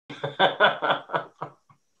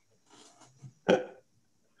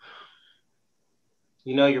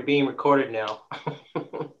You know you're being recorded now.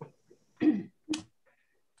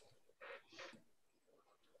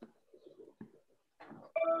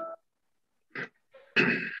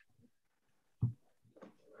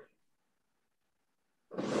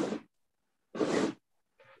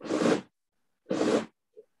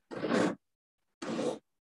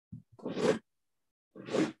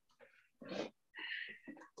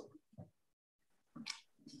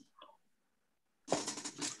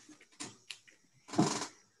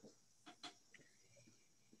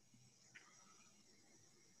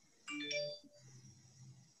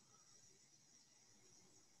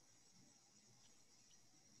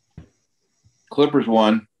 Clippers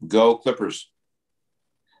won. Go Clippers.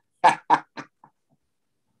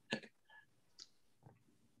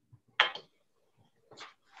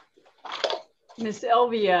 Miss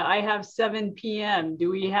Elvia, I have 7 p.m. Do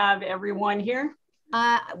we have everyone here?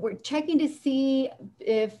 We're checking to see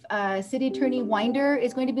if City Attorney Winder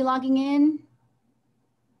is going to be logging in.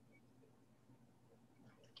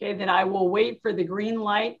 Okay, then I will wait for the green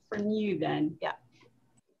light from you then. Yeah.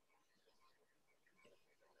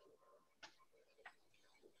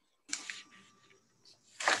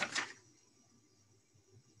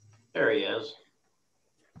 There he is.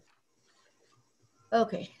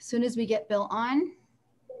 Okay, as soon as we get Bill on.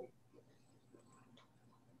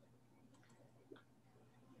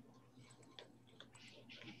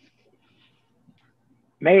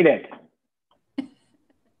 Made it.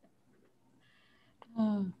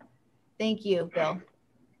 Oh, thank you, Bill.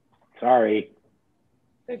 Sorry.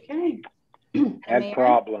 Okay. Had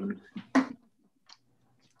problems.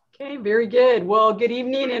 Okay, very good. Well, good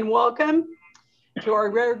evening and welcome to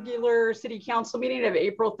our regular City Council meeting of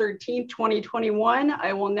April 13th, 2021.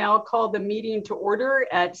 I will now call the meeting to order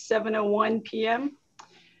at 7:01 p.m.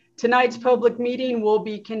 Tonight's public meeting will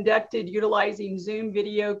be conducted utilizing Zoom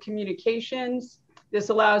video communications. This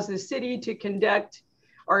allows the city to conduct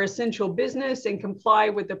our essential business and comply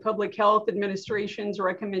with the Public Health Administration's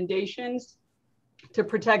recommendations to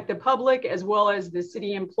protect the public as well as the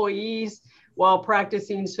city employees while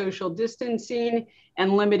practicing social distancing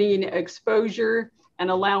and limiting exposure and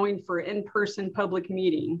allowing for in-person public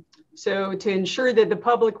meeting. So to ensure that the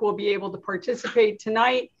public will be able to participate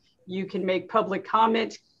tonight, you can make public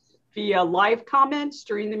comment via live comments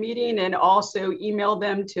during the meeting and also email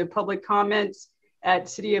them to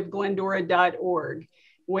publiccomments@cityofglendora.org.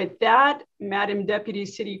 With that, Madam Deputy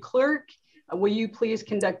City Clerk, will you please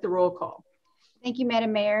conduct the roll call? Thank you,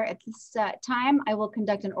 Madam Mayor. At this time, I will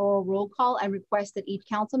conduct an oral roll call and request that each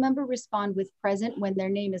council member respond with present when their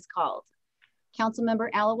name is called. Councilmember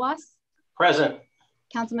Alawas? Present.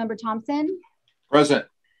 Councilmember Thompson? Present.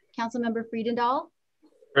 Councilmember Friedendahl?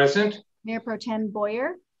 Present. Mayor Pro Tem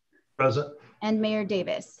Boyer? Present. And Mayor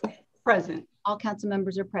Davis? Present. All council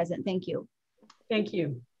members are present. Thank you. Thank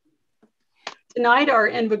you. Tonight, our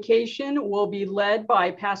invocation will be led by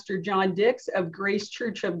Pastor John Dix of Grace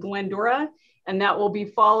Church of Glendora, and that will be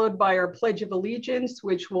followed by our Pledge of Allegiance,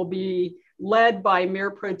 which will be led by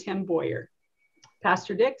Mayor Pro Tem Boyer.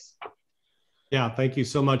 Pastor Dix. Yeah, thank you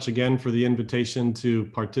so much again for the invitation to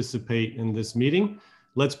participate in this meeting.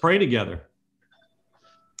 Let's pray together.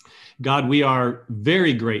 God, we are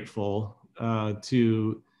very grateful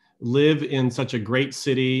to live in such a great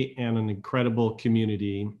city and an incredible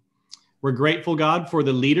community. We're grateful, God, for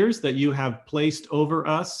the leaders that you have placed over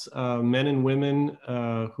us, men and women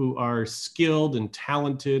who are skilled and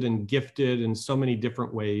talented and gifted in so many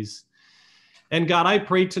different ways. And God, I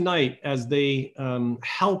pray tonight as they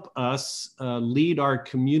help us lead our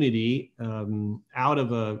community out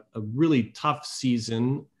of a really tough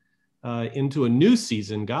season into a new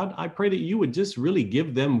season. God, I pray that you would just really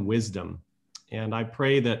give them wisdom. And I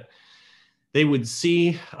pray that they would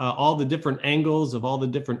see all the different angles of all the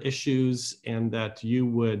different issues, and that you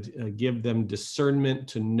would give them discernment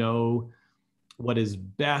to know what is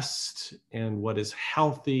best and what is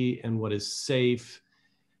healthy and what is safe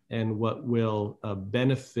and what will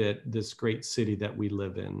benefit this great city that we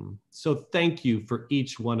live in. So thank you for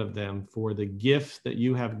each one of them, for the gift that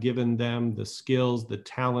you have given them, the skills, the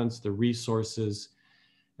talents, the resources.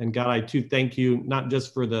 And God, I too thank you, not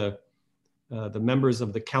just for the members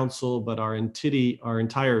of the council, but our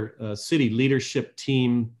entire city leadership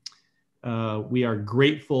team. We are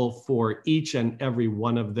grateful for each and every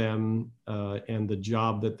one of them and the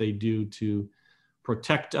job that they do to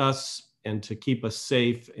protect us and to keep us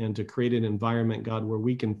safe and to create an environment, God, where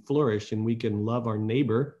we can flourish and we can love our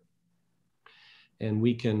neighbor and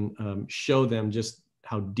we can show them just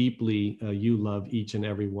how deeply you love each and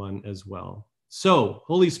every one as well. So,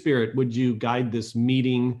 Holy Spirit, would you guide this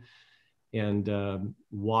meeting and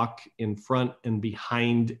walk in front and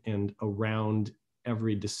behind and around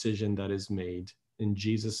every decision that is made? In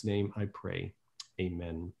Jesus' name I pray.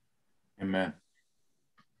 Amen. Amen.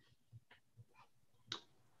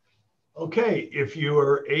 Okay, if you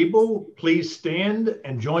are able, please stand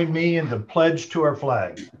and join me in the pledge to our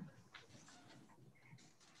flag.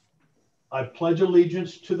 I pledge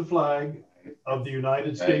allegiance to the flag of the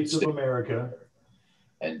United States of America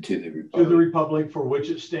And to the republic for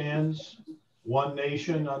which it stands, one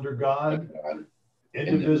nation under God,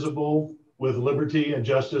 indivisible, with liberty and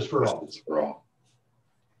justice for all.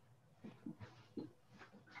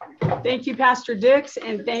 Thank you, Pastor Dix,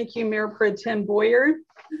 and thank you, Mayor Pro Tem Boyer.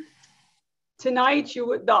 Tonight,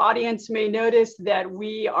 the audience may notice that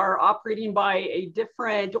we are operating by a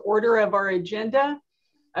different order of our agenda.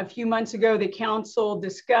 A few months ago, the council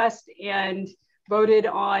discussed and voted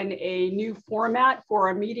on a new format for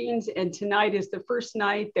our meetings, and tonight is the first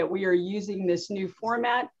night that we are using this new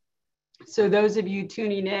format. So those of you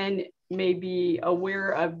tuning in may be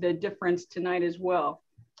aware of the difference tonight as well.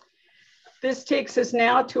 This takes us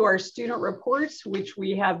now to our student reports, which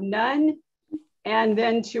we have none, and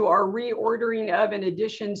then to our reordering of and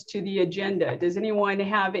additions to the agenda. Does anyone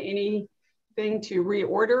have anything to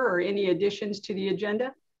reorder or any additions to the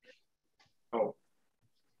agenda?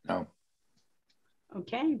 No.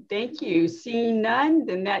 Okay, thank you. Seeing none,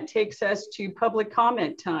 then that takes us to public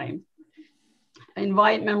comment time. I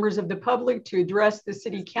invite members of the public to address the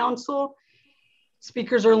City Council.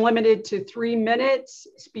 Speakers are limited to 3 minutes,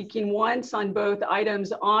 speaking once on both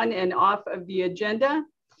items on and off of the agenda.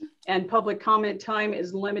 And public comment time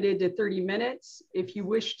is limited to 30 minutes. If you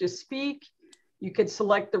wish to speak, you could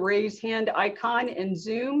select the raise hand icon in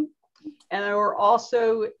Zoom. Or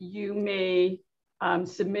also you may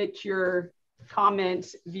submit your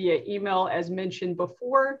comments via email as mentioned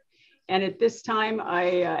before. And at this time,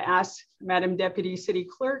 I ask Madam Deputy City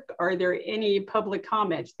Clerk, are there any public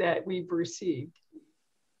comments that we've received?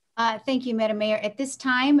 Thank you, Madam Mayor. At this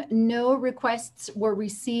time, no requests were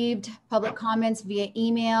received, public comments via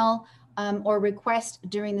email or request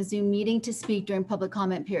during the Zoom meeting to speak during public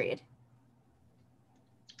comment period.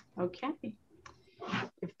 Okay.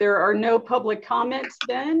 If there are no public comments,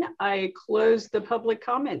 then I close the public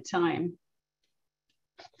comment time.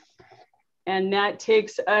 And that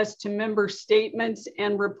takes us to member statements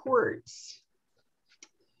and reports.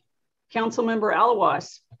 Councilmember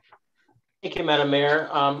Alawas. Thank you, Madam Mayor.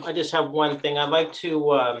 I just have one thing. I'd like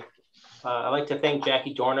to thank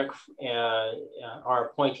Jackie Dornick, our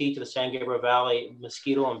appointee to the San Gabriel Valley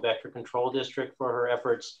Mosquito and Vector Control District, for her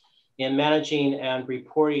efforts in managing and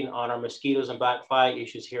reporting on our mosquitoes and black fly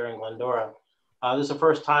issues here in Glendora. This is the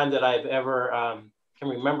first time that I've ever can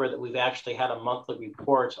remember that we've actually had a monthly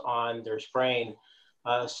report on their spraying.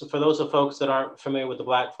 So for those of folks that aren't familiar with the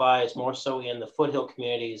black flies, more so in the foothill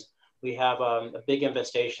communities, we have a big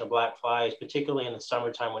infestation of black flies, particularly in the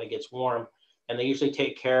summertime when it gets warm, and they usually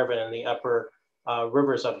take care of it in the upper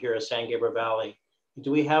rivers up here at San Gabriel Valley. Do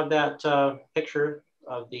we have that picture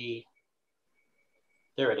of the,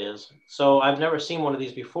 there it is. So I've never seen one of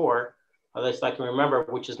these before, at least I can remember,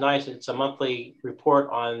 which is nice. It's a monthly report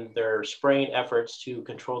on their spraying efforts to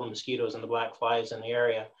control the mosquitoes and the black flies in the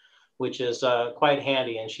area, which is quite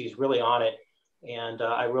handy, and she's really on it. And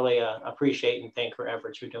I really appreciate and thank her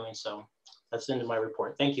efforts for doing so. That's the end of my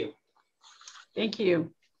report. Thank you. Thank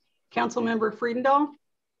you. Councilmember Friedendahl.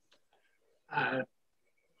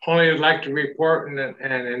 Only would like to report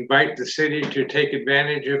and invite the city to take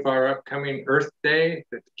advantage of our upcoming Earth Day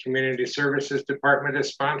that the Community Services Department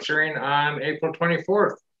is sponsoring on April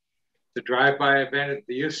 24th. The drive-by event at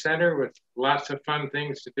the Youth Center with lots of fun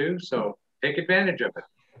things to do. So take advantage of it.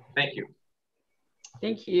 Thank you.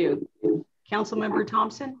 Thank you. Councilmember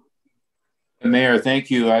Thompson. Mayor, thank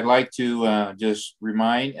you. I'd like to just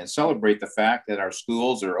remind and celebrate the fact that our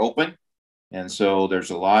schools are open. And so there's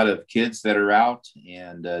a lot of kids that are out,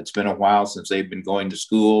 and it's been a while since they've been going to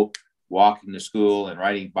school, walking to school and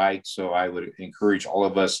riding bikes. So I would encourage all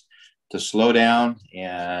of us to slow down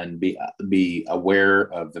and be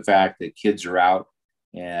aware of the fact that kids are out,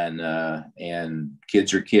 and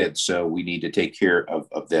kids are kids. So we need to take care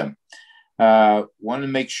of them. Want to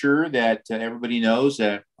make sure that everybody knows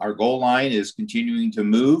that our goal line is continuing to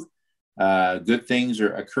move. Good things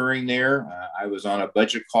are occurring there. I was on a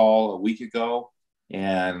budget call a week ago,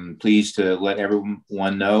 and pleased to let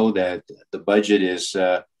everyone know that the budget is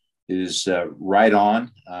right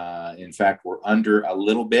on. In fact, we're under a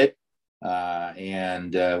little bit,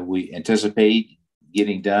 and we anticipate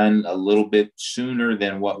getting done a little bit sooner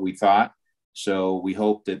than what we thought. So we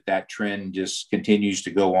hope that that trend just continues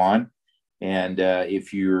to go on. And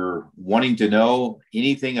if you're wanting to know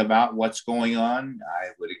anything about what's going on, I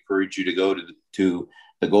would encourage you to go to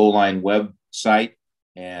the Goal Line website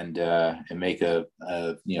and make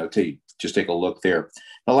just take a look there.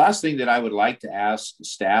 The last thing that I would like to ask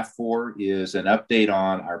staff for is an update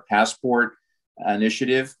on our passport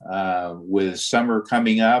initiative. With summer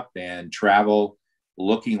coming up and travel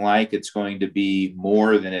looking like it's going to be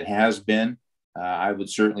more than it has been, I would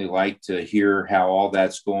certainly like to hear how all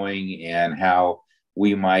that's going and how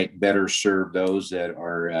we might better serve those that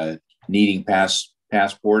are needing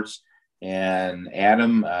passports. And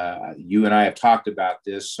Adam, you and I have talked about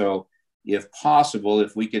this. So if possible,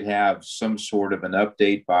 if we could have some sort of an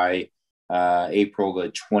update by April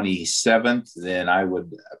the 27th, then I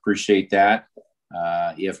would appreciate that.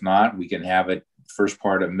 If not, we can have it first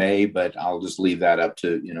part of May, but I'll just leave that up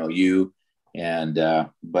to you. And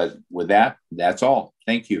but with that, that's all.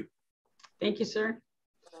 Thank you. Thank you, sir.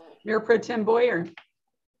 Mayor Pro Tem Boyer.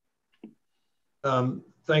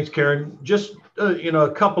 Thanks, Karen. Just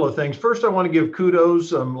a couple of things. First, I want to give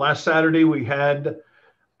kudos. Last Saturday we had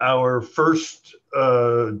our first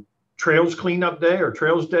Trails Cleanup Day or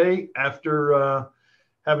Trails Day after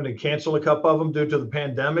having to cancel a couple of them due to the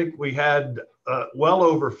pandemic. We had well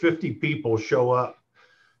over 50 people show up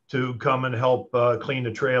to come and help clean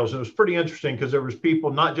the trails. It was pretty interesting because there was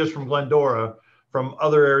people not just from Glendora, from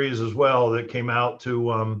other areas as well that came out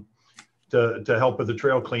to help with the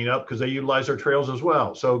trail cleanup because they utilize our trails as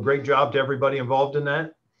well. So great job to everybody involved in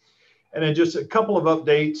that. And then just a couple of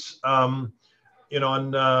updates. I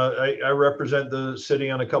represent the city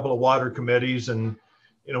on a couple of water committees, and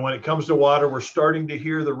when it comes to water, we're starting to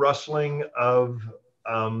hear the rustling of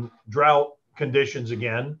drought conditions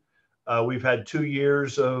again. We've had 2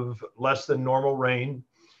 years of less than normal rain,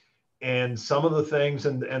 and some of the things,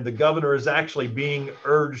 and the governor is actually being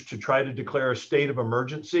urged to try to declare a state of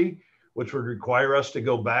emergency, which would require us to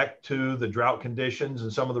go back to the drought conditions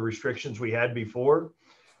and some of the restrictions we had before.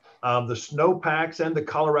 The snowpacks and the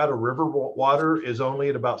Colorado River water is only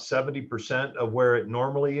at about 70% of where it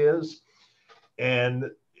normally is.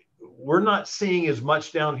 And we're not seeing as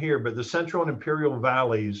much down here, but the Central and Imperial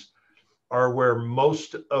Valleys are where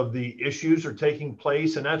most of the issues are taking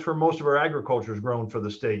place. And that's where most of our agriculture is grown for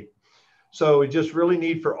the state. So we just really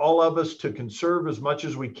need for all of us to conserve as much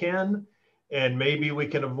as we can. And maybe we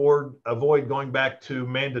can avoid going back to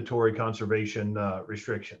mandatory conservation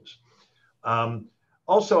restrictions.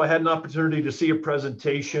 Also, I had an opportunity to see a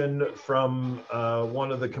presentation from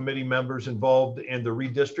one of the committee members involved in the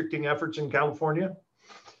redistricting efforts in California.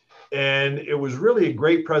 And it was really a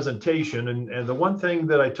great presentation. And the one thing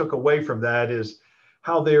that I took away from that is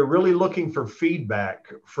how they're really looking for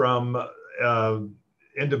feedback from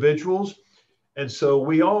individuals. And so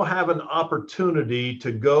we all have an opportunity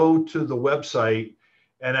to go to the website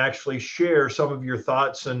and actually share some of your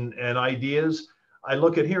thoughts and ideas. I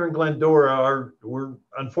look at here in Glendora, we're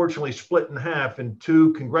unfortunately split in half in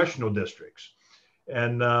 2 congressional districts.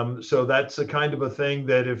 And so that's the kind of a thing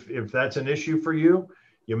that if that's an issue for you,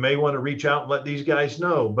 you may want to reach out and let these guys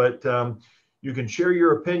know. But you can share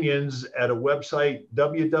your opinions at a website,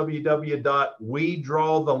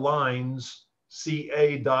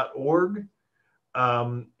 www.wedrawthelinesca.org.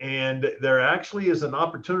 And there actually is an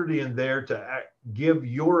opportunity in there to give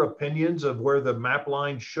your opinions of where the map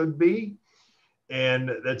line should be.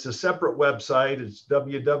 And that's a separate website. It's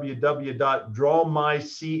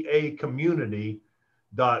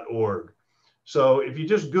www.drawmycacommunity.org. So if you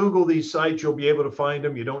just Google these sites, you'll be able to find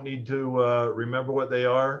them. You don't need to remember what they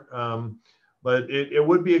are. But it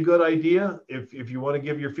would be a good idea if you want to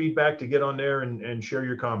give your feedback to get on there and share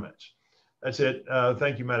your comments. That's it.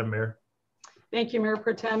 Thank you, Madam Mayor. Thank you, Mayor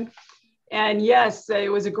Pro Tem. And yes, it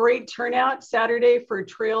was a great turnout Saturday for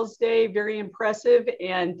Trails Day, very impressive.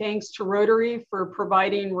 And thanks to Rotary for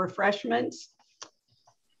providing refreshments.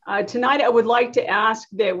 Tonight, I would like to ask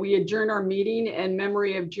that we adjourn our meeting in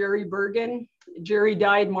memory of Jerry Bergen. Jerry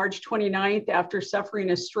died March 29th after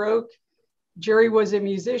suffering a stroke. Jerry was a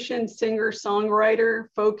musician, singer, songwriter,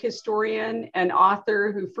 folk historian, and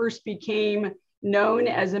author who first became known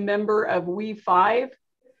as a member of We5,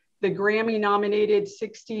 the Grammy-nominated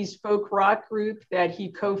 60s folk rock group that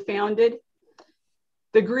he co-founded.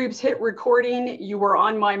 The group's hit recording, You Were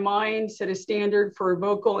On My Mind, set a standard for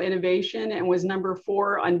vocal innovation and was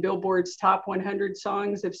 #4 on Billboard's Top 100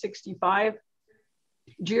 Songs of '65.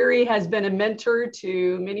 Jerry has been a mentor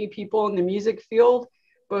to many people in the music field,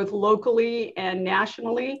 both locally and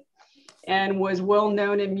nationally, and was well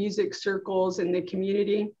known in music circles in the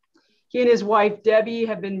community. He and his wife, Debbie,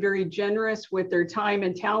 have been very generous with their time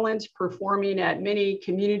and talents, performing at many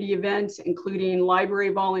community events, including library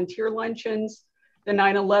volunteer luncheons, the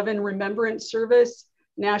 9/11 Remembrance Service,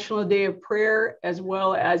 National Day of Prayer, as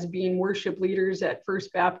well as being worship leaders at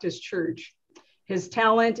First Baptist Church. His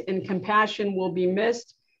talent and compassion will be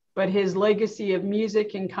missed, but his legacy of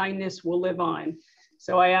music and kindness will live on.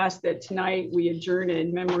 So I ask that tonight we adjourn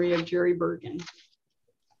in memory of Jerry Bergen.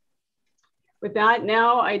 With that,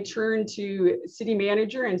 now I turn to City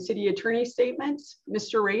Manager and City Attorney statements.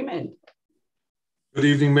 Mr. Raymond. Good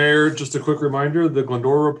evening, Mayor. Just a quick reminder, the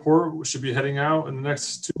Glendora report should be heading out in the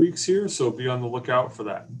next 2 weeks here, so be on the lookout for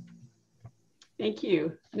that. Thank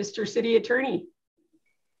you. Mr. City Attorney.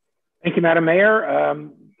 Thank you, Madam Mayor.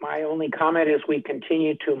 My only comment is we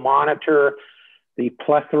continue to monitor the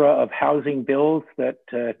plethora of housing bills that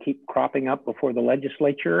keep cropping up before the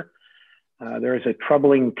legislature. There is a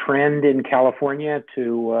troubling trend in California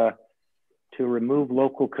to remove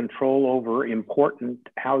local control over important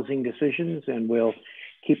housing decisions, and we'll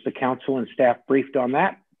keep the council and staff briefed on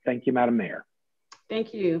that. Thank you, Madam Mayor.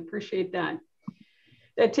 Thank you. Appreciate that.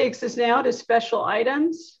 That takes us now to special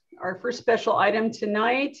items. Our first special item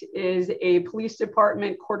tonight is a police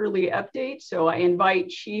department quarterly update. So I invite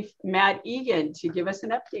Chief Matt Egan to give us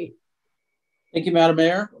an update. Thank you, Madam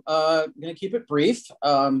Mayor. I'm going to keep it brief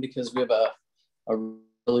because we have a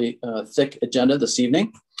really thick agenda this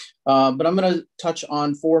evening. But I'm going to touch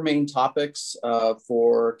on 4 main topics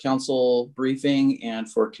for council briefing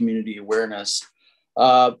and for community awareness.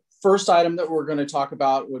 First item that we're going to talk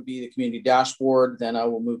about would be the community dashboard. Then I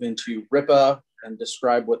will move into RIPA and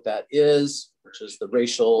describe what that is, which is the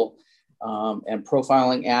Racial and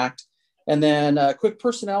Profiling Act. And then a quick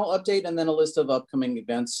personnel update, and then a list of upcoming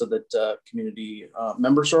events so that community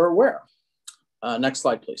members are aware. Next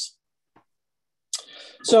slide, please.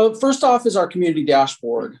 So first off is our community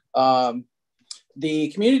dashboard. The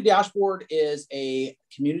community dashboard is a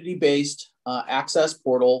community-based access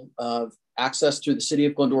portal of access through the City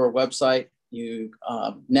of Glendora website. You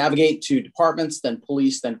navigate to departments, then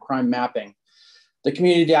police, then crime mapping. The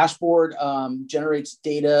community dashboard generates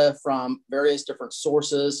data from various different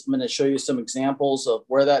sources. I'm going to show you some examples of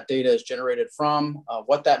where that data is generated from,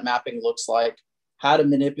 what that mapping looks like, how to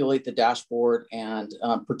manipulate the dashboard, and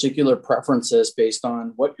particular preferences based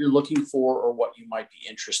on what you're looking for or what you might be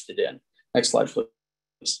interested in. Next slide,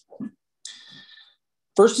 please.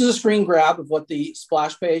 First is a screen grab of what the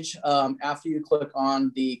splash page, after you click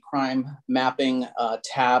on the crime mapping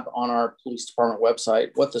tab on our police department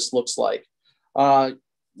website, what this looks like.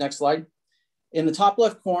 Next slide. In the top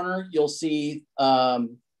left corner, you'll see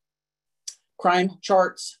crime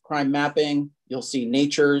charts, crime mapping. You'll see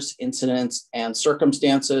natures, incidents, and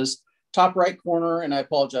circumstances. Top right corner, and I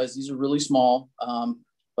apologize, these are really small,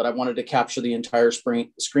 but I wanted to capture the entire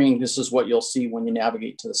screen. This is what you'll see when you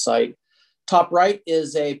navigate to the site. Top right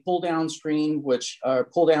is a pull-down screen,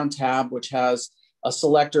 pull-down tab, which has a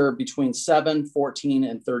selector between 7, 14,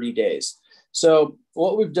 and 30 days. So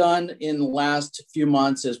what we've done in the last few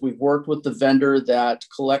months is we've worked with the vendor that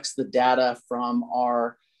collects the data from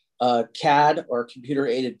our CAD, or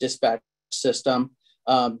computer-aided dispatch system.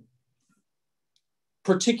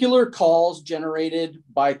 Particular calls generated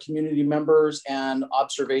by community members and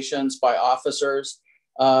observations by officers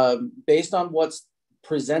based on what's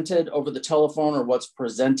presented over the telephone or what's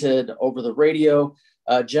presented over the radio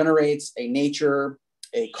generates a nature,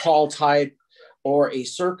 a call type, or a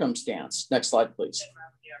circumstance. Next slide, please.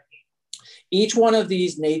 Each one of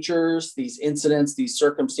these natures, these incidents, these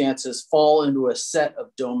circumstances fall into a set of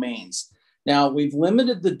domains. Now, we've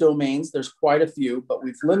limited the domains, there's quite a few, but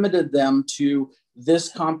we've limited them to this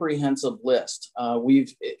comprehensive list.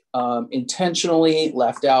 We've intentionally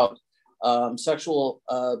left out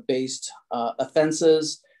sexual-based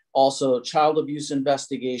offenses, also child abuse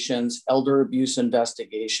investigations, elder abuse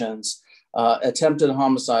investigations, attempted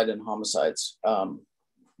homicide and homicides.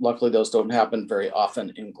 Luckily, those don't happen very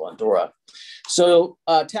often in Glendora. So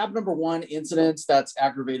tab number 1, incidents, that's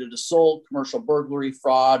aggravated assault, commercial burglary,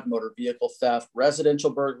 fraud, motor vehicle theft, residential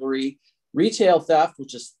burglary, retail theft,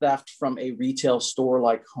 which is theft from a retail store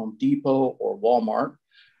like Home Depot or Walmart,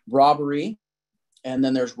 robbery, and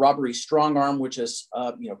then there's robbery strong arm, which is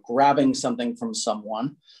grabbing something from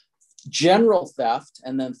someone, general theft,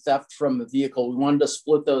 and then theft from a vehicle. We wanted to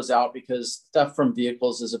split those out because theft from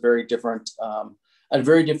vehicles is a very different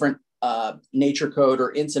nature code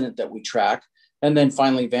or incident that we track. And then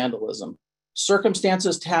finally, vandalism.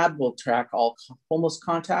 Circumstances tab will track all homeless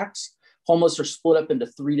contacts. Homeless are split up into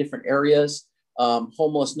 3 different areas: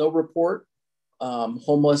 homeless no report,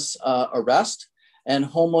 homeless arrest, and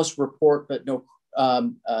homeless report but no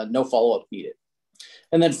follow-up needed.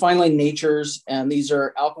 And then finally, natures, and these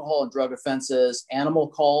are alcohol and drug offenses, animal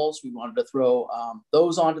calls. We wanted to throw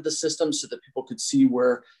those onto the system so that people could see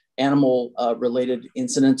where animal related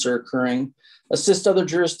incidents are occurring. Assist other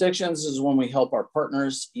jurisdictions is when we help our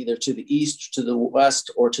partners either to the east, to the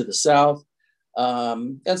west, or to the south,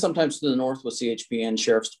 and sometimes to the north with CHP and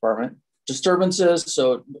Sheriff's Department. Disturbances,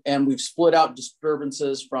 and we've split out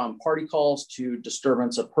disturbances from party calls to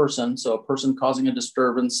disturbance of person. So a person causing a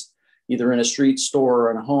disturbance either in a street, store,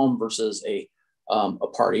 or in a home versus a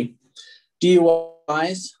party.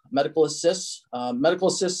 DUIs, medical assists. Medical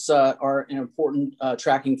assists are an important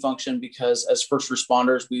tracking function because as first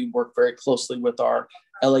responders, we work very closely with our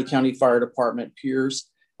LA County Fire Department peers.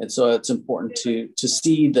 And so it's important to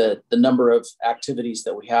see the number of activities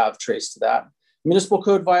that we have traced to that. Municipal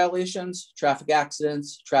code violations, traffic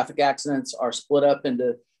accidents. Traffic accidents are split up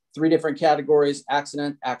into 3 different categories: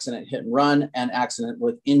 accident, accident hit and run, and accident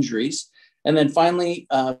with injuries. And then finally,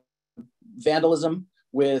 vandalism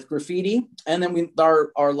with graffiti. And then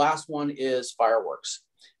our last one is fireworks.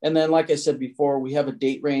 And then, like I said before, we have a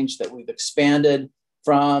date range that we've expanded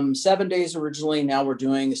from 7 days originally. Now we're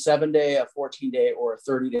doing a 7-day, a 14-day, or a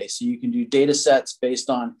 30-day. So you can do data sets based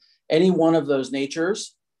on any one of those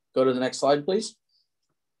natures. Go to the next slide, please.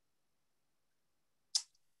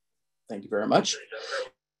 Thank you very much.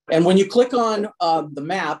 And when you click on the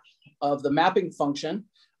map of the mapping function,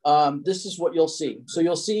 this is what you'll see. So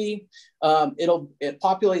you'll see it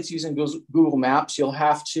populates using Google Maps. You'll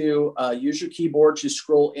have to use your keyboard to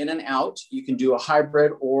scroll in and out. You can do a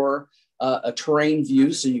hybrid or a terrain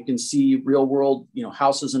view, so you can see real world,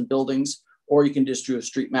 houses and buildings, or you can just do a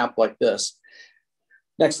street map like this.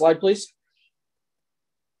 Next slide, please.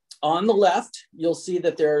 On the left, you'll see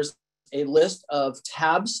that there's a list of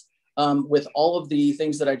tabs with all of the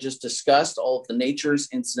things that I just discussed, all of the natures,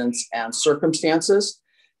 incidents, and circumstances.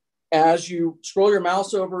 As you scroll your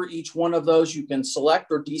mouse over each one of those, you can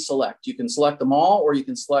select or deselect. You can select them all, or you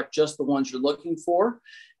can select just the ones you're looking for.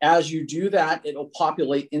 As you do that, it'll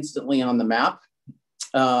populate instantly on the map.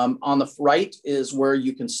 On the right is where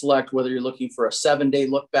you can select whether you're looking for a 7-day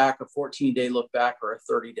look back, a 14-day look back, or a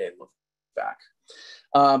 30-day look back.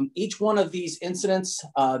 Each one of these incidents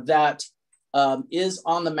that is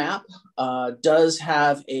on the map does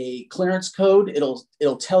have a clearance code.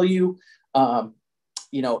 It'll tell you, ARR,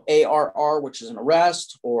 which is an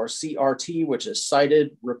arrest, or CRT, which is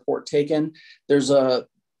cited, report taken.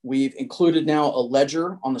 We've included now a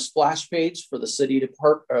ledger on the splash page for the City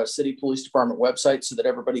Police Department website so that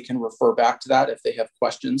everybody can refer back to that if they have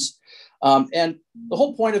questions. And the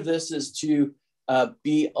whole point of this is to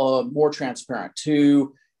be more transparent,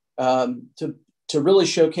 to really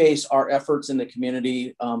showcase our efforts in the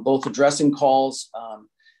community, both addressing calls,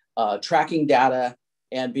 tracking data,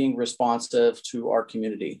 and being responsive to our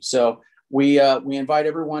community. So we invite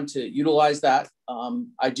everyone to utilize that.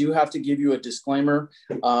 I do have to give you a disclaimer.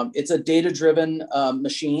 It's a data-driven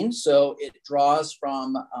machine, so it draws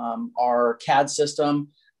from our CAD system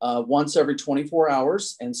once every 24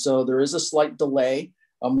 hours. And so there is a slight delay.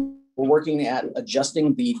 We're working at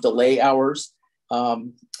adjusting the delay hours.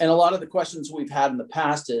 And a lot of the questions we've had in the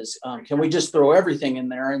past is, can we just throw everything in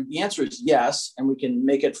there? And the answer is yes, and we can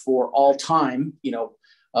make it for all time,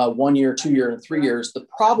 1 year, 2 year, and 3 years. The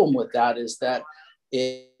problem with that is that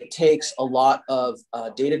it takes a lot of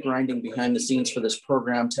data grinding behind the scenes for this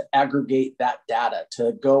program to aggregate that data,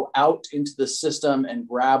 to go out into the system and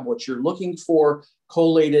grab what you're looking for,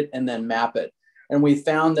 collate it, and then map it. And we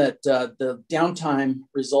found that the downtime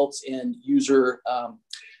results in user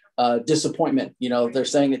disappointment. They're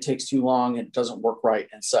saying it takes too long, it doesn't work right,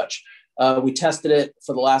 and such. We tested it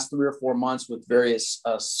for the last 3 or 4 months with various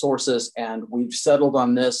sources, and we've settled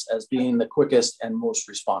on this as being the quickest and most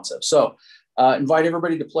responsive. So invite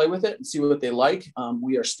everybody to play with it and see what they like.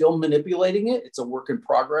 We are still manipulating it. It's a work in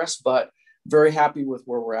progress, but very happy with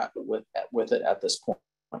where we're at with it at this point.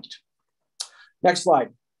 Next slide.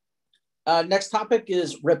 Next topic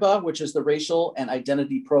is RIPA, which is the Racial and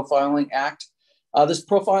Identity Profiling Act. This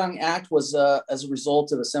Profiling Act was as a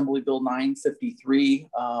result of Assembly Bill 953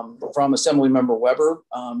 from Assemblymember Weber,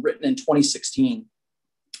 written in 2016.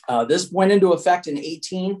 This went into effect in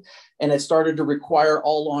 2018, and it started to require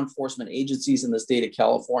all law enforcement agencies in the state of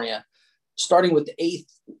California, starting with the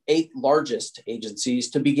eight largest agencies,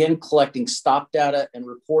 to begin collecting stop data and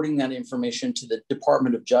reporting that information to the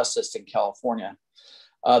Department of Justice in California.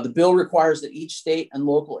 The bill requires that each state and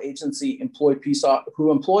local agency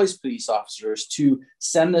who employs police officers to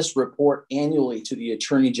send this report annually to the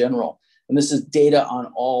Attorney General. And this is data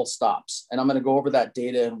on all stops. And I'm going to go over that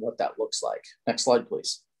data and what that looks like. Next slide,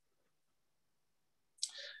 please.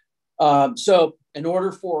 So in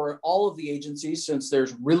order for all of the agencies, since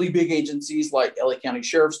there's really big agencies like LA County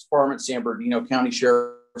Sheriff's Department, San Bernardino County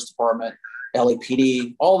Sheriff's Department,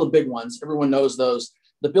 LAPD, all the big ones, everyone knows those.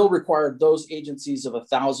 The bill required those agencies of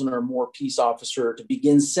 1,000 or more peace officer to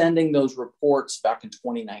begin sending those reports back in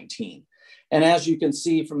 2019. And as you can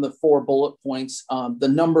see from the 4 bullet points, the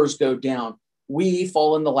numbers go down. We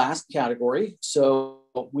fall in the last category. So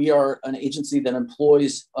we are an agency that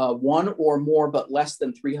employs 1 or more, but less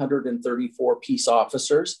than 334 peace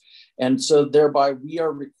officers. And so thereby we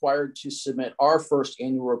are required to submit our first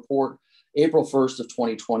annual report April 1st of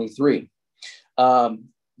 2023.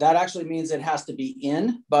 That actually means it has to be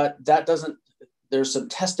in, but that doesn't, there's some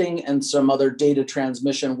testing and some other data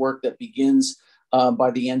transmission work that begins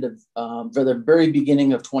by the end of, for the very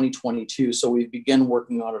beginning of 2022. So we begin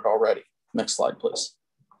working on it already. Next slide, please.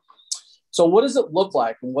 So what does it look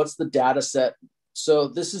like and what's the data set? So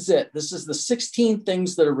this is it. This is the 16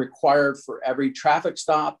 things that are required for every traffic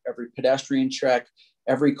stop, every pedestrian check,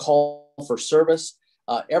 every call for service,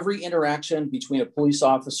 every interaction between a police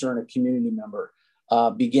officer and a community member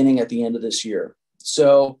beginning at the end of this year.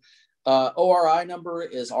 So ORI number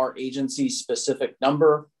is our agency specific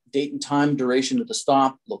number, date and time, duration of the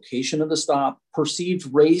stop, location of the stop,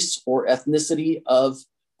 perceived race or ethnicity of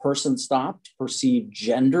person stopped, perceived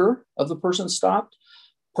gender of the person stopped,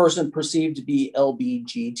 person perceived to be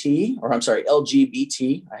LGBT,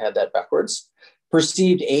 I had that backwards,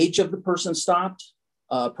 perceived age of the person stopped,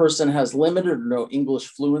 person has limited or no English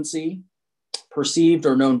fluency, perceived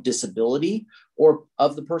or known disability or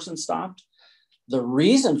of the person stopped. The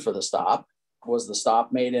reason for the stop was the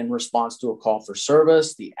stop made in response to a call for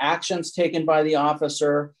service, the actions taken by the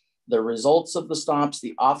officer, the results of the stops,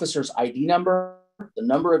 the officer's ID number, the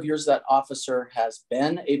number of years that officer has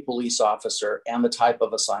been a police officer, and the type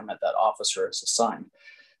of assignment that officer is assigned.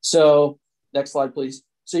 So next slide, please.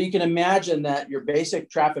 So you can imagine that your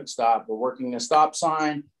basic traffic stop, we're working a stop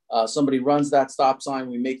sign, somebody runs that stop sign,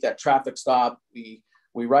 we make that traffic stop, we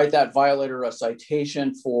write that violator a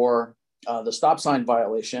citation for the stop sign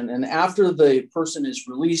violation. And after the person is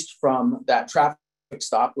released from that traffic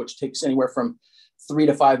stop, which takes anywhere from 3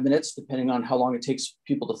 to 5 minutes, depending on how long it takes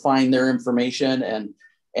people to find their information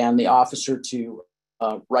and the officer to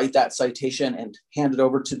write that citation and hand it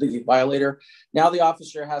over to the violator. Now the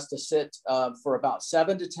officer has to sit for about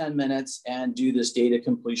 7 to 10 minutes and do this data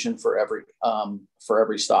completion for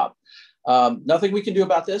every stop. Nothing we can do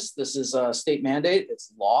about this. This is a state mandate.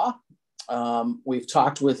 It's law. We've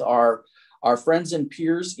talked with our friends and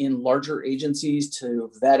peers in larger agencies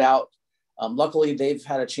to vet out. Luckily, they've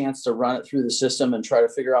had a chance to run it through the system and try to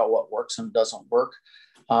figure out what works and doesn't work.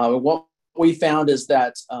 What we found is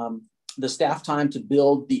that the staff time to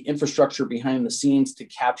build the infrastructure behind the scenes to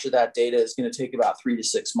capture that data is going to take about 3 to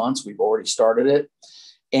 6 months. We've already started it.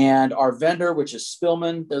 And our vendor, which is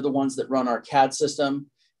Spillman, they're the ones that run our CAD system.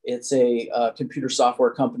 It's a computer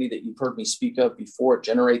software company that you've heard me speak of before. It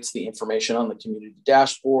generates the information on the community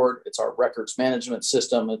dashboard. It's our records management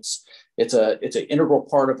system. It's an integral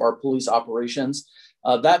part of our police operations.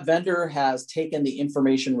 That vendor has taken the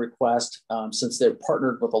information request since they've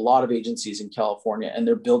partnered with a lot of agencies in California, and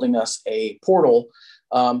they're building us a portal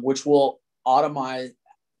which will automate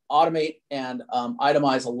and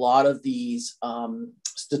itemize a lot of these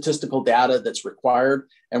statistical data that's required.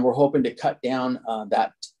 And we're hoping to cut down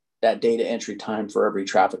that data entry time for every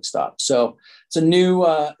traffic stop. So it's a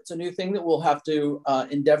new thing that we'll have to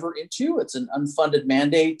endeavor into. It's an unfunded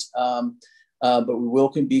mandate, but we will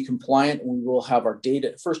be compliant, and we will have our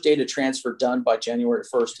first data transfer done by January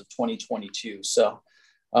 1st of 2022. So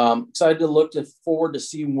excited to look forward to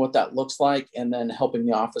seeing what that looks like, and then helping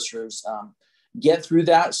the officers get through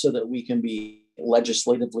that so that we can be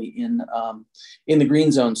legislatively in the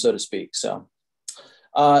green zone, so to speak. So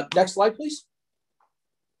next slide, please.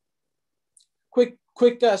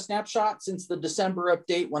 Quick snapshot since the December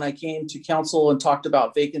update when I came to council and talked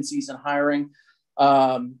about vacancies and hiring.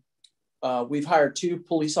 We've hired 2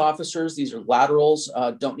 police officers. These are laterals,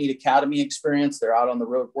 don't need academy experience. They're out on the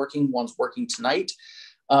road working. One's working tonight.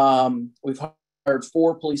 We've hired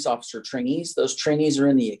 4 police officer trainees. Those trainees are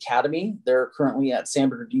in the academy. They're currently at San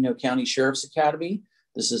Bernardino County Sheriff's Academy.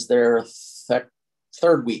 This is their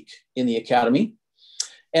 3rd week in the academy.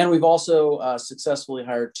 And we've also successfully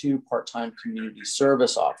hired 2 part-time community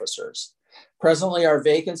service officers. Presently, our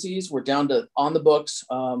vacancies, we're down to, on the books,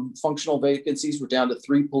 functional vacancies, we're down to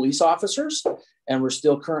 3 police officers, and we're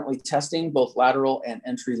still currently testing both lateral and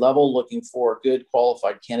entry level, looking for good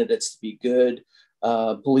qualified candidates to be good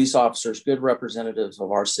police officers, good representatives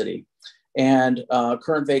of our city. And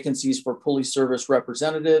current vacancies for police service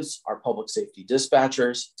representatives, our public safety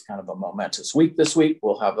dispatchers. It's kind of a momentous week this week.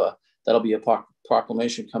 We'll have that'll be a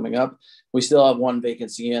proclamation coming up. We still have 1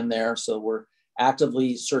 vacancy in there, so we're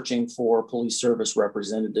actively searching for police service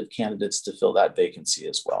representative candidates to fill that vacancy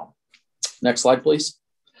as well. Next slide, please.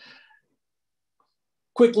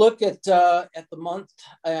 Quick look at the month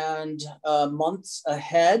and months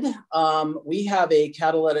ahead. We have a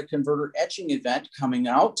catalytic converter etching event coming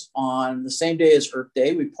out on the same day as Earth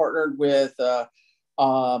Day. We partnered with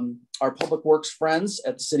our public works friends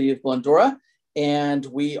at the city of Glendora, and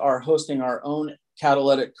we are hosting our own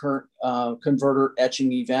catalytic converter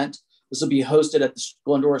etching event. This will be hosted at the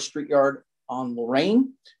Glendora Street Yard on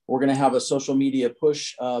Lorraine. We're going to have a social media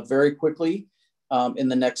push very quickly in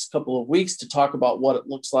the next couple of weeks to talk about what it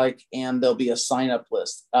looks like, and there'll be a sign-up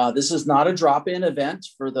list. This is not a drop-in event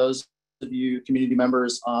for those of you community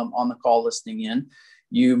members on the call listening in.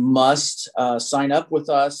 You must sign up with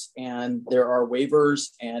us, and there are waivers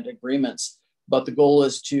and agreements, but the goal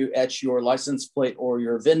is to etch your license plate or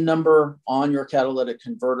your VIN number on your catalytic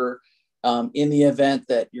converter in the event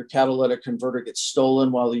that your catalytic converter gets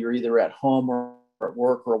stolen while you're either at home or at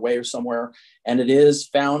work or away or somewhere, and it is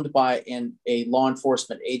found by a law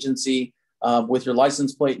enforcement agency with your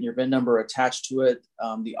license plate and your VIN number attached to it,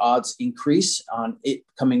 the odds increase on it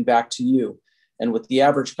coming back to you. And with the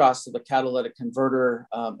average cost of a catalytic converter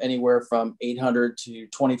anywhere from $800 to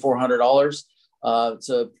 $2,400, it's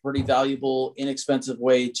a pretty valuable, inexpensive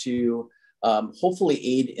way to hopefully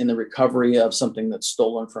aid in the recovery of something that's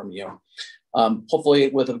stolen from you. Hopefully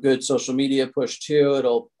with a good social media push too,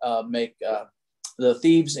 it'll make the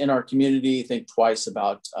thieves in our community think twice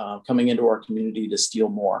about coming into our community to steal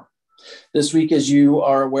more. This week, as you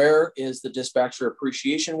are aware, is the Dispatcher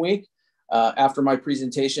Appreciation Week. After my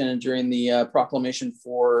presentation and during the proclamation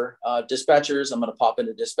for dispatchers, I'm going to pop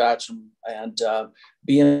into dispatch and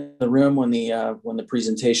be in the room when the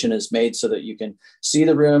presentation is made so that you can see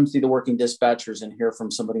the room, see the working dispatchers, and hear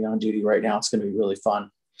from somebody on duty right now. It's going to be really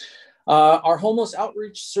fun. Our homeless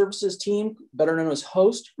outreach services team, better known as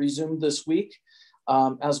HOST, resumed this week,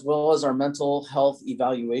 as well as our mental health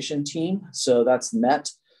evaluation team. So that's MET.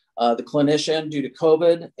 The clinician due to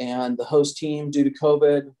COVID and the host team due to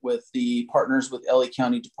COVID with the partners with LA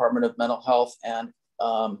County Department of Mental Health and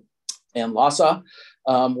LASA.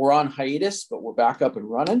 We're on hiatus, but we're back up and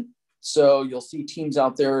running. So you'll see teams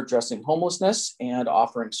out there addressing homelessness and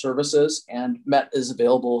offering services, and MET is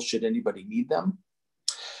available should anybody need them.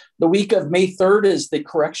 The week of May 3rd is the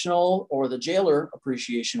Correctional or the Jailer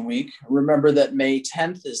Appreciation Week. Remember that May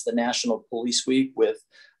 10th is the National Police Week with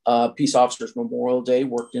Peace Officers Memorial Day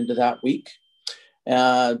worked into that week.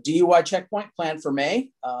 DUI checkpoint planned for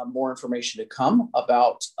May. More information to come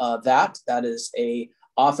about that. That is a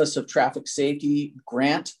Office of Traffic Safety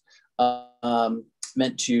grant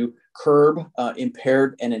meant to curb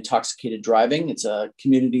impaired and intoxicated driving. It's a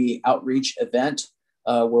community outreach event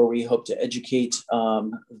where we hope to educate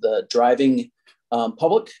the driving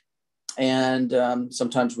public, and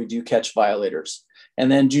sometimes we do catch violators. And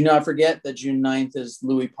then do not forget that June 9th is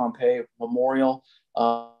Louis Pompey Memorial.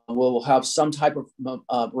 We'll have some type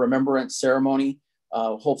of remembrance ceremony.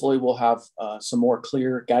 Hopefully we'll have some more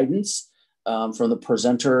clear guidance from the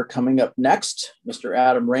presenter coming up next, Mr.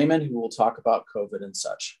 Adam Raymond, who will talk about COVID and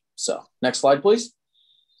such. So next slide, please.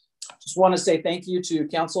 Just want to say thank you to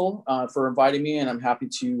council for inviting me, and I'm happy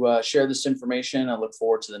to share this information. I look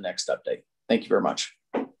forward to the next update. Thank you very much.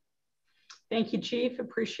 Thank you, Chief.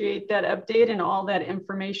 Appreciate that update and all that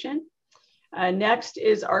information. Next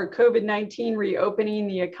is our COVID-19 reopening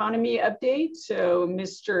the economy update. So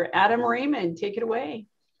Mr. Adam Raymond, take it away.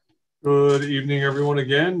 Good evening, everyone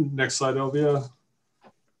again. Next slide, Elvia.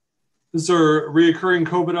 This is our reoccurring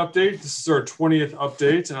COVID update. This is our 20th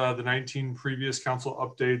update. The 19 previous council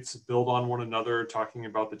updates build on one another, talking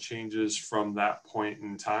about the changes from that point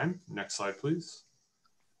in time. Next slide, please.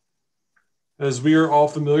 As we are all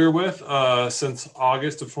familiar with, since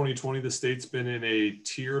August of 2020, the state's been in a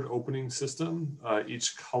tiered opening system.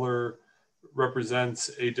 Each color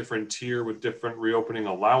represents a different tier with different reopening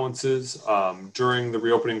allowances. During the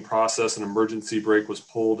reopening process, an emergency brake was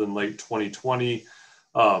pulled in late 2020,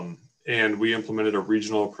 and we implemented a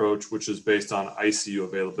regional approach, which is based on ICU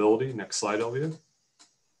availability. Next slide, Elvia.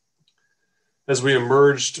 As we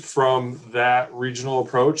emerged from that regional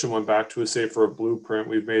approach and went back to a safer blueprint,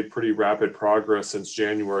 we've made pretty rapid progress since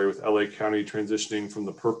January, with LA County transitioning from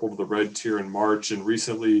the purple to the red tier in March, and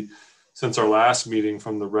recently, since our last meeting,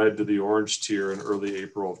 from the red to the orange tier in early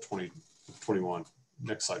April of 2021.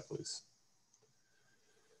 Next slide, please.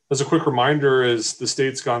 As a quick reminder, as the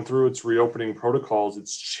state's gone through its reopening protocols,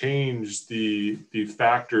 it's changed the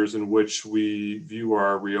factors in which we view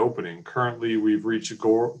our reopening. Currently, we've reached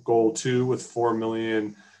goal 2 with 4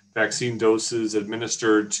 million vaccine doses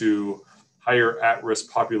administered to higher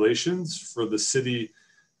at-risk populations for the city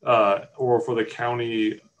or for the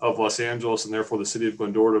county of Los Angeles, and therefore the city of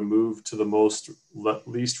Glendora, to move to the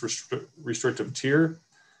least restrictive tier.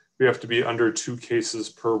 We have to be under 2 cases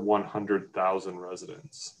per 100,000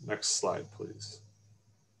 residents. Next slide, please.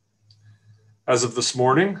 As of this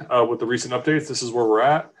morning, with the recent updates, this is where we're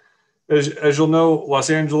at. As you'll know,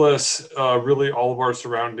 Los Angeles, really all of our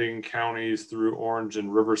surrounding counties through Orange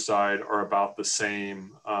and Riverside are about the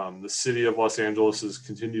same. The city of Los Angeles has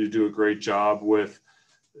continued to do a great job with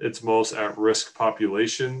its most at-risk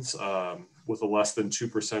populations with a less than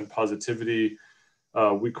 2% positivity.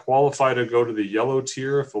 We qualify to go to the yellow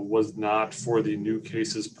tier if it was not for the new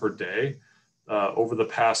cases per day. Over the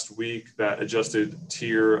past week, that adjusted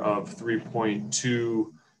tier of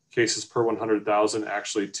 3.2 cases per 100,000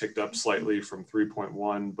 actually ticked up slightly from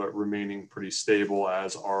 3.1, but remaining pretty stable,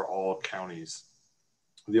 as are all counties.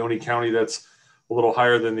 The only county that's a little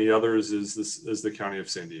higher than the others is the county of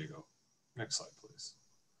San Diego. Next slide, please.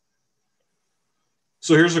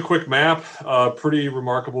 So here's a quick map, pretty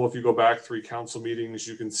remarkable. If you go back 3 council meetings,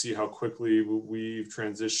 you can see how quickly we've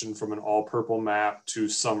transitioned from an all purple map to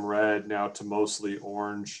some red, now to mostly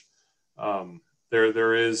orange.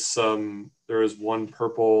 There is one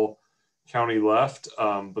purple county left,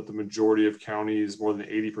 but the majority of counties, more than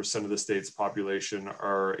 80% of the state's population,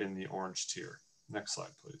 are in the orange tier. Next slide,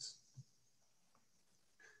 please.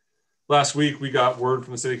 Last week, we got word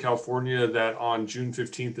from the state of California that on June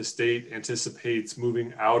 15th, the state anticipates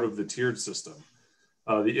moving out of the tiered system.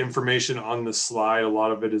 The information on the slide, a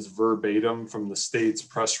lot of it is verbatim from the state's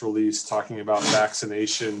press release talking about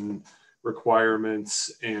vaccination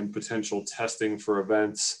requirements and potential testing for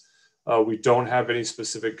events. We don't have any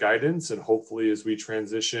specific guidance, and hopefully as we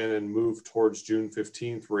transition and move towards June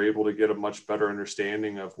 15th, we're able to get a much better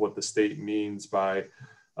understanding of what the state means by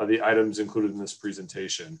the items included in this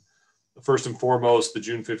presentation. First and foremost, the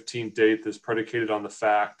June 15th date is predicated on the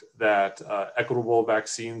fact that equitable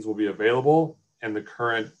vaccines will be available and the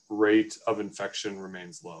current rate of infection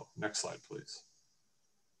remains low. Next slide, please.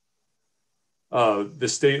 The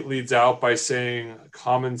state leads out by saying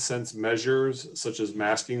common sense measures such as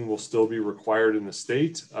masking will still be required in the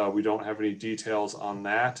state. We don't have any details on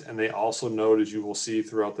that. And they also note, as you will see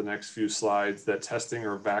throughout the next few slides, that testing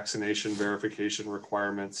or vaccination verification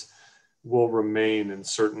requirements will remain in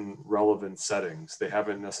certain relevant settings. They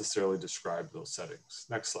haven't necessarily described those settings.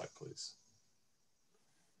 Next slide, please.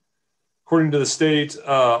 According to the state,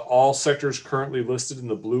 all sectors currently listed in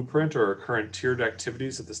the blueprint or current tiered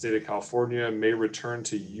activities at the state of California may return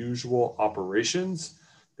to usual operations.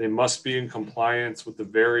 They must be in compliance with the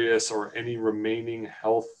various or any remaining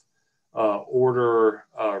health order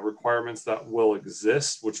requirements that will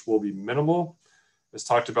exist, which will be minimal. As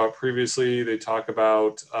talked about previously, they talk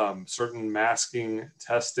about certain masking,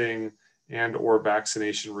 testing, and or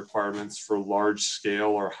vaccination requirements for large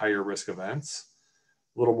scale or higher risk events.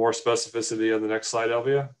 A little more specificity on the next slide,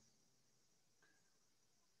 Elvia.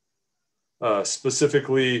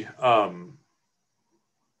 Specifically,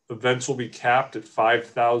 events will be capped at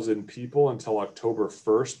 5,000 people until October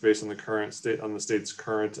 1st, based on the state's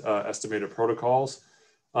current estimated protocols.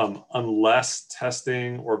 Unless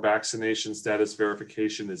testing or vaccination status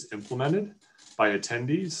verification is implemented by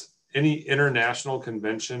attendees. Any international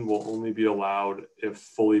convention will only be allowed if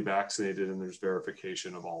fully vaccinated and there's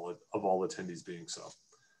verification of all attendees being so.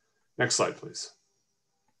 Next slide, please.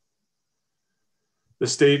 The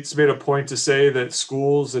state's made a point to say that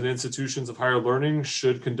schools and institutions of higher learning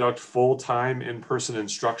should conduct full-time in-person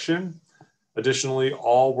instruction. Additionally,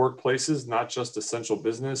 all workplaces, not just essential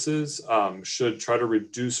businesses, should try to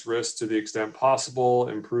reduce risk to the extent possible,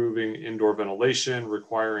 improving indoor ventilation,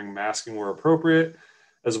 requiring masking where appropriate,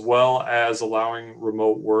 as well as allowing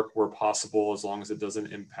remote work where possible, as long as it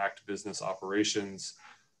doesn't impact business operations.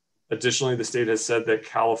 Additionally, the state has said that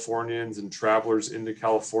Californians and travelers into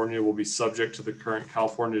California will be subject to the current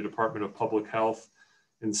California Department of Public Health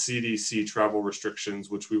and CDC travel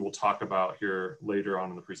restrictions, which we will talk about here later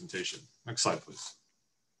on in the presentation. Next slide, please.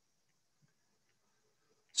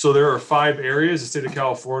 So there are 5 areas the state of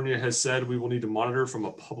California has said we will need to monitor from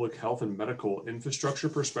a public health and medical infrastructure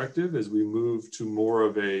perspective as we move to more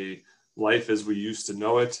of a life as we used to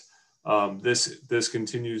know it. This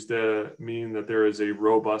continues to mean that there is a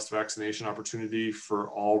robust vaccination opportunity for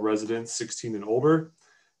all residents 16 and older,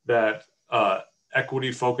 that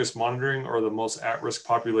equity-focused monitoring or the most at-risk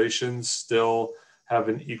populations still have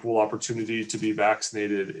an equal opportunity to be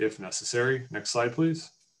vaccinated if necessary. Next slide,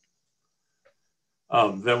 please.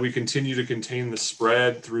 That we continue to contain the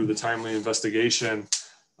spread through the timely investigation,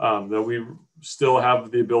 that we still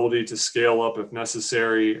have the ability to scale up if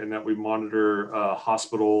necessary, and that we monitor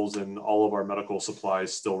hospitals and all of our medical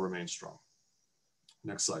supplies still remain strong.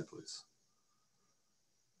 Next slide, please.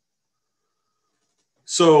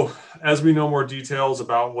 So as we know more details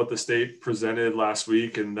about what the state presented last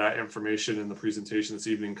week, and that information in the presentation this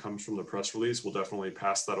evening comes from the press release, we'll definitely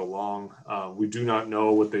pass that along. We do not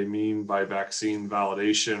know what they mean by vaccine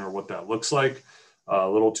validation or what that looks like. A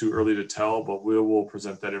little too early to tell, but we will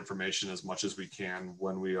present that information as much as we can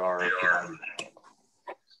when we are providing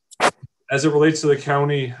it. As it relates to the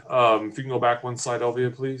county, if you can go back one slide,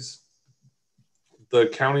 Elvia, please. The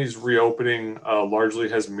county's reopening largely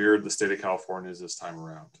has mirrored the state of California's this time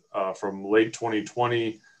around. From late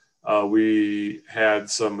 2020, we had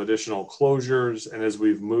some additional closures, and as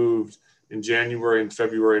we've moved in January and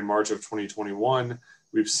February and March of 2021,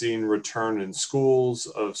 we've seen return in schools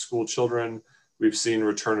of school children. We've seen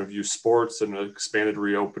return of youth sports and expanded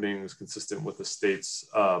reopenings consistent with the state's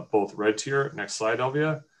both red tier, next slide,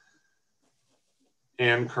 Elvia,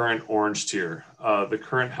 and current orange tier. The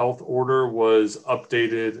current health order was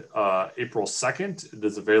updated April 2nd. It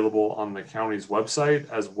is available on the county's website,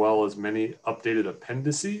 as well as many updated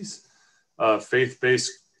appendices.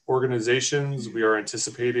 Faith-based organizations, we are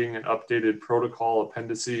anticipating an updated protocol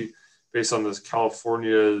appendice based on this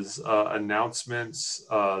California's announcements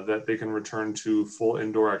that they can return to full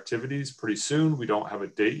indoor activities pretty soon. We don't have a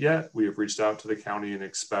date yet. We have reached out to the county and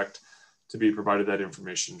expect to be provided that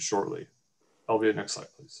information shortly. Elvia, next slide,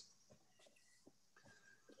 please.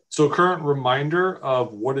 So current reminder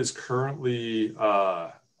of what is currently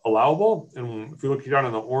allowable. And if we look down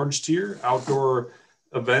in the orange tier, outdoor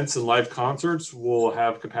events and live concerts will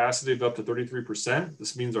have capacity of up to 33%.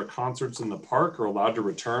 This means our concerts in the park are allowed to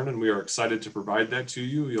return, and we are excited to provide that to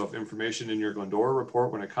you. You'll have information in your Glendora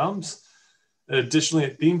report when it comes. Additionally,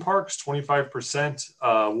 at theme parks,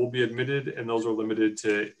 25% will be admitted, and those are limited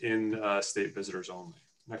to in-state visitors only.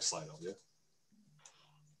 Next slide, Elvia.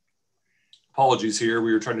 Apologies here.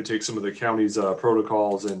 We were trying to take some of the county's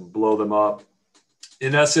protocols and blow them up.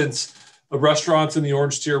 In essence, restaurants in the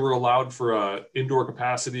orange tier were allowed for an indoor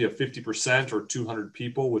capacity of 50% or 200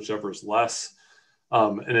 people, whichever is less.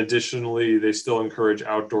 And additionally, they still encourage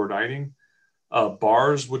outdoor dining.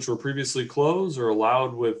 Bars, which were previously closed, are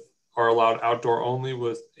allowed outdoor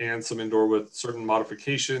only and some indoor with certain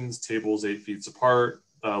modifications, tables 8 feet apart,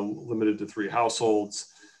 limited to 3 households.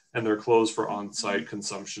 And they're closed for on-site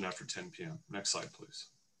consumption after 10 p.m. Next slide, please.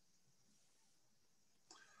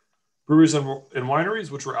 Breweries and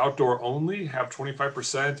wineries, which were outdoor only, have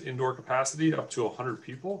 25% indoor capacity up to 100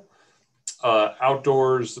 people.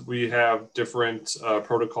 Outdoors, we have different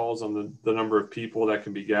protocols on the number of people that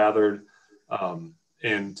can be gathered.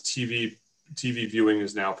 And TV viewing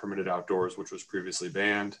is now permitted outdoors, which was previously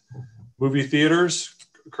banned. Movie theaters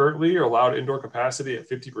currently are allowed indoor capacity at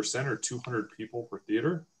 50% or 200 people per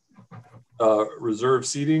theater. Reserve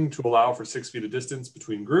seating to allow for 6 feet of distance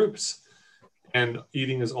between groups, and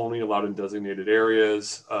eating is only allowed in designated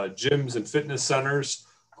areas. Gyms and fitness centers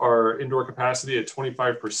are indoor capacity at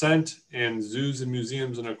 25%, and zoos and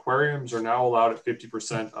museums and aquariums are now allowed at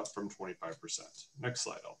 50%, up from 25%. Next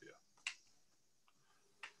slide, Elvia.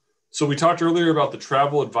 So we talked earlier about the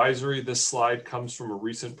travel advisory. This slide comes from a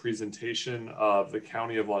recent presentation of the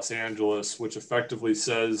County of Los Angeles, which effectively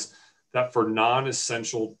says that for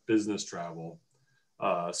non-essential business travel,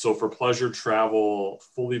 so for pleasure travel,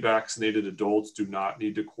 fully vaccinated adults do not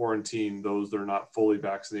need to quarantine. Those that are not fully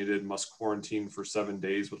vaccinated must quarantine for 7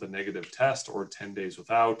 days with a negative test or 10 days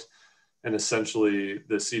without. And essentially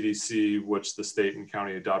the CDC, which the state and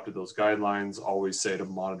county adopted those guidelines, always say to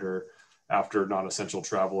monitor after non-essential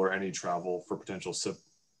travel or any travel for potential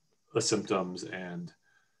symptoms and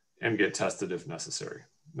get tested if necessary.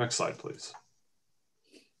 Next slide, please.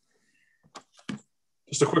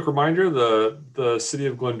 Just a quick reminder, the city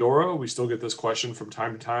of Glendora, we still get this question from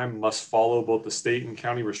time to time, must follow both the state and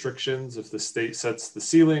county restrictions. If the state sets the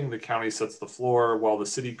ceiling, the county sets the floor. While the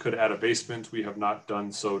city could add a basement, we have not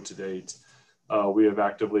done so to date. We have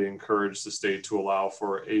actively encouraged the state to allow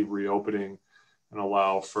for a reopening and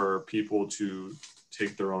allow for people to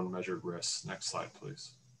take their own measured risks. Next slide,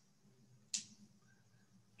 please.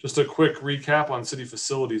 Just a quick recap on city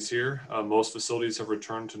facilities here. Most facilities have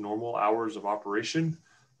returned to normal hours of operation.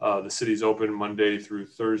 The city's open Monday through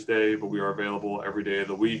Thursday, but we are available every day of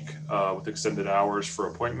the week with extended hours for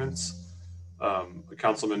appointments.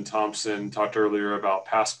 Councilman Thompson talked earlier about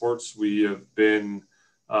passports. We have been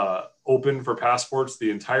open for passports the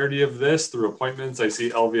entirety of this through appointments. I see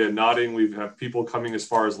Elvia nodding. We have people coming as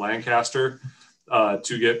far as Lancaster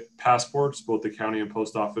to get passports. Both the county and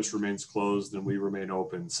post office remains closed and we remain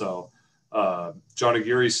open. So John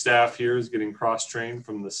Aguirre's staff here is getting cross-trained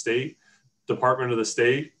from the state department of the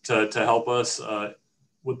state to help us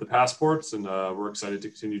with the passports. And we're excited to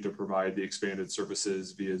continue to provide the expanded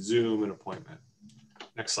services via Zoom and appointment.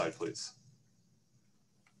 Next slide, please.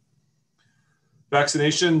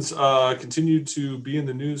 Vaccinations continue to be in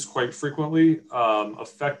the news quite frequently.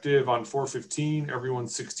 Effective on 4/15, everyone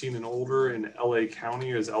 16 and older in LA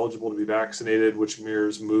County is eligible to be vaccinated, which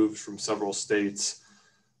mirrors moves from several states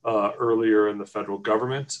earlier in the federal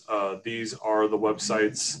government. These are the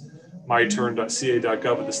websites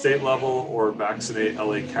myturn.ca.gov at the state level or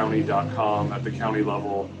vaccinatelacounty.com at the county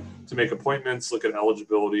level to make appointments, look at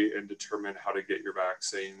eligibility, and determine how to get your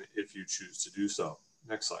vaccine if you choose to do so.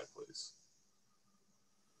 Next slide, please.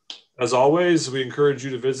 As always, we encourage you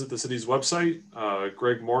to visit the city's website.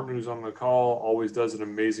 Greg Morton, who's on the call, always does an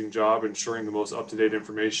amazing job ensuring the most up-to-date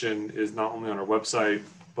information is not only on our website,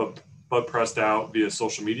 but pressed out via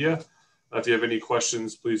social media. If you have any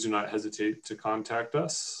questions, please do not hesitate to contact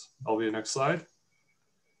us. Elvia, next slide.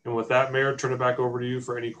 And with that, Mayor, turn it back over to you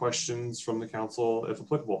for any questions from the council, if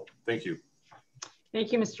applicable. Thank you.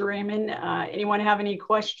 Thank you, Mr. Raymond. Anyone have any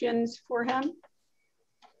questions for him?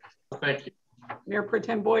 Thank you. Mayor Pro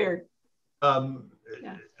Tem Boyer.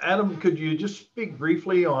 Adam, could you just speak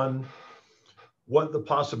briefly on what the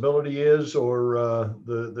possibility is or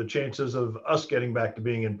the chances of us getting back to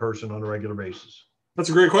being in person on a regular basis? That's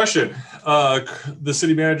a great question. The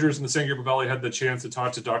city managers in the San Gabriel Valley had the chance to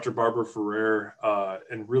talk to Dr. Barbara Ferrer,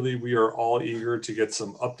 and really we are all eager to get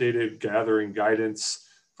some updated gathering guidance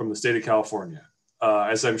from the state of California.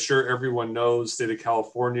 As I'm sure everyone knows, state of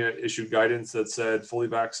California issued guidance that said fully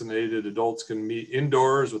vaccinated adults can meet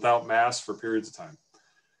indoors without masks for periods of time.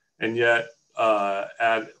 And yet,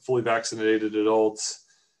 fully vaccinated adults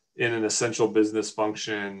in an essential business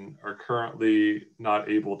function are currently not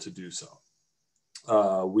able to do so.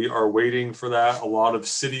 We are waiting for that. A lot of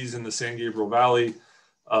cities in the San Gabriel Valley,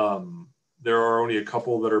 there are only a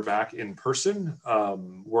couple that are back in person.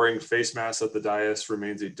 Wearing face masks at the dais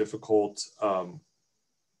remains a difficult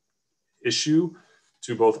issue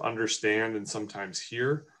to both understand and sometimes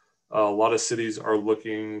hear. A lot of cities are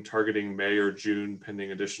targeting May or June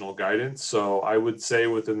pending additional guidance. So I would say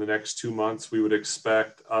within the next 2 months, we would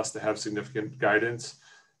expect us to have significant guidance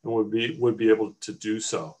and would be able to do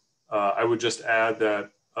so. I would just add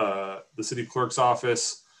that the city clerk's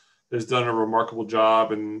office has done a remarkable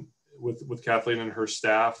job and with Kathleen and her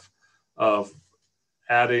staff of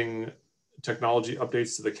adding technology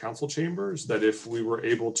updates to the council chambers, that if we were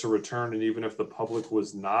able to return, and even if the public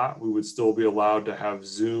was not, we would still be allowed to have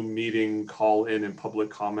Zoom meeting, call in, and public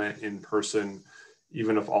comment in person,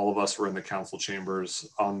 even if all of us were in the council chambers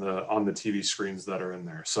on the TV screens that are in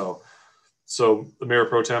there. So the Mayor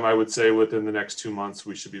Pro Tem, I would say within the next 2 months,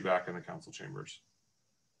 we should be back in the council chambers.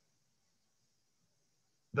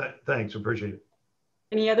 Thanks, appreciate it.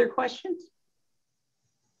 Any other questions?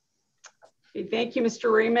 Okay, thank you,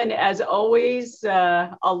 Mr. Raymond. As always,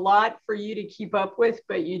 a lot for you to keep up with,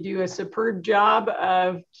 but you do a superb job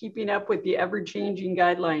of keeping up with the ever-changing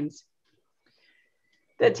guidelines.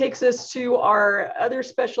 That takes us to our other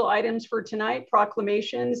special items for tonight,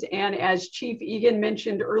 proclamations. And as Chief Egan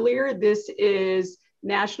mentioned earlier, this is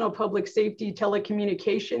National Public Safety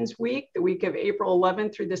Telecommunications Week, the week of April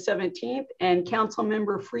 11th through the 17th. And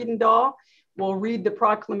Councilmember Friedendahl will read the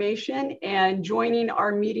proclamation. And joining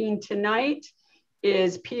our meeting tonight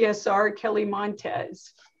is PSR Kelly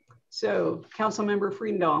Montez. So Councilmember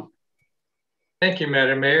Friedendahl. Thank you,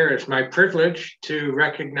 Madam Mayor. It's my privilege to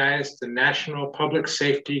recognize the National Public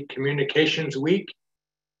Safety Communications Week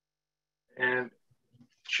and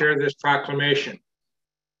share this proclamation.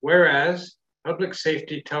 Whereas public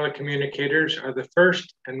safety telecommunicators are the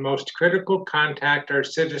first and most critical contact our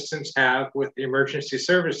citizens have with the emergency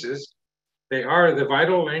services, they are the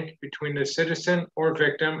vital link between the citizen or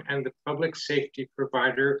victim and the public safety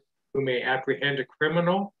provider who may apprehend a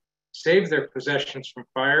criminal, save their possessions from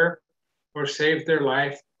fire, or save their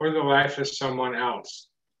life or the life of someone else.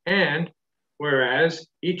 And whereas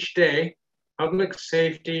each day, public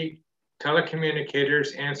safety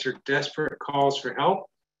telecommunicators answer desperate calls for help,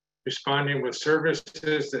 responding with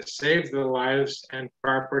services that save the lives and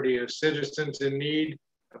property of citizens in need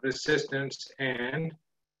of assistance. And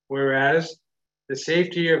whereas the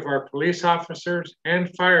safety of our police officers and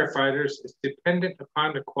firefighters is dependent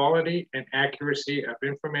upon the quality and accuracy of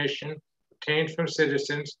information obtained from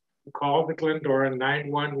citizens who call the Glendora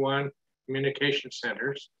 911 communication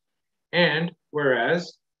centers. And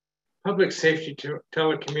whereas public safety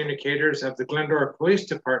telecommunicators of the Glendora Police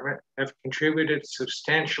Department have contributed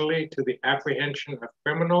substantially to the apprehension of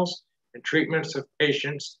criminals and treatments of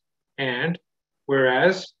patients. And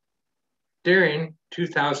whereas during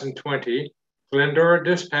 2020, Glendora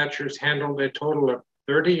dispatchers handled a total of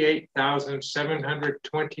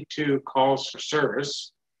 38,722 calls for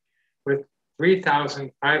service, with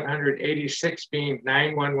 3,586 being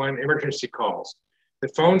 911 emergency calls. The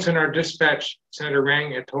phones in our dispatch center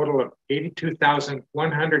rang a total of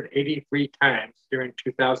 82,183 times during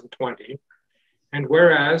 2020. And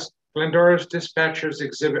whereas Glendora's dispatchers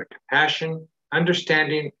exhibit compassion,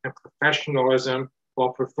 understanding, and professionalism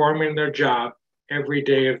while performing their job every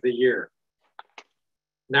day of the year.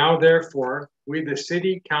 Now, therefore, we, the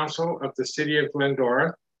City Council of the City of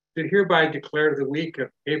Glendora, do hereby declare the week of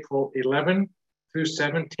April 11 through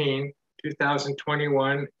 17,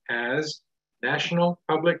 2021 as National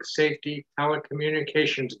Public Safety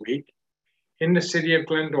Telecommunications Week in the City of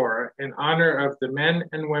Glendora in honor of the men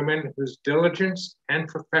and women whose diligence and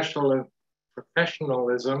professionalism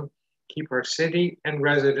keep our city and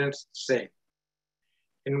residents safe.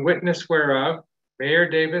 In witness whereof, Mayor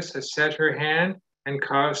Davis has set her hand and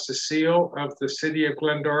caused the seal of the City of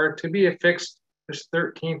Glendora to be affixed this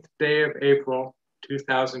 13th day of April,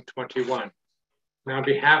 2021. And on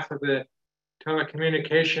behalf of the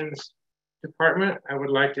Telecommunications Department, I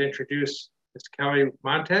would like to introduce Ms. Kelly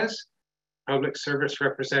Montes, Public Service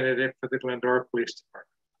Representative for the Glendora Police Department.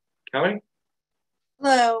 Kelly?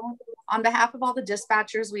 Hello. On behalf of all the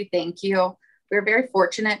dispatchers, we thank you. We're very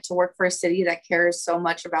fortunate to work for a city that cares so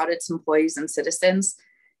much about its employees and citizens.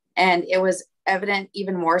 And it was evident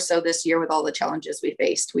even more so this year with all the challenges we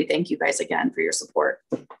faced. We thank you guys again for your support.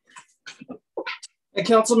 Hey,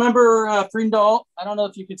 Councilmember Freendall, I don't know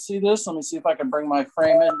if you could see this. Let me see if I can bring my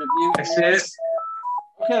frame into view. I see it.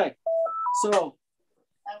 Okay, so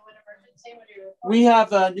we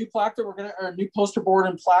have a new plaque that a new poster board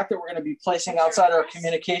and plaque that we're gonna be placing outside our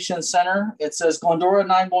communications center. It says Glendora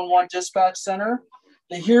 911 Dispatch Center,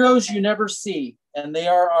 the heroes you never see. And they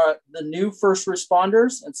are the new first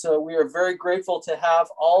responders. And so we are very grateful to have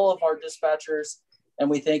all of our dispatchers. And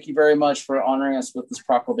we thank you very much for honoring us with this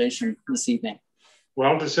proclamation this evening.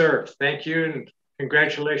 Well deserved. Thank you. And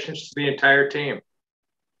congratulations to the entire team.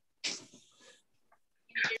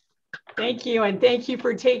 Thank you. And thank you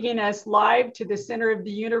for taking us live to the center of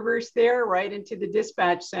the universe there, right into the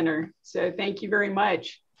dispatch center. So thank you very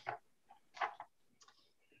much.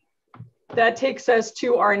 That takes us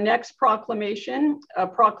to our next proclamation, a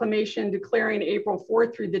proclamation declaring April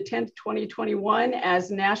 4th through the 10th, 2021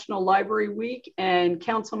 as National Library Week. And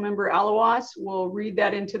Councilmember Alawas will read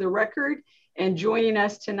that into the record. And joining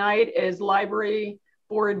us tonight is Library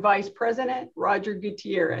Board Vice President, Roger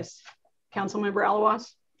Gutierrez. Councilmember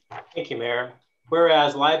Alawas. Thank you, Mayor.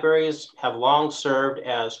 Whereas libraries have long served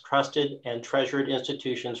as trusted and treasured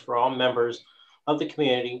institutions for all members of the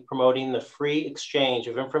community, promoting the free exchange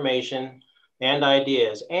of information and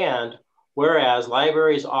ideas. And whereas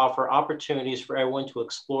libraries offer opportunities for everyone to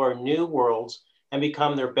explore new worlds and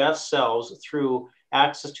become their best selves through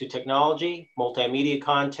access to technology, multimedia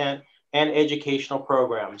content, and educational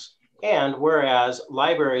programs. And whereas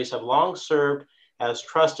libraries have long served as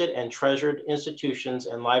trusted and treasured institutions,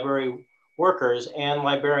 and library workers and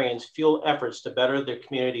librarians fuel efforts to better their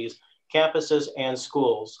communities, campuses, and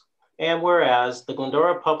schools. And whereas the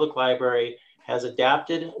Glendora Public Library has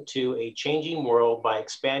adapted to a changing world by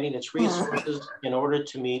expanding its resources in order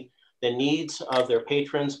to meet the needs of their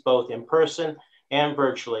patrons, both in person and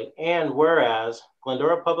virtually. And whereas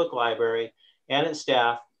Glendora Public Library and its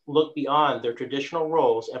staff look beyond their traditional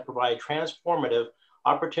roles and provide transformative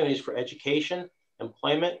opportunities for education,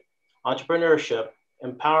 employment, entrepreneurship,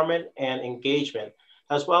 empowerment, and engagement,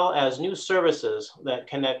 as well as new services that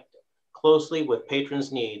connect closely with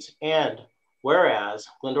patrons' needs. And whereas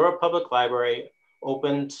Glendora Public Library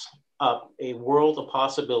opens up a world of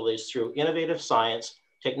possibilities through innovative science,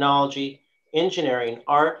 technology, engineering,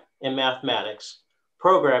 art, and mathematics,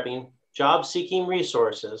 programming, job-seeking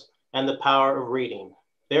resources, and the power of reading.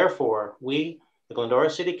 Therefore, we, the Glendora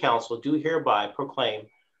City Council, do hereby proclaim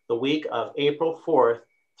the week of April 4th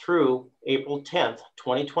through April 10th,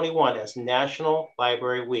 2021 as National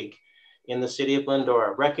Library Week in the city of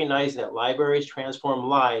Glendora, recognizing that libraries transform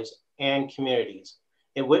lives and communities.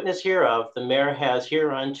 In witness hereof, the mayor has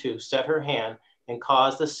hereunto set her hand and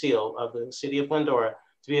caused the seal of the city of Glendora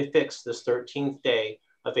to be affixed this 13th day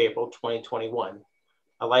of April 2021.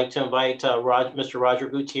 I'd like to invite Mr. Roger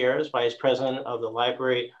Gutierrez, Vice President of the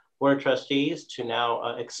Library Board of Trustees, to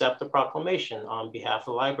now accept the proclamation on behalf of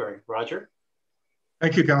the library. Roger.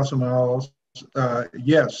 Thank you, Councilman Alawas.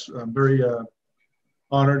 Yes, I'm very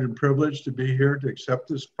honored and privileged to be here to accept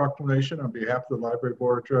this proclamation on behalf of the Library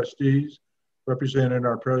Board of Trustees, representing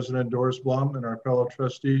our President Doris Blum and our fellow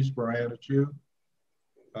trustees, Brianna Chu,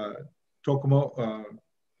 Tomoko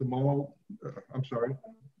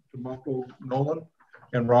Nolan,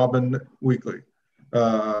 and Robin Weekly.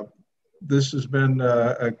 This has been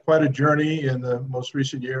quite a journey in the most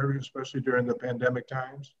recent year, especially during the pandemic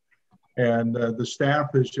times. And the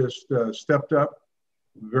staff has just stepped up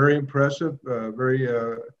very impressive, very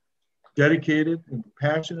dedicated and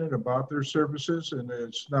passionate about their services. And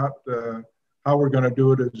it's not how we're going to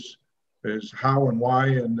do it is how and why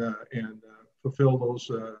and fulfill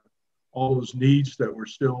those all those needs that were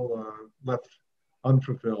still left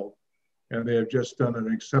unfulfilled. And they have just done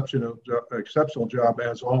an exceptional job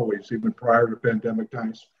as always, even prior to pandemic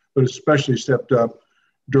times, but especially stepped up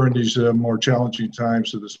during these more challenging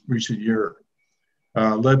times of this recent year.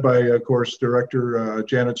 Led by, of course, Director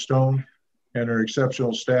Janet Stone and her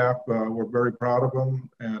exceptional staff. We're very proud of them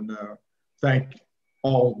and thank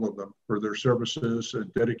all of them for their services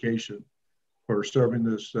and dedication for serving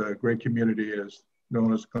this great community as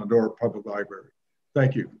known as Glendora Public Library.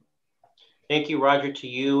 Thank you. Thank you, Roger, to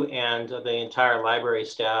you and the entire library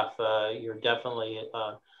staff. You're definitely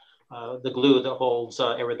the glue that holds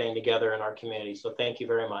everything together in our community. So thank you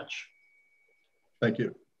very much. Thank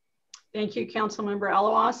you. Thank you, Councilmember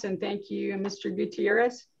Alawas, and thank you, Mr.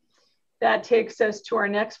 Gutierrez. That takes us to our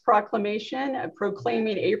next proclamation,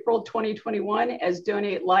 proclaiming April 2021 as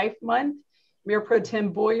Donate Life Month. Mayor Pro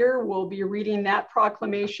Tem Boyer will be reading that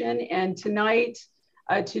proclamation, and tonight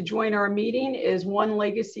to join our meeting is One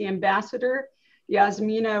Legacy Ambassador,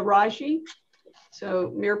 Yasmina Raji.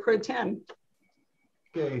 So Mayor Pro Tem.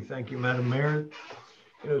 Okay, thank you, Madam Mayor.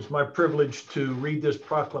 It's my privilege to read this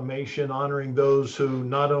proclamation honoring those who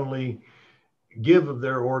not only give of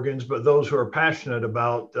their organs, but those who are passionate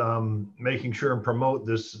about making sure and promote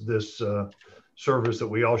this service that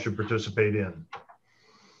we all should participate in.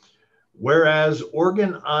 Whereas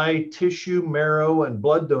organ, eye, tissue, marrow, and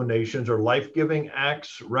blood donations are life-giving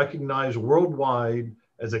acts recognized worldwide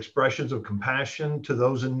as expressions of compassion to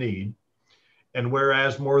those in need. And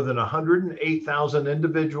whereas more than 108,000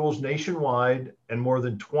 individuals nationwide and more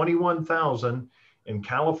than 21,000 in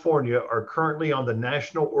California are currently on the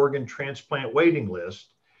National Organ Transplant waiting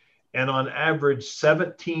list, and on average,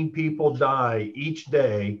 17 people die each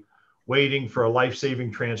day waiting for a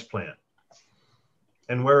life-saving transplant.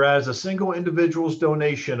 And whereas a single individual's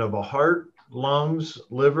donation of a heart, lungs,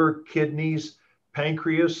 liver, kidneys,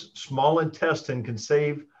 pancreas, small intestine can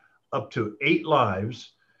save up to 8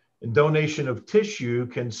 lives, and donation of tissue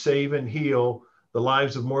can save and heal the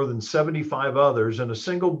lives of more than 75 others, and a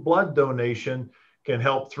single blood donation can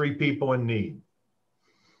help 3 people in need.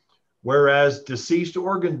 Whereas deceased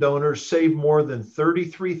organ donors saved more than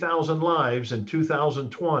 33,000 lives in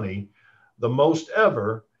 2020, the most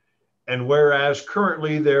ever, and whereas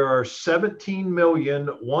currently there are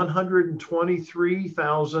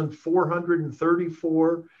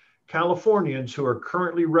 17,123,434 Californians who are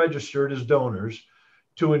currently registered as donors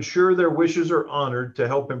to ensure their wishes are honored to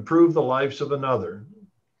help improve the lives of another.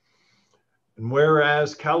 And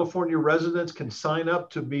whereas California residents can sign up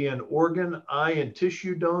to be an organ, eye, and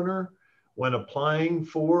tissue donor when applying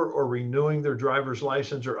for or renewing their driver's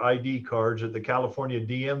license or ID cards at the California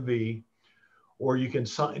DMV, or you can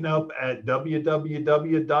sign up at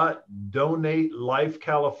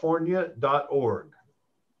www.donatelifecalifornia.org.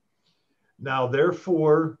 Now,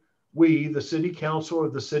 therefore, we, the City Council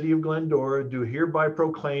of the City of Glendora, do hereby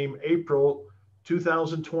proclaim April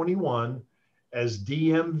 2021 as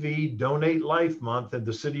DMV Donate Life Month in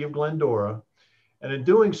the City of Glendora. And in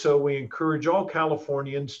doing so, we encourage all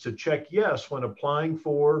Californians to check yes when applying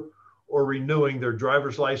for or renewing their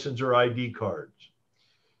driver's license or ID cards.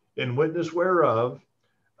 In witness whereof,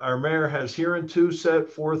 our mayor has hereunto set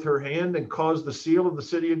forth her hand and caused the seal of the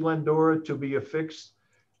City of Glendora to be affixed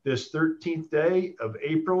this 13th day of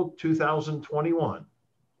April 2021.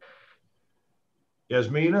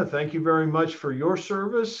 Yasmina, thank you very much for your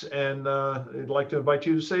service, and I'd like to invite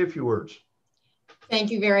you to say a few words.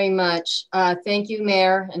 Thank you very much. Thank you,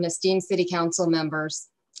 Mayor and esteemed City Council members.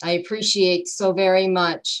 I appreciate so very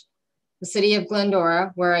much the City of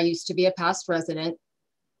Glendora, where I used to be a past resident,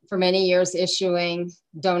 for many years issuing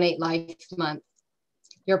Donate Life Month.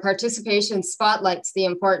 Your participation spotlights the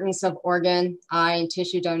importance of organ, eye, and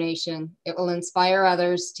tissue donation. It will inspire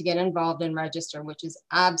others to get involved and register, which is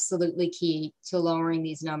absolutely key to lowering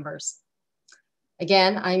these numbers.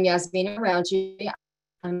 Again, I'm Yasmina Raji.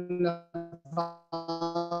 I'm a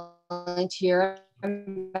volunteer.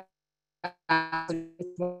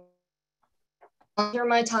 Volunteer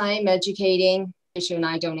my time educating tissue and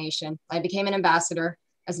eye donation. I became an ambassador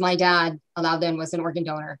as my dad, allowed then, was an organ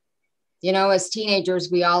donor. You know, as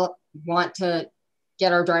teenagers, we all want to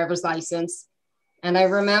get our driver's license. And I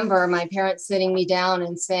remember my parents sitting me down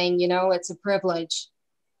and saying, you know, it's a privilege.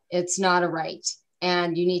 It's not a right.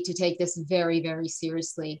 And you need to take this very, very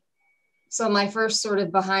seriously. So my first sort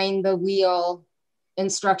of behind the wheel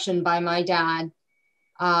instruction by my dad,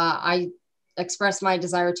 I expressed my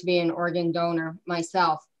desire to be an organ donor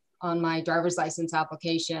myself. on my driver's license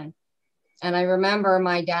application. And I remember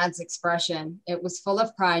my dad's expression. It was full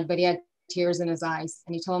of pride, but he had tears in his eyes.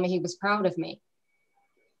 And he told me he was proud of me.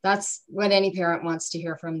 That's what any parent wants to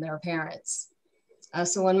hear from their parents.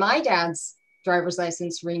 So when my dad's driver's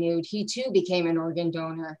license renewed, he too became an organ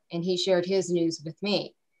donor, and he shared his news with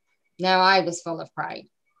me. Now I was full of pride.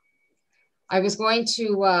 I was going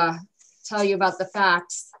to tell you about the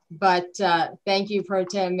facts, but thank you, Pro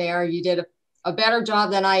Tem Mayor. You did a better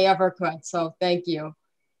job than I ever could, so thank you.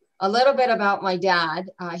 A little bit about my dad.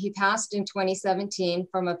 He passed in 2017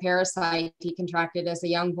 from a parasite he contracted as a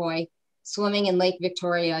young boy swimming in Lake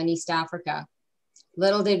Victoria in East Africa.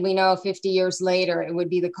 Little did we know 50 years later, it would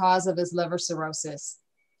be the cause of his liver cirrhosis.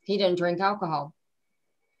 He didn't drink alcohol.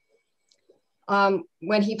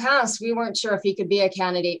 When he passed, we weren't sure if he could be a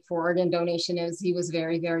candidate for organ donation as he was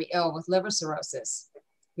very, very ill with liver cirrhosis.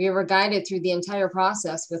 We were guided through the entire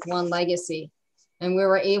process with one legacy, and we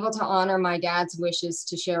were able to honor my dad's wishes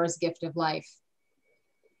to share his gift of life.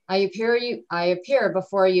 I appear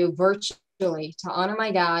before you virtually to honor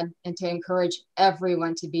my dad and to encourage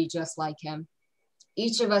everyone to be just like him.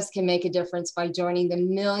 Each of us can make a difference by joining the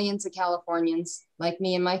millions of Californians, like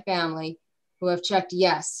me and my family, who have checked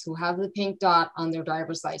yes, who have the pink dot on their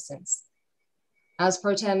driver's license. As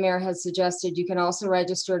Pro Tem Mayor has suggested, you can also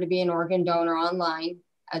register to be an organ donor online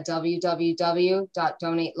at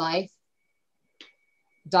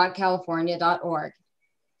www.donatelife.california.org.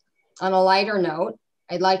 On a lighter note,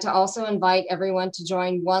 I'd like to also invite everyone to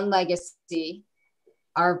join One Legacy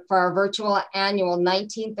for our virtual annual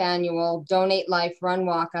 19th annual Donate Life Run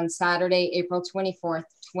Walk on Saturday, April 24th,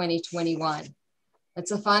 2021.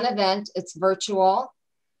 It's a fun event. It's virtual.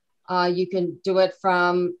 You can do it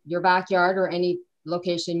from your backyard or any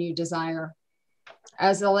location you desire.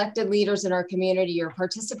 As elected leaders in our community, your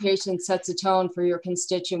participation sets a tone for your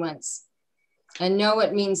constituents. And know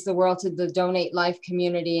it means the world to the Donate Life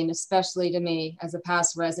community, and especially to me as a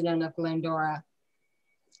past resident of Glendora.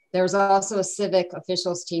 There's also a civic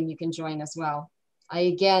officials team you can join as well. I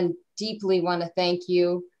again deeply want to thank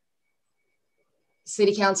you,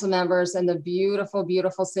 City Council members, and the beautiful,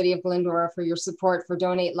 beautiful city of Glendora for your support for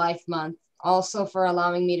Donate Life Month. Also for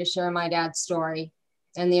allowing me to share my dad's story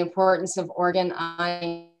and the importance of organ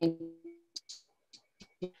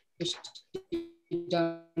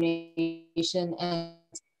donation and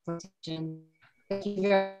protection. Thank you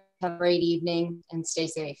very much. Have a great evening and stay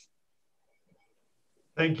safe.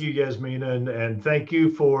 Thank you, Yasmina, and thank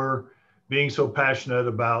you for being so passionate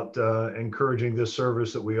about encouraging this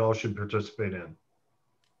service that we all should participate in.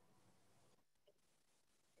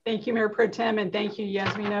 Thank you, Mayor Pro Tem, and thank you,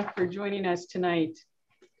 Yasmina, for joining us tonight.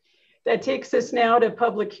 That takes us now to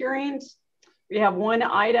public hearings. We have one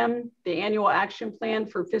item, the annual action plan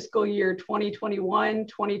for fiscal year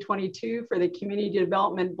 2021-2022 for the Community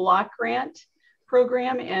Development Block Grant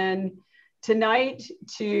Program. And tonight,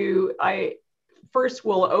 I first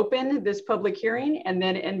will open this public hearing and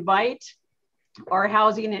then invite our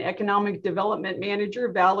Housing and Economic Development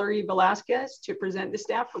Manager, Valerie Velasquez, to present the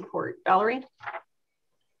staff report. Valerie.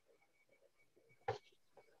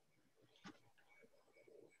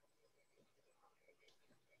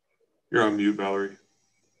 You're on mute, Valerie.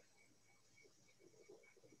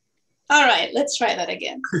 All right, let's try that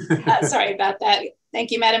again. Sorry about that.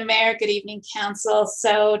 Thank you, Madam Mayor. Good evening, Council.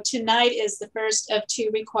 So tonight is the first of two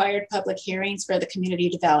required public hearings for the Community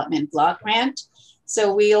Development Block Grant.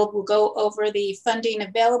 So we'll go over the funding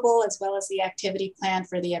available as well as the activity plan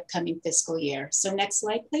for the upcoming fiscal year. So next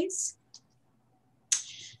slide, please.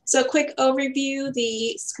 So a quick overview,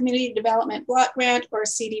 the Community Development Block Grant, or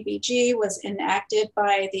CDBG, was enacted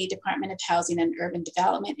by the Department of Housing and Urban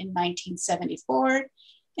Development in 1974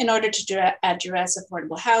 in order to address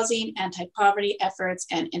affordable housing, anti-poverty efforts,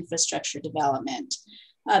 and infrastructure development.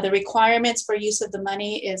 The requirements for use of the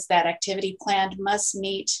money is that activity plan must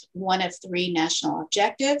meet one of three national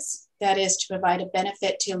objectives. That is to provide a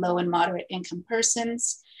benefit to low and moderate income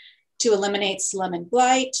persons, to eliminate slum and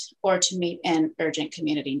blight, or to meet an urgent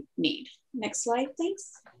community need. Next slide, please.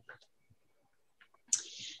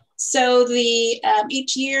 So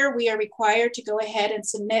each year we are required to go ahead and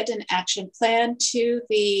submit an action plan to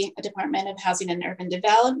the Department of Housing and Urban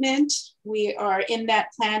Development. We are in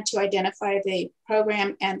that plan to identify the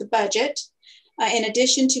program and the budget. In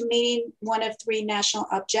addition to meeting one of three national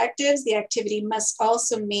objectives, the activity must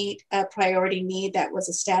also meet a priority need that was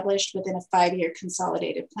established within a 5-year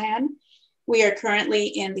consolidated plan. We are currently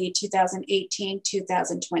in the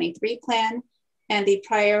 2018-2023 plan, and the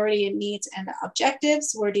priority needs and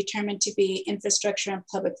objectives were determined to be infrastructure and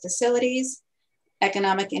public facilities,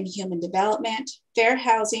 economic and human development, fair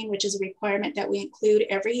housing, which is a requirement that we include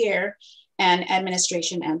every year, and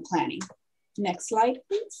administration and planning. Next slide,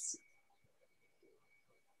 please.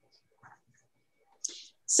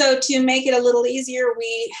 So to make it a little easier,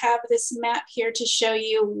 we have this map here to show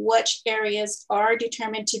you which areas are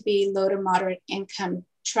determined to be low to moderate income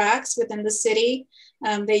tracts within the city.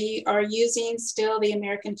 They are using still the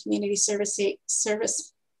American Community Survey of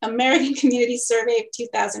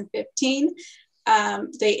 2015.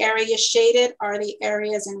 The areas shaded are the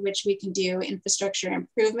areas in which we can do infrastructure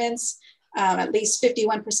improvements. At least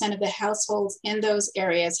 51% of the households in those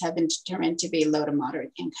areas have been determined to be low to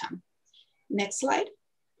moderate income. Next slide.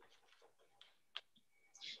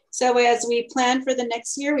 So as we plan for the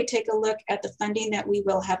next year, we take a look at the funding that we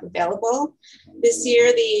will have available. This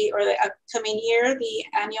year, the upcoming year, the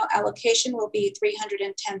annual allocation will be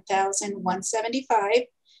 $310,175.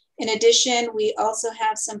 In addition, we also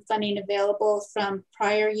have some funding available from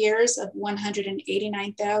prior years of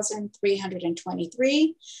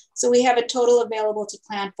 $189,323. So we have a total available to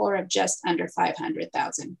plan for of just under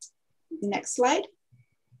 $500,000. Next slide.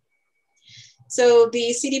 So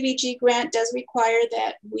the CDBG grant does require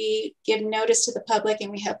that we give notice to the public and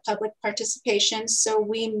we have public participation. So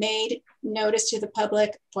we made notice to the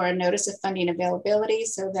public for a notice of funding availability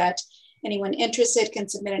so that anyone interested can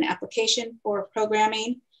submit an application for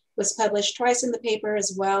programming. It was published twice in the paper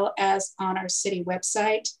as well as on our city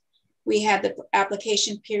website. We had the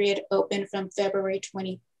application period open from February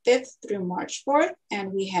 25th through March 4th,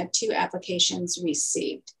 and we had 2 applications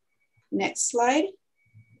received. Next slide.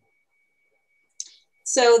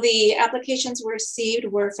 So the applications received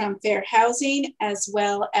were from Fair Housing as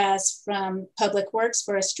well as from Public Works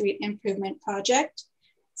for a street improvement project.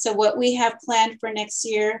 So what we have planned for next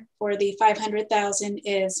year for the $500,000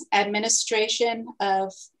 is administration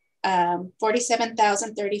of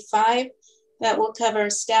 $47,035. That will cover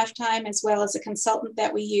staff time as well as a consultant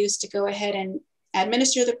that we use to go ahead and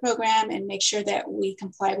administer the program and make sure that we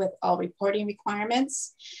comply with all reporting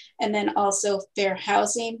requirements. And then also Fair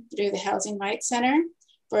Housing through the Housing Rights Center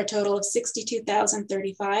for a total of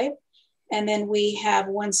 $62,035. And then we have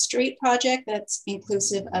 1 street project that's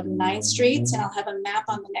inclusive of 9 streets, and I'll have a map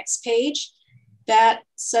on the next page. That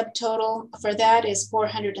subtotal for that is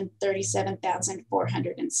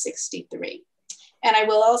 $437,463. And I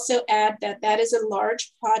will also add that that is a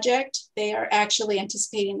large project. They are actually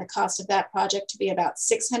anticipating the cost of that project to be about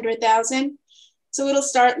 $600,000. So it'll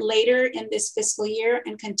start later in this fiscal year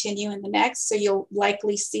and continue in the next. So you'll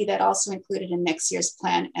likely see that also included in next year's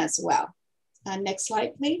plan as well. Next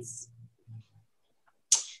slide, please.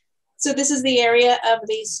 So this is the area of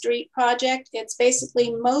the street project. It's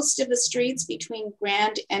basically most of the streets between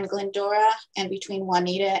Grand and Glendora and between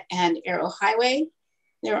Juanita and Arrow Highway.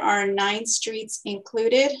 There are 9 streets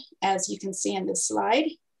included, as you can see in this slide,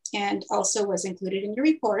 and also was included in your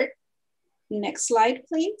report. Next slide,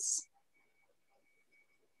 please.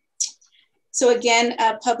 So again,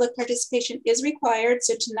 public participation is required.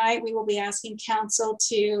 So tonight we will be asking council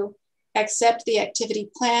to accept the activity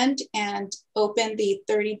planned and open the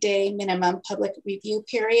 30-day minimum public review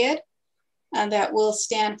period. That will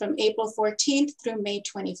stand from April 14th through May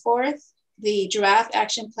 24th. The draft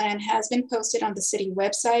action plan has been posted on the city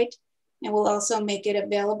website, and we'll also make it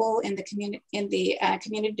available in the community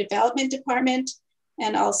development department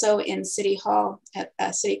and also in City Hall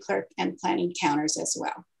at city clerk and planning counters as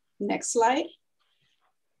well. Next slide.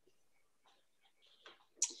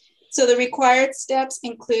 So the required steps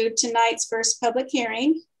include tonight's first public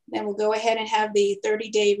hearing. Then we'll go ahead and have the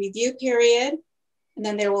 30-day review period. And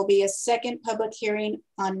then there will be a second public hearing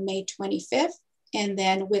on May 25th. And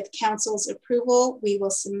then with council's approval, we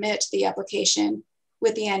will submit the application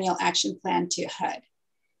with the annual action plan to HUD.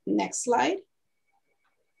 Next slide.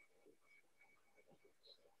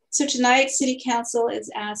 So tonight, City Council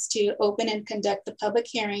is asked to open and conduct the public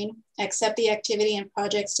hearing, accept the activity and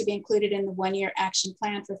projects to be included in the 1-year action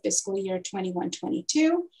plan for fiscal year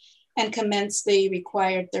 21-22, and commence the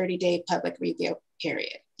required 30-day public review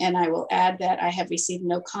period. And I will add that I have received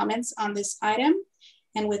no comments on this item.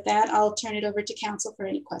 And with that, I'll turn it over to council for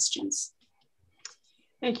any questions.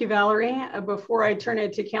 Thank you, Valerie. Before I turn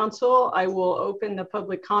it to council, I will open the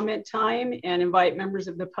public comment time and invite members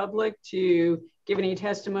of the public to give any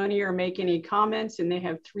testimony or make any comments, and they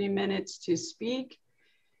have 3 minutes to speak.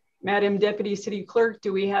 Madam Deputy City Clerk,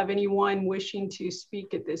 do we have anyone wishing to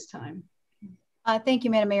speak at this time? Thank you,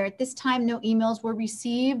 Madam Mayor. At this time, no emails were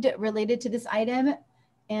received related to this item,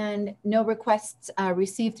 and no requests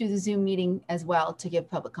received through the Zoom meeting as well to give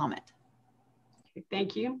public comment. Okay,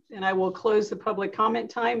 thank you. And I will close the public comment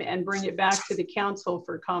time and bring it back to the council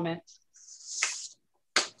for comments.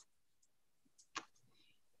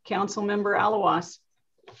 Councilmember Alawas.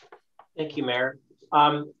 Thank you, Mayor.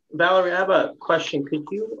 Valerie, I have a question. Could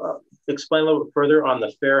you explain a little bit further on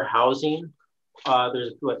the fair housing?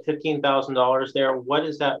 There's what, $15,000 there. What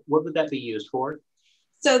is that? What would that be used for?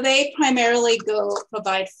 So they primarily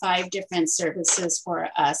provide 5 different services for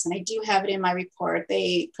us. And I do have it in my report.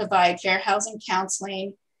 They provide fair housing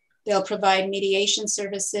counseling. They'll provide mediation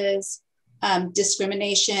services,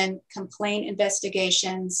 discrimination, complaint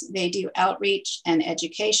investigations. They do outreach and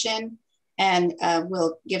education, and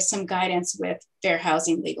will give some guidance with fair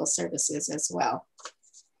housing legal services as well.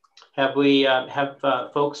 Have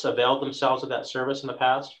folks availed themselves of that service in the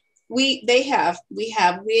past? We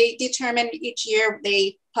determine each year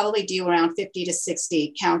they probably do around 50 to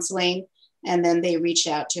 60 counseling, and then they reach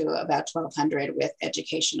out to about 1,200 with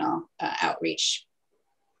educational outreach.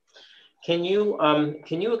 Can you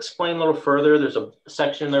explain a little further? There's a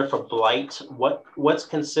section there for blight. What's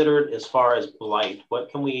considered as far as blight? What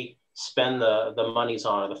can we spend the monies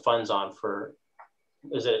on or the funds on for?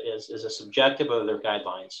 Is it subjective, or are there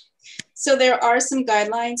guidelines? So there are some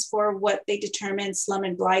guidelines for what they determine slum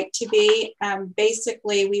and blight to be.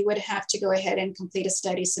 Basically, we would have to go ahead and complete a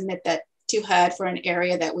study, submit that to HUD for an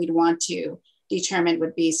area that we'd want to determine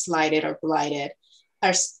would be slighted or blighted.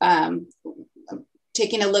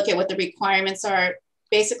 Taking a look at what the requirements are,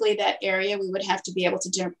 basically that area, we would have to be able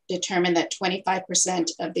to determine that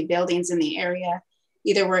 25% of the buildings in the area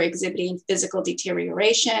either were exhibiting physical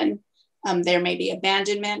deterioration, there may be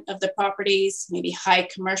abandonment of the properties, maybe high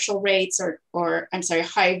commercial rates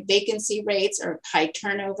high vacancy rates or high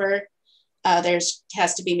turnover.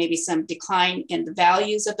 Has to be maybe some decline in the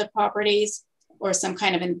values of the properties or some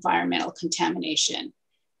kind of environmental contamination.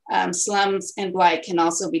 Slums and blight can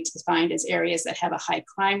also be defined as areas that have a high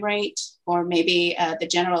crime rate, or maybe the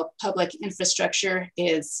general public infrastructure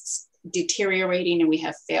is deteriorating and we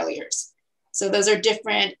have failures. So those are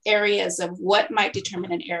different areas of what might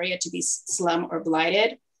determine an area to be slum or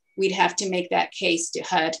blighted. We'd have to make that case to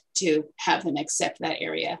HUD to have them accept that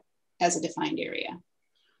area as a defined area.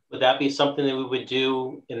 Would that be something that we would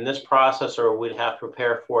do in this process, or we'd have to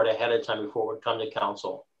prepare for it ahead of time before it would come to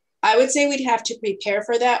council? I would say we'd have to prepare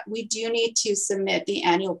for that. We do need to submit the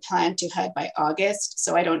annual plan to HUD by August.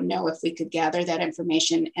 So I don't know if we could gather that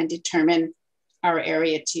information and determine our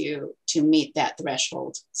area to meet that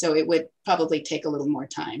threshold. So it would probably take a little more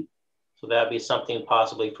time. So that'd be something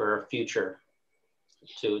possibly for future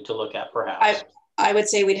to look at, perhaps. I would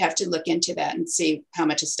say we'd have to look into that and see how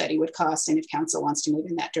much a study would cost. And if council wants to move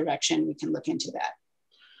in that direction, we can look into that.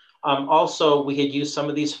 Also, we had used some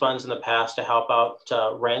of these funds in the past to help out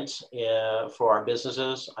rent for our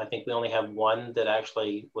businesses. I think we only have one that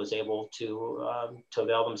actually was able to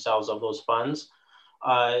avail themselves of those funds.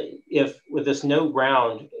 If with this new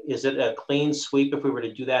round, is it a clean sweep if we were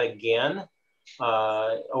to do that again?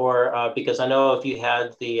 Because I know if you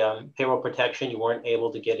had the payroll protection, you weren't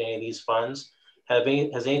able to get any of these funds.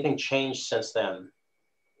 Has anything changed since then?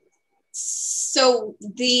 So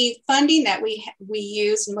the funding that we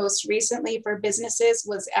used most recently for businesses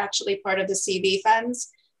was actually part of the CV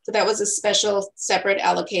funds. So that was a special separate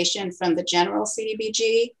allocation from the general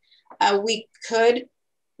CDBG. We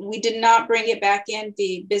did not bring it back in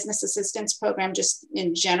the business assistance program just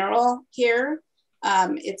in general here.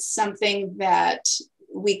 It's something that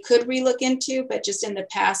we could relook into, but just in the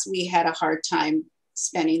past, we had a hard time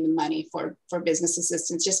spending the money for business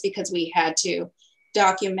assistance just because we had to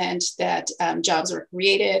document that jobs were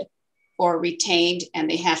created or retained, and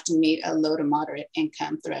they have to meet a low to moderate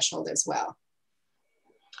income threshold as well.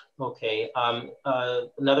 Okay,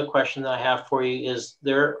 another question that I have for you is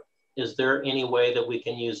there any way that we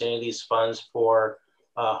can use any of these funds for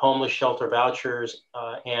homeless shelter vouchers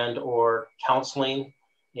and or counseling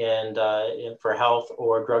and for health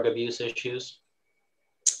or drug abuse issues?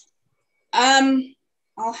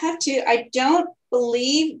 I'll have to, I don't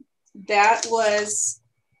believe that was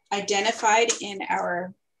identified in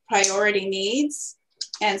our priority needs.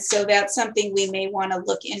 And so that's something we may want to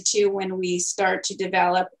look into when we start to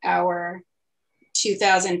develop our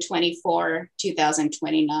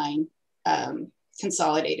 2024-2029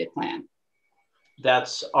 consolidated plan.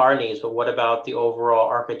 That's our needs, but what about the overall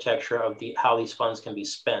architecture of how these funds can be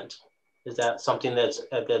spent? Is that something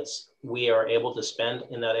that's we are able to spend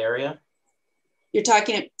in that area? You're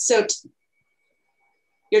talking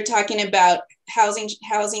about housing,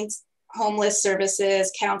 homeless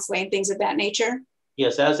services, counseling, things of that nature?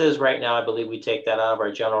 Yes, as is right now, I believe we take that out of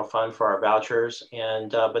our general fund for our vouchers.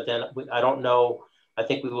 And but then I don't know, I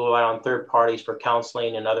think we will rely on third parties for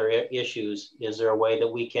counseling and other issues. Is there a way that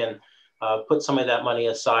we can put some of that money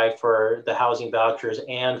aside for the housing vouchers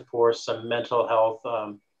and for some mental health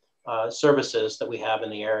services that we have in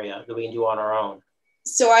the area that we can do on our own?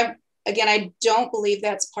 So Again, I don't believe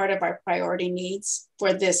that's part of our priority needs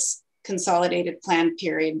for this consolidated plan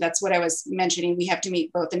period. That's what I was mentioning. We have to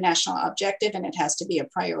meet both the national objective and it has to be a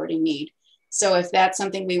priority need. So if that's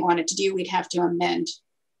something we wanted to do, we'd have to amend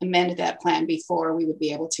that plan before we would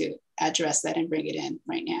be able to address that and bring it in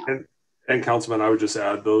right now. And Councilman, I would just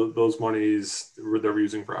add those monies that we're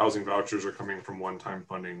using for housing vouchers are coming from one-time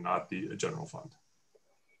funding, not the general fund.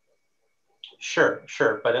 Sure.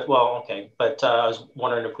 But okay. But I was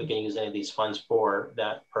wondering if we can use any of these funds for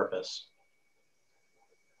that purpose.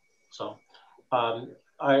 So, a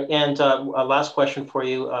last question for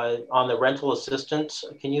you on the rental assistance.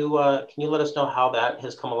 Can you let us know how that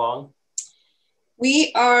has come along?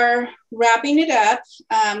 We are wrapping it up.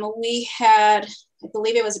 We had, I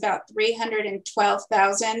believe it was about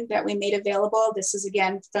 $312,000 that we made available. This is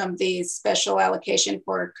again from the special allocation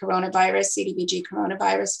for coronavirus, CDBG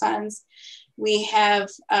coronavirus funds. We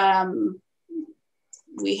have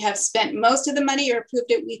spent most of the money or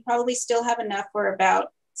approved it. We probably still have enough for about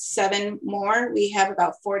 7 more. We have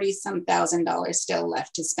about $40-some thousand still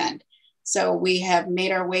left to spend. So we have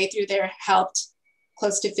made our way through there, helped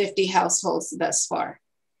close to 50 households thus far.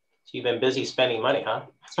 So you've been busy spending money, huh?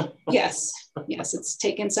 Yes, it's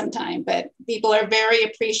taken some time, but people are very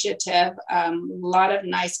appreciative. A lot of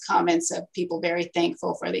nice comments of people very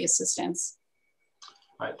thankful for the assistance.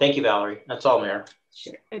 All right, thank you, Valerie. That's all, Mayor.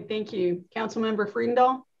 Sure. Thank you. Councilmember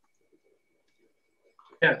Friedendahl.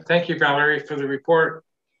 Yeah, thank you, Valerie, for the report.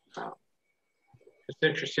 It's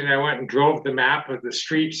interesting. I went and drove the map of the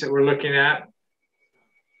streets that we're looking at.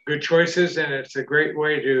 Good choices, and it's a great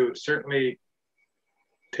way to certainly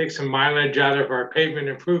take some mileage out of our pavement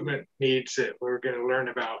improvement needs that we're going to learn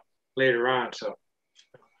about later on. So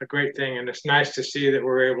a great thing, and it's nice to see that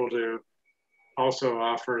we're able to also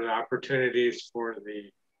offer the opportunities for the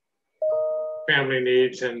family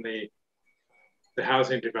needs and the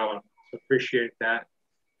housing development. So appreciate that.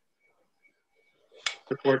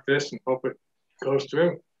 Support this and hope it goes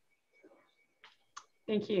through.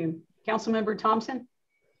 Thank you. Councilmember Thompson.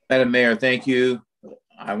 Madam Mayor, thank you.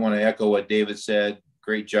 I want to echo what David said.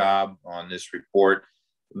 Great job on this report.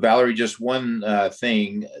 Valerie, just one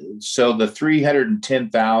thing. So the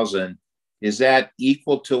 310,000, is that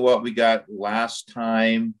equal to what we got last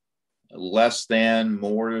time? Less than,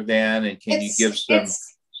 more than? And can you give some?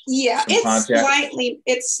 Yeah, some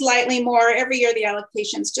it's slightly more. Every year the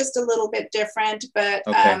allocation's just a little bit different, but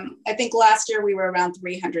okay. I think last year we were around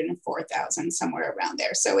 304,000, somewhere around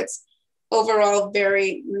there. So it's overall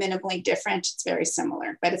very minimally different. It's very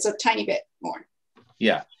similar, but it's a tiny bit more.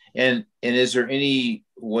 Yeah, and is there any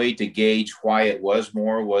way to gauge why it was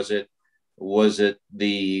more? Was it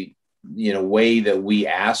the way that we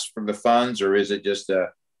asked for the funds, or is it just a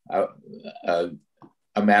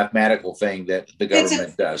mathematical thing that the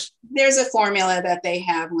government does? There's a formula that they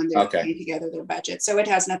have when they're putting together their budget. So it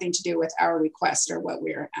has nothing to do with our request or what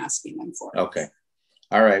we're asking them for. Okay.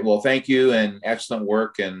 All right. Well, thank you and excellent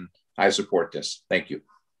work. And I support this. Thank you.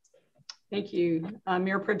 Thank you.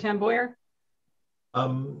 Mayor Pro Tem Boyer.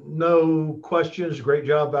 No questions. Great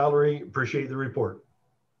job, Valerie. Appreciate the report.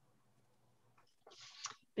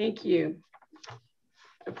 Thank you.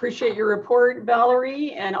 Appreciate your report,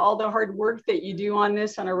 Valerie, and all the hard work that you do on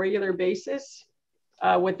this on a regular basis.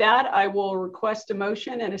 With that, I will request a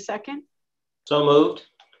motion and a second. So moved.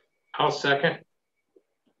 I'll second.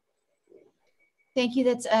 Thank you.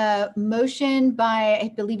 That's a motion by,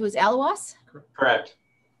 I believe it was Alawas? Correct.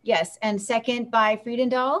 Yes, and second by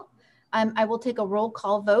Friedendahl. I will take a roll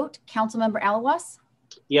call vote. Councilmember Alawas?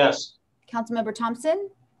 Yes. Councilmember Thompson?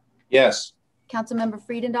 Yes. Councilmember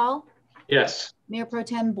Friedendahl? Yes. Mayor Pro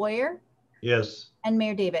Tem Boyer? Yes. And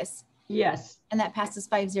Mayor Davis? Yes. And that passes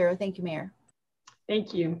 5-0. Thank you, Mayor.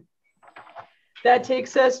 Thank you. That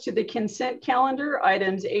takes us to the consent calendar,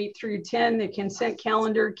 items 8 through 10. The consent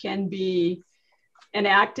calendar can be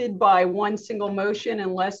enacted by one single motion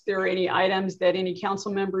unless there are any items that any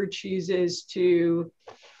council member chooses to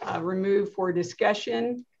remove for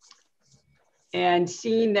discussion. And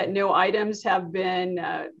seeing that no items have been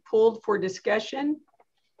pulled for discussion,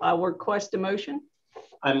 I will request a motion.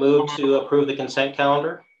 I move to approve the consent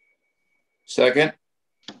calendar. Second.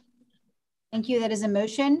 Thank you. That is a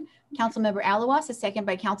motion. Councilmember Alawas, a second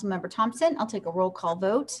by Councilmember Thompson. I'll take a roll call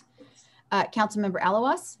vote. Councilmember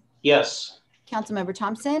Alawas? Yes. Councilmember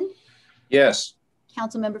Thompson? Yes.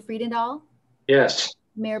 Councilmember Friedendahl? Yes.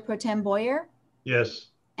 Mayor Pro Tem Boyer? Yes.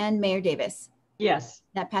 And Mayor Davis? Yes.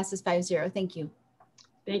 That passes 5-0. Thank you.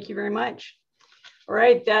 Thank you very much. All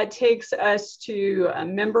right, that takes us to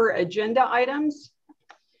member agenda items.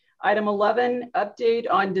 Item 11, update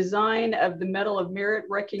on design of the Medal of Merit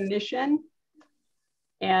recognition.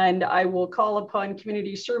 And I will call upon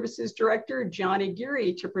Community Services Director, John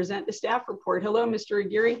Aguirre, to present the staff report. Hello, Mr.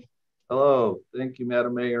 Aguirre. Hello, thank you,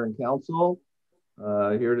 Madam Mayor and Council.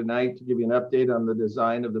 Here tonight to give you an update on the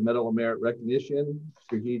design of the Medal of Merit Recognition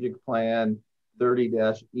Strategic Plan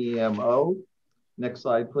 30-EMO. Next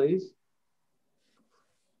slide, please.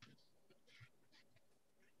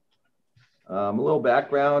 A little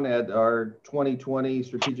background at our 2020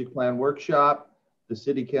 Strategic Plan Workshop. The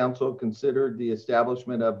City Council considered the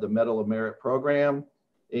establishment of the Medal of Merit program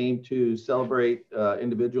aimed to celebrate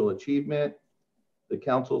individual achievement. The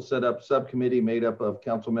council set up a subcommittee made up of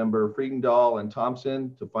Councilmember Friedendahl and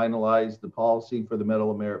Thompson to finalize the policy for the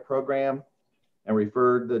Medal of Merit program and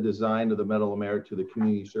referred the design of the Medal of Merit to the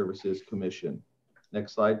Community Services Commission.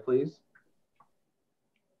 Next slide, please.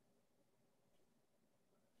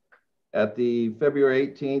 At the February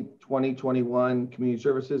 18th, 2021 Community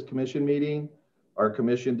Services Commission meeting, our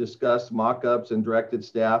commission discussed mock-ups and directed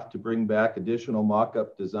staff to bring back additional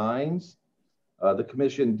mock-up designs. The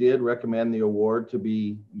commission did recommend the award to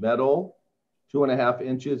be metal, 2.5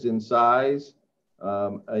 inches in size,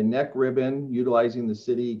 a neck ribbon utilizing the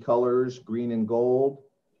city colors, green and gold,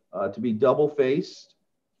 to be double-faced,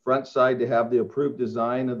 front side to have the approved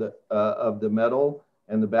design of the medal,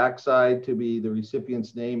 and the back side to be the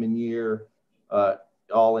recipient's name and year,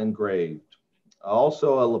 all engraved.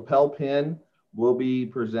 Also, a lapel pin will be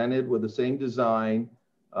presented with the same design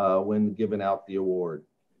when giving out the award.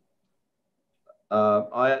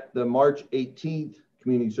 At the March 18th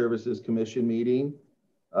Community Services Commission meeting,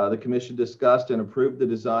 the commission discussed and approved the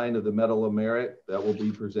design of the Medal of Merit that will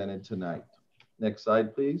be presented tonight. Next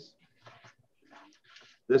slide, please.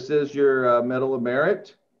 This is your Medal of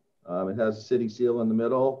Merit. It has a city seal in the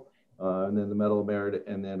middle, and then the Medal of Merit,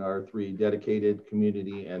 and then our 3 dedicated,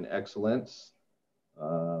 community, and excellence.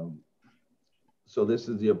 So this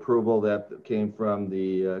is the approval that came from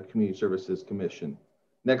the Community Services Commission.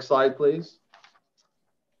 Next slide, please.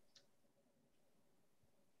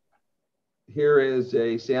 Here is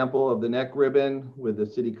a sample of the neck ribbon with the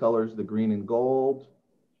city colors, the green and gold.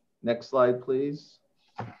 Next slide, please.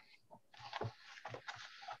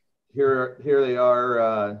 Here they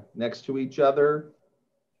are next to each other.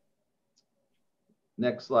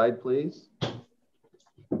 Next slide, please.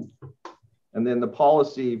 And then the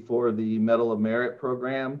policy for the Medal of Merit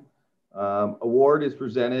program. Award is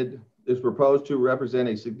proposed to represent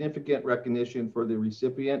a significant recognition for the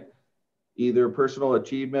recipient, either personal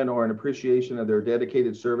achievement or an appreciation of their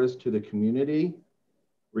dedicated service to the community.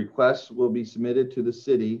 Requests will be submitted to the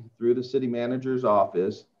city through the city manager's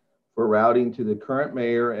office for routing to the current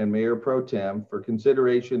mayor and mayor pro tem for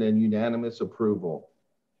consideration and unanimous approval.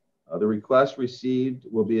 The request received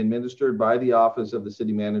will be administered by the office of the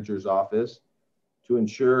city manager's office to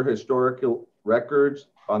ensure historical records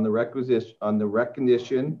on the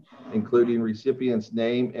recognition, including recipient's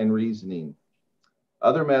name and reasoning.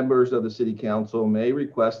 Other members of the City Council may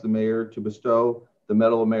request the mayor to bestow the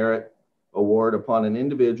Medal of Merit award upon an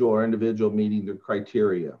individual or individual meeting the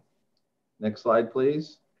criteria. Next slide,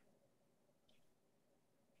 please.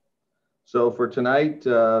 So for tonight,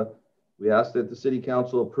 we ask that the City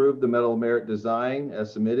Council approve the Medal of Merit design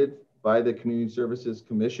as submitted by the Community Services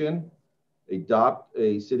Commission, adopt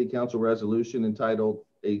a City Council resolution entitled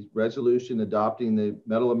 "A Resolution Adopting the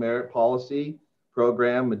Medal of Merit Policy,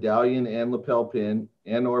 Program, Medallion, and Lapel Pin,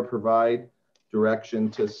 and/or provide direction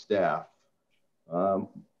to staff."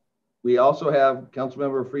 We also have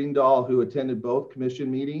Councilmember Friedendahl, who attended both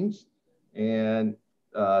commission meetings, and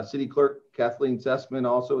City Clerk Kathleen Sussman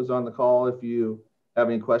also is on the call if you have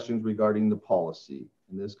any questions regarding the policy.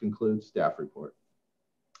 And this concludes staff report.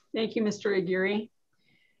 Thank you, Mr. Aguirre.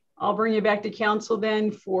 I'll bring you back to council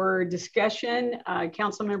then for discussion.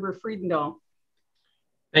 Councilmember Friedendahl.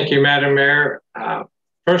 Thank you, Madam Mayor.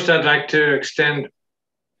 First, I'd like to extend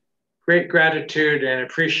great gratitude and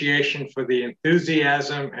appreciation for the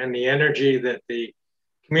enthusiasm and the energy that the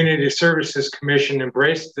Community Services Commission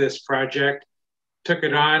embraced this project, took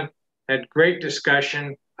it on, had great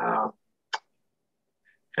discussion,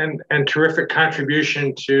 and terrific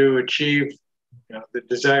contribution to achieve the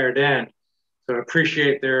desired end. So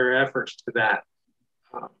appreciate their efforts to that.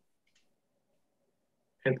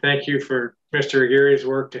 And thank you for Mr. Aguirre's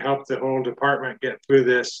work to help the whole department get through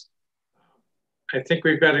this. I think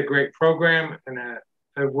we've got a great program and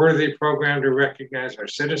a worthy program to recognize our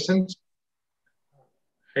citizens.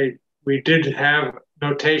 We did have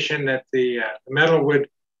notation that the medal would,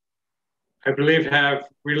 I believe, have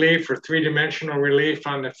relief or 3-dimensional relief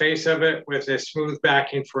on the face of it with a smooth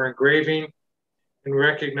backing for engraving, and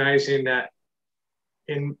recognizing that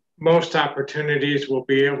in most opportunities will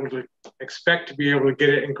be able to expect to be able to get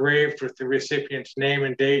it engraved with the recipient's name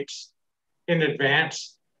and dates in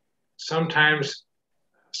advance. Sometimes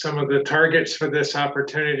some of the targets for this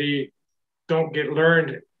opportunity don't get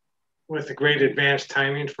learned with a great advanced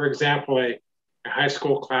timing. For example, a high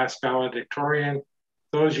school class valedictorian,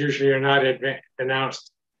 those usually are not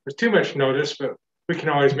announced with too much notice, but we can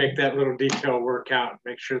always make that little detail work out and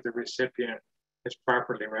make sure the recipient is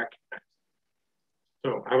properly recognized.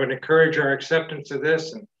 So I would encourage our acceptance of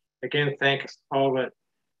this, and again, thank all that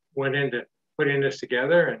went into putting this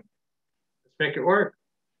together, and let's make it work.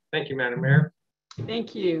 Thank you, Madam Mayor.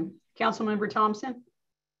 Thank you. Councilmember Thompson.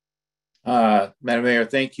 Madam Mayor,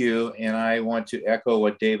 thank you. And I want to echo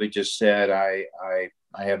what David just said. I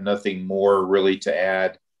have nothing more really to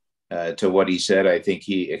add to what he said. I think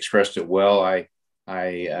he expressed it well. I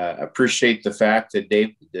appreciate the fact that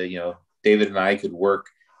David and I could work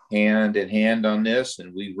hand in hand on this,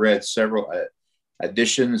 and we read several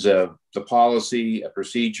additions of the policy, a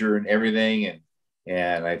procedure, and everything,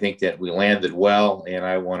 and I think that we landed well. And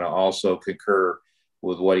I want to also concur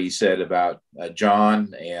with what he said about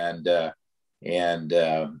John and all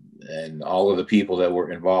of the people that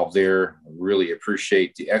were involved there. Really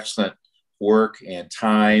appreciate the excellent work and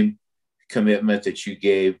time commitment that you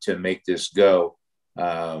gave to make this go.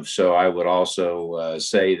 So I would also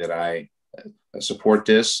say that I support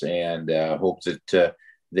this, and hope that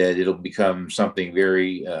it'll become something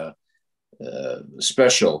very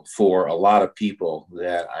special for a lot of people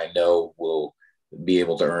that I know will be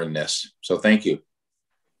able to earn this. So thank you.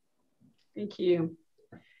 Thank you.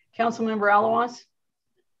 Councilmember Alawas.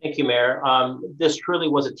 Thank you, Mayor. This truly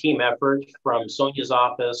was a team effort from Sonia's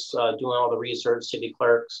office, doing all the research, city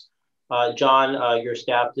clerks. John, your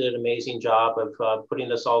staff did an amazing job of putting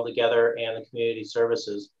this all together, and the community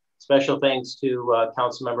services. Special thanks to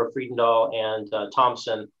Councilmember Friedendahl and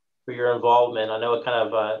Thompson for your involvement. I know it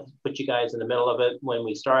kind of put you guys in the middle of it when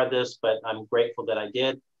we started this, but I'm grateful that I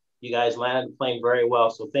did. You guys landed the plane very well,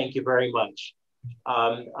 so thank you very much.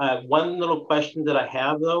 One little question that I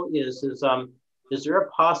have though is there a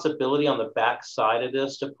possibility on the back side of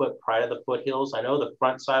this to put Pride of the Foothills? I know the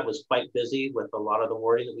front side was quite busy with a lot of the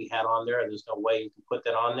wording that we had on there, and there's no way you can put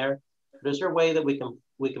that on there. But is there a way that we can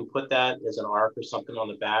put that as an arc or something on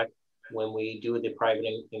the back when we do the private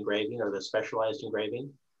engraving or the specialized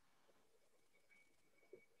engraving?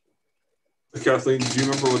 Kathleen, do you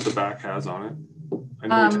remember what the back has on it? I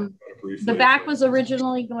know we talked about it briefly, the back was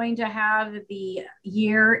originally going to have the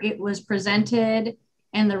year it was presented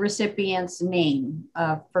and the recipient's name,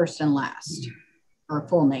 first and last, or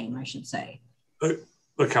full name, I should say.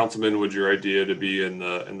 The Councilman, would your idea to be in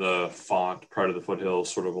the font Pride of the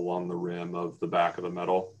Foothills sort of along the rim of the back of the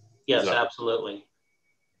medal? Yes, absolutely.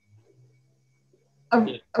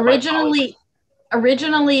 Originally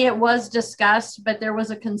it was discussed, but there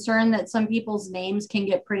was a concern that some people's names can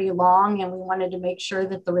get pretty long, and we wanted to make sure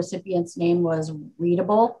that the recipient's name was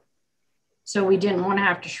readable. So we didn't want to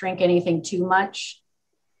have to shrink anything too much.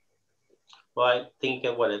 Well, I think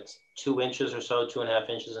it's 2 inches or so, 2.5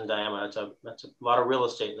 inches in diameter. That's a lot of real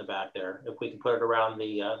estate in the back there. If we can put it around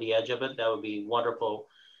the edge of it, that would be wonderful.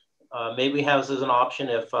 Maybe we have this as an option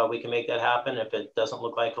if we can make that happen. If it doesn't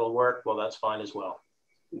look like it'll work, well, that's fine as well.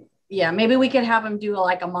 Yeah, maybe we could have them do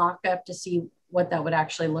like a mock-up to see what that would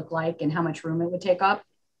actually look like and how much room it would take up.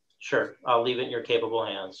 Sure, I'll leave it in your capable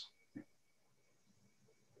hands.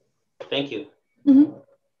 Thank you. Mm-hmm.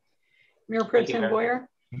 Mayor Pro Tem Boyer.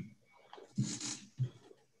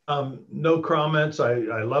 No comments.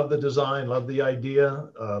 I love the design, love the idea.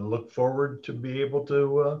 Look forward to be able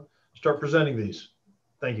to start presenting these.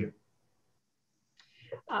 Thank you.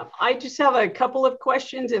 I just have a couple of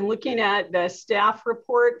questions. In looking at the staff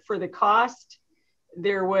report for the cost,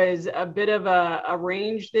 there was a bit of a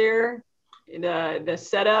range there. The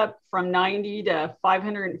setup from 90 to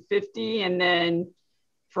 550, and then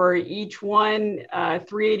for each one,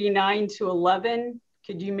 389 to 11.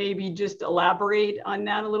 Could you maybe just elaborate on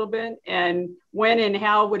that a little bit? And when and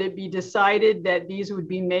how would it be decided that these would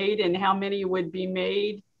be made, and how many would be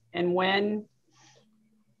made and when?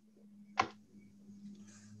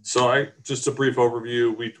 So just a brief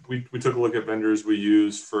overview. We took a look at vendors we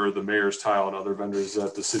use for the mayor's tile and other vendors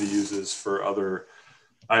that the city uses for other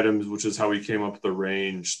items, which is how we came up with the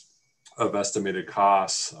range of estimated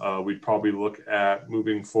costs. We'd probably look at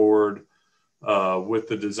moving forward with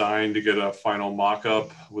the design to get a final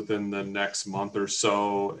mock-up within the next month or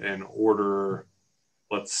so and order,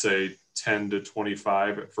 let's say 10 to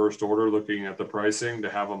 25 at first order, looking at the pricing to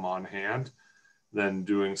have them on hand, then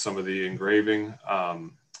doing some of the engraving.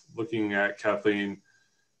 Looking at, Kathleen,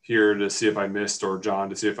 here to see if I missed, or John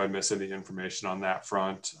to see if I missed any information on that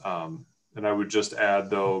front. And I would just add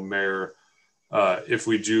though, Mayor, if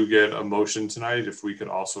we do get a motion tonight, if we could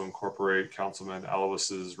also incorporate Councilman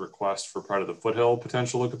Alois's request for Pride of the Foothill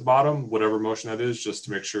potential look at the bottom, whatever motion that is, just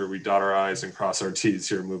to make sure we dot our I's and cross our T's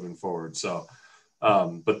here moving forward. So,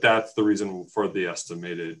 but that's the reason for the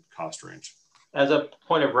estimated cost range. As a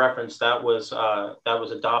point of reference, that was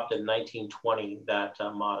adopted in 1920, that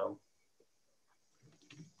motto.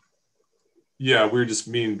 Yeah, we just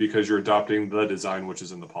mean because you're adopting the design, which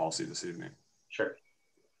is in the policy this evening. Sure.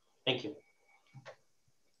 Thank you.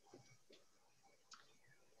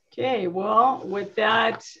 Okay, well, with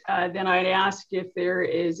that, then I'd ask if there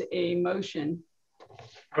is a motion.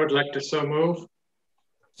 I would like to so move.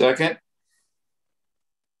 Second.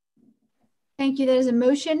 Thank you. That is a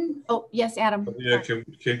motion. Oh, yes, Adam. Yeah,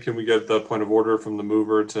 can we get the point of order from the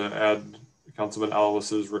mover to add Councilman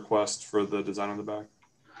Alois's request for the design on the back?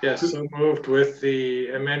 Yes, so moved with the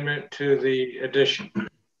amendment to the addition.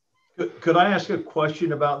 Could I ask a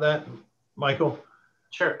question about that, Michael?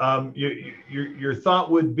 Sure. Your thought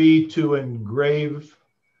would be to engrave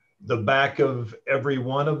the back of every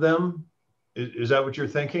one of them? Is that what you're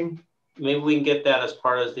thinking? Maybe we can get that as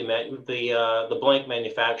part of the blank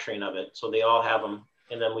manufacturing of it, so they all have them,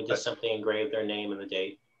 and then we just simply engrave their name and the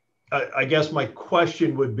date. I guess my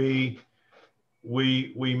question would be,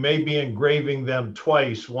 we may be engraving them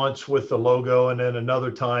twice, once with the logo and then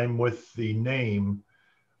another time with the name,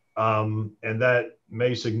 and that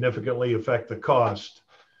may significantly affect the cost.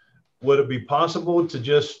 Would it be possible to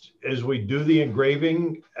just, as we do the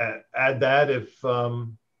engraving, add that if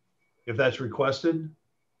that's requested?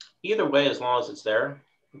 Either way, as long as it's there.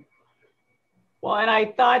 Well, and I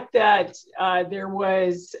thought that there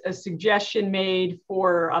was a suggestion made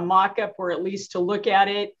for a mock-up, or at least to look at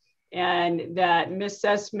it, and that Ms.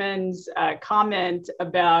 Sussman's comment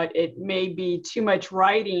about it may be too much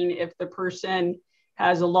writing if the person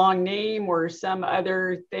has a long name or some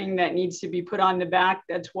other thing that needs to be put on the back.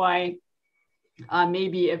 That's why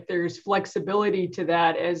maybe if there's flexibility to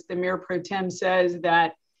that, as the Mayor Pro Tem says,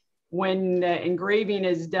 that when the engraving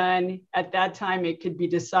is done, at that time it could be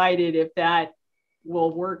decided if that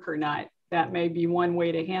will work or not. That may be one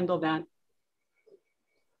way to handle that.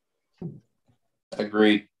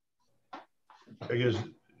 Agreed. I guess,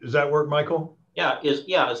 does that work, Michael? Yeah,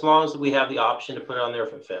 as long as we have the option to put it on there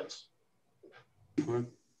if it fits.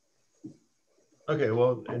 Okay,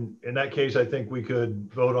 well, in that case, I think we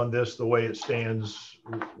could vote on this the way it stands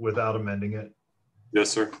without amending it. Yes,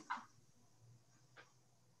 sir.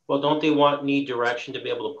 Well, don't they need direction to be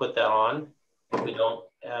able to put that on if we don't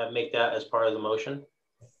make that as part of the motion?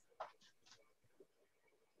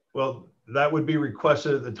 Well, that would be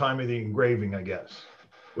requested at the time of the engraving, I guess,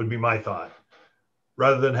 would be my thought,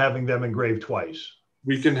 rather than having them engraved twice.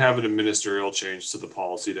 We can have an ministerial change to the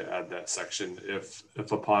policy to add that section if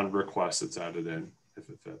upon request it's added in, if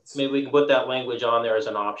it fits. Maybe we can put that language on there as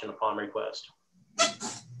an option upon request.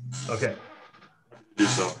 Okay. Do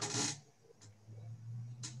so.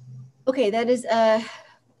 Okay, that is a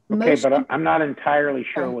motion. Okay, but I'm not entirely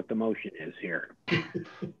sure what the motion is here.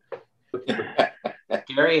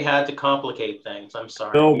 Gary had to complicate things. I'm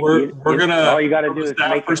sorry. No, we're gonna. All you got to do is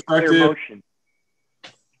make a clear motion.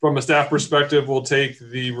 From a staff perspective, we'll take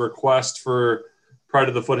the request for Pride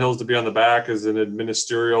of the Foothills to be on the back as an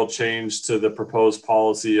administerial change to the proposed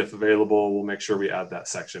policy. If available, we'll make sure we add that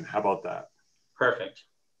section. How about that? Perfect.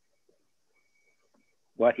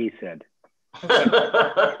 What he said.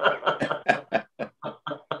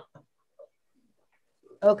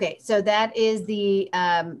 Okay, so that is the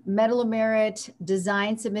Medal of Merit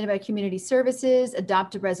design submitted by Community Services,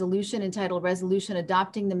 adopted resolution entitled Resolution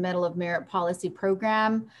Adopting the Medal of Merit Policy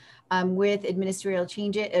Program with administrative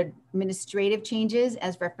changes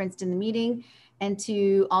as referenced in the meeting, and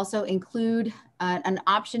to also include an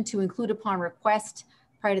option to include upon request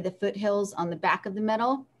Pride of the Foothills on the back of the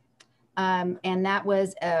medal. And that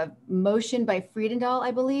was a motion by Friedendahl,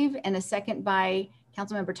 I believe, and a second by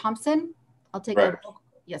Councilmember Thompson. I'll take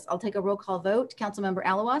a roll call vote. Councilmember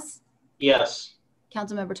Alois? Yes.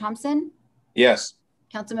 Councilmember Thompson? Yes.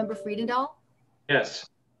 Councilmember Friedendahl? Yes.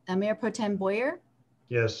 Mayor Pro Tem Boyer?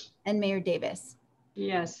 Yes. And Mayor Davis?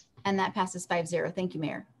 Yes. And that passes 5-0. Thank you,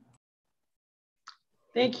 Mayor.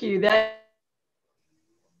 Thank you.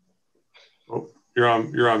 Oh, you're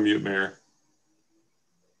on mute, Mayor.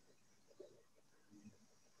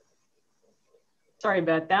 Sorry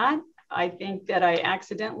about that. I think that I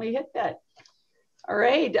accidentally hit that. All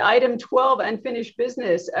right, item 12, unfinished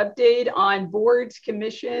business. Update on boards,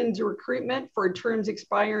 commissions, recruitment for terms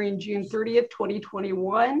expiring June 30th,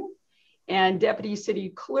 2021. And Deputy City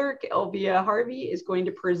Clerk Elvia Harvey is going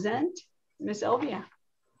to present. Miss Elvia.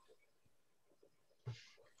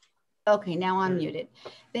 Okay, now I'm muted.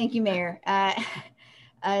 Thank you, Mayor.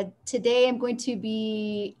 Today I'm going to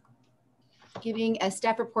be giving a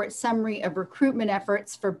staff report summary of recruitment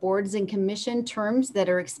efforts for boards and commission terms that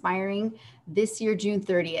are expiring this year, June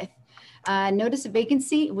 30th. Notice of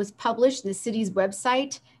vacancy was published in the city's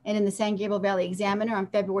website and in the San Gabriel Valley Examiner on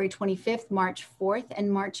February 25th, March 4th,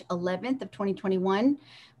 and March 11th of 2021.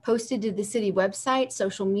 Posted to the city website,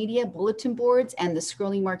 social media, bulletin boards, and the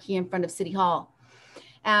scrolling marquee in front of City Hall.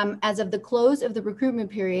 As of the close of the recruitment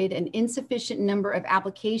period, an insufficient number of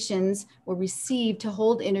applications were received to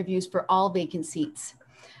hold interviews for all vacant seats.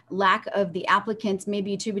 Lack of the applicants may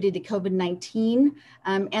be attributed to COVID-19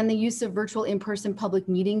 and the use of virtual in-person public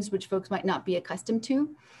meetings, which folks might not be accustomed to.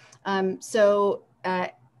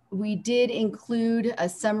 We did include a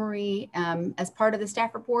summary as part of the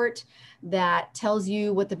staff report that tells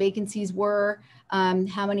you what the vacancies were,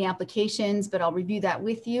 how many applications, but I'll review that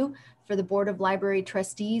with you. For the Board of Library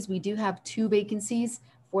Trustees, we do have 2 vacancies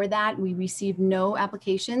for that. We received no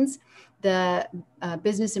applications. The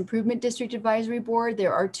Business Improvement District Advisory Board,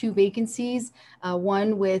 there are 2 vacancies,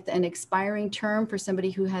 one with an expiring term for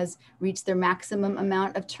somebody who has reached their maximum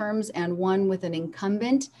amount of terms and one with an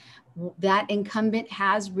incumbent. That incumbent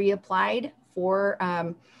has reapplied for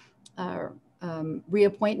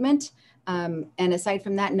reappointment. And aside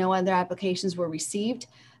from that, no other applications were received.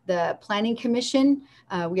 The Planning Commission,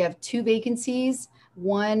 we have 2 vacancies,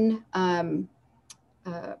 one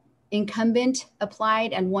incumbent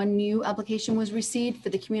applied and one new application was received. For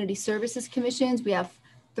the Community Services Commissions, we have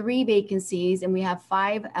 3 vacancies and we have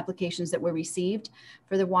 5 applications that were received.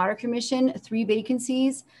 For the Water Commission, 3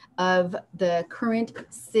 vacancies of the current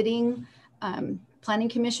sitting planning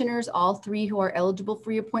commissioners, all 3 who are eligible for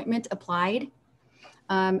reappointment applied.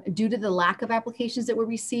 Due to the lack of applications that were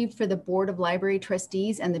received for the Board of Library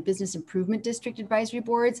Trustees and the Business Improvement District Advisory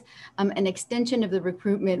Boards, an extension of the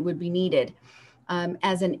recruitment would be needed.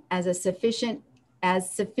 As sufficient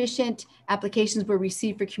applications were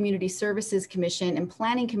received for Community Services Commission and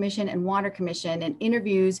Planning Commission and Water Commission, and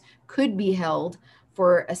interviews could be held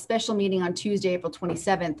for a special meeting on Tuesday, April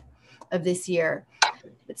 27th of this year.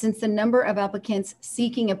 But since the number of applicants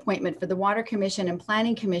seeking appointment for the Water Commission and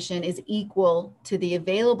Planning Commission is equal to the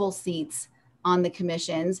available seats on the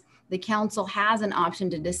commissions, the council has an option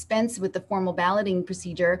to dispense with the formal balloting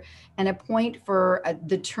procedure and appoint for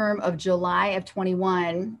the term of July of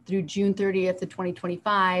 21 through June 30th of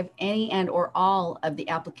 2025, any and or all of the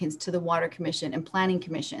applicants to the Water Commission and Planning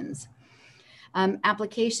Commissions.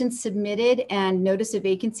 Applications submitted and notice of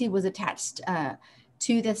vacancy was attached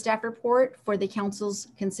to the staff report for the council's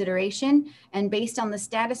consideration. And based on the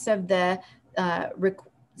status of the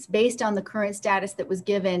based on the current status that was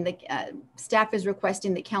given, the staff is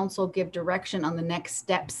requesting that council give direction on the next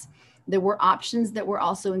steps. There were options that were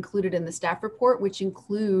also included in the staff report, which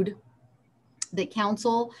include that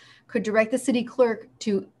council could direct the city clerk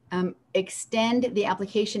to extend the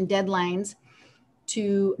application deadlines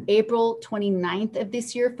to April 29th of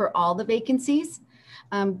this year for all the vacancies.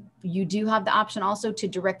 You do have the option also to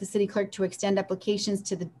direct the city clerk to extend applications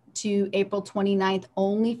to April 29th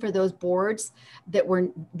only for those boards that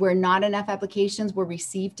where not enough applications were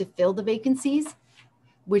received to fill the vacancies,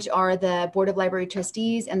 which are the Board of Library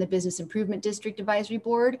Trustees and the Business Improvement District Advisory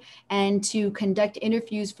Board, and to conduct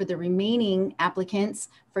interviews for the remaining applicants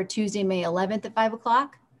for Tuesday, May 11th at 5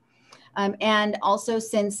 o'clock. And also,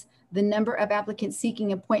 since the number of applicants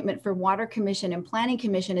seeking appointment for Water Commission and Planning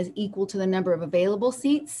Commission is equal to the number of available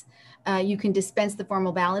seats, you can dispense the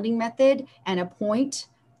formal balloting method and appoint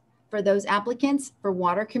for those applicants for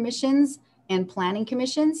Water Commissions and Planning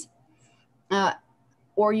Commissions,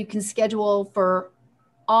 or you can schedule for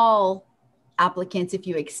all applicants if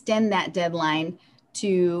you extend that deadline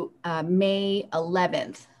to May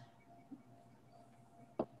 11th.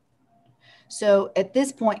 So at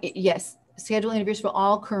this point, yes, schedule interviews for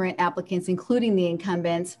all current applicants, including the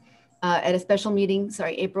incumbents, at a special meeting,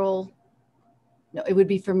 it would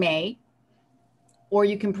be for May, or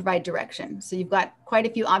you can provide direction. So you've got quite a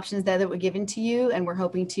few options there that were given to you, and we're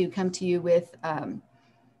hoping to come to you with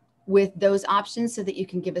those options so that you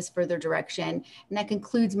can give us further direction. And that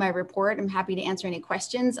concludes my report. I'm happy to answer any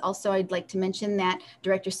questions. Also, I'd like to mention that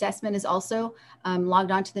Director Sessman is also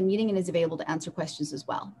logged on to the meeting and is available to answer questions as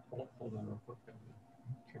well. Hold on real quick.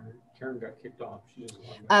 Karen got kicked off.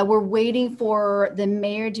 We're waiting for the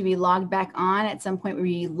mayor to be logged back on. At some point,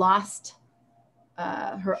 we lost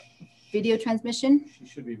her video transmission. She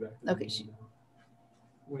should be back. Okay.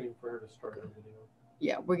 Waiting for her to start her video.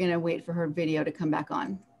 Yeah, we're going to wait for her video to come back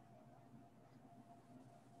on.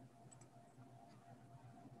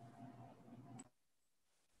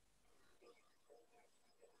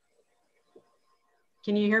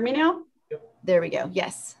 Can you hear me now? There we go.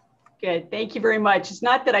 Yes. Good. Thank you very much. It's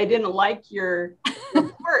not that I didn't like your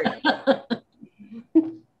report, but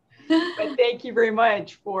thank you very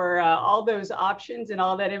much for all those options and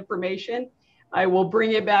all that information. I will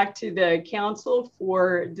bring it back to the council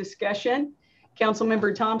for discussion.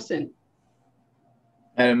 Councilmember Thompson.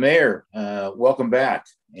 Madam Mayor, welcome back,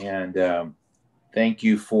 and thank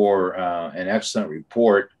you for an excellent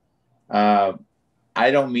report. I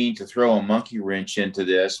don't mean to throw a monkey wrench into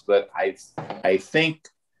this, but I think,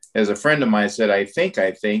 as a friend of mine said, I think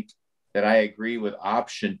that I agree with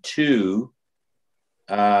option 2,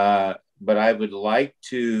 but I would like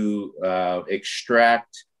to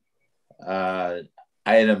extract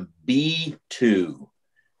item B2.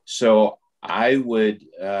 So I would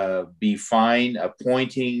be fine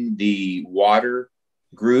appointing the water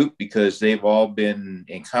group because they've all been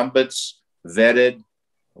incumbents, vetted.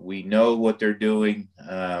 We know what they're doing.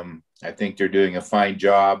 I think they're doing a fine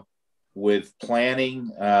job with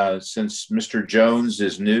planning since Mr. Jones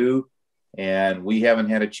is new and we haven't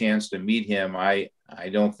had a chance to meet him. I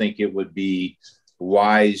don't think it would be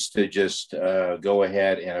wise to just go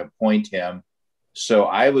ahead and appoint him. So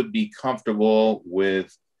I would be comfortable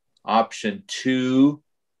with option 2,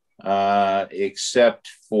 except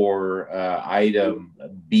for item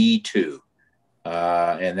B2,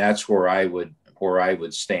 and that's where I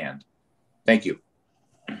would stand. Thank you.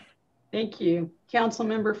 Thank you.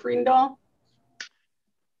 Councilmember Friedendahl.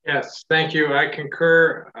 Yes, thank you. I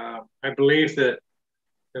concur. I believe that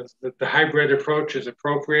the hybrid approach is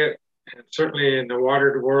appropriate, and certainly in the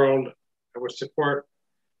watered world, I would support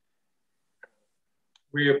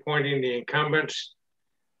reappointing the incumbents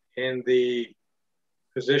in the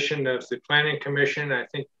position of the Planning Commission. I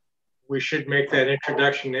think we should make that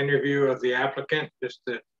introduction interview of the applicant just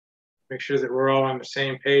to make sure that we're all on the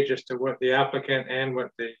same page as to what the applicant and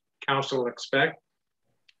what the council expect,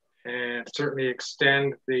 and certainly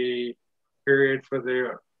extend the period for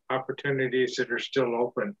the opportunities that are still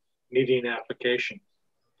open, needing application.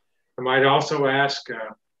 I might also ask,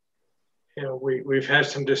 you know, we've had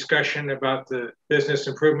some discussion about the Business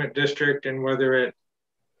Improvement District and whether it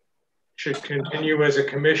should continue as a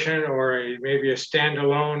commission or maybe a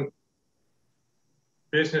standalone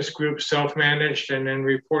business group, self-managed, and then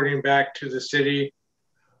reporting back to the city.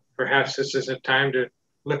 Perhaps this is a time to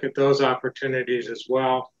look at those opportunities as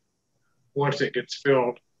well once it gets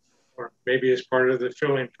filled, or maybe as part of the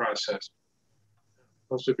filling process.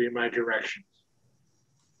 Those would be my directions.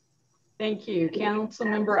 Thank you.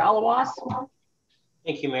 Councilmember Alawas.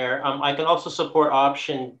 Thank you, Mayor. I can also support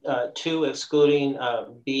option 2, excluding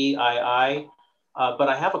BII, but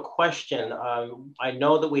I have a question. I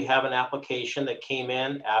know that we have an application that came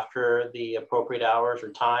in after the appropriate hours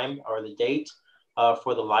or time or the date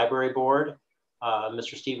for the library board,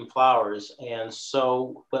 Mr. Stephen Flowers. And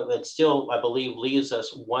so, but it still, I believe, leaves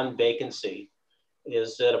us one vacancy.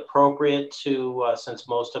 Is it appropriate to, since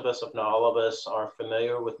most of us, if not all of us, are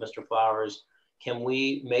familiar with Mr. Flowers, can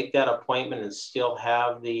we make that appointment and still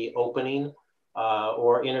have the opening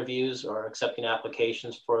or interviews or accepting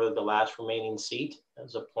applications for the last remaining seat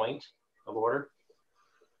as a point of order?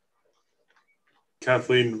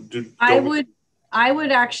 Kathleen, I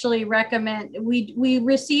would actually recommend, we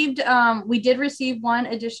did receive one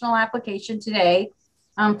additional application today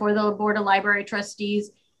for the Board of Library Trustees,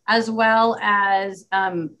 as well as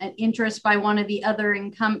an interest by one of the other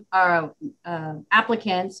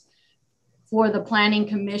applicants for the Planning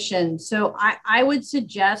Commission. So I would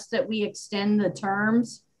suggest that we extend the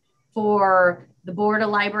terms for the Board of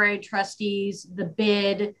Library Trustees, the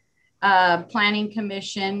bid, Planning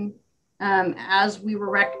Commission, as we were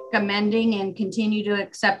recommending, and continue to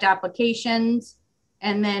accept applications,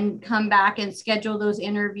 and then come back and schedule those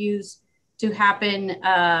interviews to happen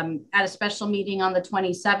at a special meeting on the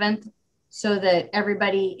 27th, so that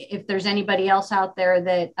everybody, if there's anybody else out there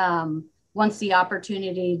that wants the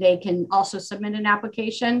opportunity, they can also submit an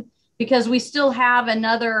application, because we still have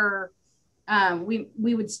another,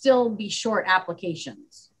 we would still be short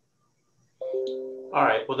applications. All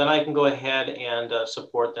right, well then I can go ahead and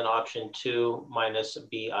support then option 2 minus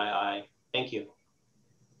BII. Thank you.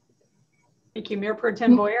 Thank you, Mayor Pro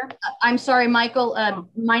Tem Boyer. I'm sorry, Michael,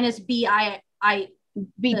 minus B2,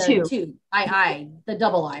 the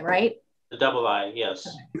double I, right? The double I, yes.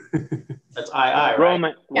 That's II, right?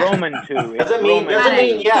 Roman 2. Doesn't mean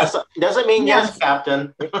yes. Doesn't mean yes,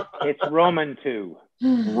 Captain. It's Roman 2.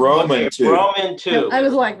 Roman 2. Roman 2. I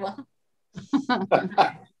was like, well.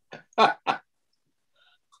 That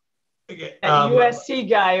USC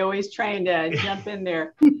guy always trying to jump in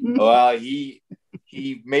there. Well, he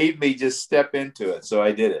made me just step into it, so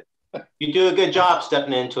I did it. You do a good job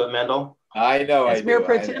stepping into it, Mendel. I know. As Mayor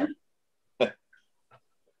Pro Tem. Are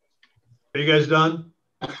you guys done?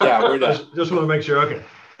 Yeah, we're done. Just want to make sure. Okay.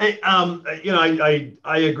 Hey, you know,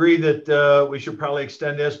 I agree that we should probably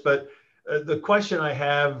extend this, but the question I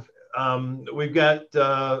have, we've got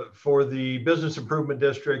for the Business Improvement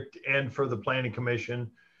District and for the Planning Commission,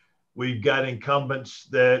 we've got incumbents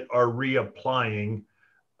that are reapplying.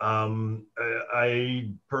 I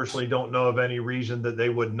personally don't know of any reason that they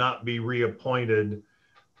would not be reappointed.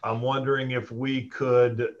 I'm wondering if we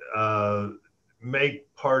could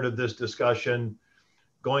make part of this discussion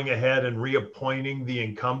going ahead and reappointing the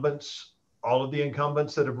incumbents, all of the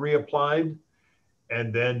incumbents that have reapplied,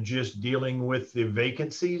 and then just dealing with the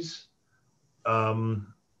vacancies.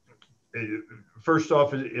 First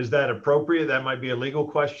off, is that appropriate? That might be a legal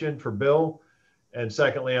question for Bill. And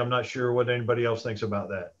secondly, I'm not sure what anybody else thinks about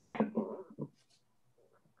that.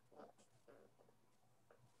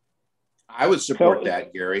 I would support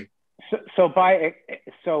that, Gary.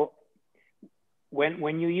 So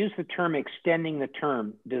when you use the term extending the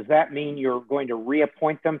term, does that mean you're going to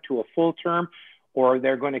reappoint them to a full term, or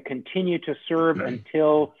they're going to continue to serve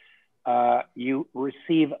until you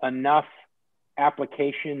receive enough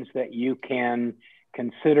applications that you can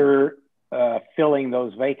consider filling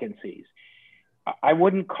those vacancies? I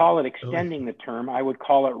wouldn't call it extending the term. I would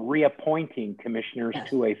call it reappointing commissioners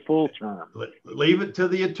to a full term. Leave it to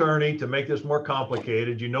the attorney to make this more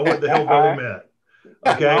complicated. You know what the hell Billy meant.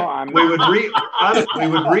 Okay, no, we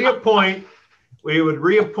would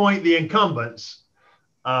reappoint the incumbents.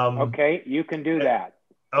 Okay, you can do that.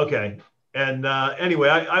 Okay, and anyway,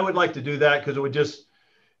 I would like to do that because it would just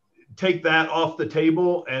take that off the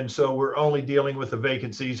table, and so we're only dealing with the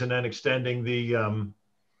vacancies and then extending the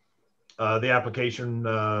application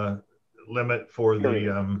limit for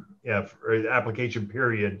the application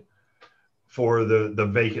period for the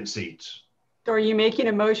vacant seats. So are you making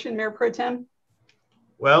a motion, Mayor Pro Tem?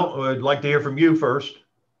 Well, I'd like to hear from you first.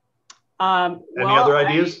 Any other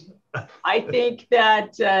ideas? I think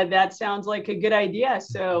that that sounds like a good idea.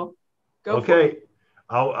 So go for it. Okay,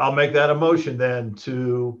 I'll make that a motion then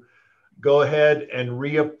to go ahead and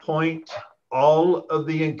reappoint all of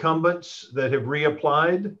the incumbents that have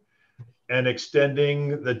reapplied and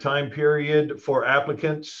extending the time period for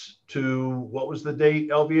applicants to, what was the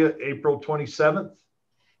date, Elvia? April 27th?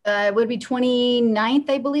 It would be 29th,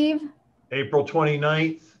 I believe. April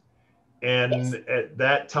 29th. And yes, at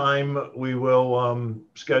that time, we will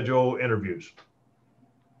schedule interviews.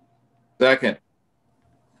 Second.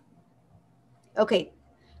 Okay,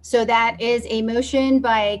 so that is a motion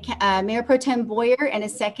by Mayor Pro Tem Boyer and a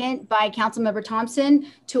second by Councilmember Thompson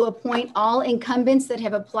to appoint all incumbents that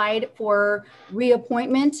have applied for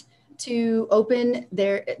reappointment to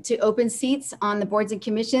open seats on the boards and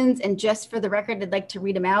commissions. And just for the record, I'd like to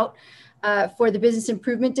read them out. For the Business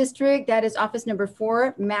Improvement District, that is office number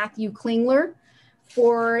 4, Matthew Klingler.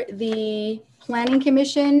 For the Planning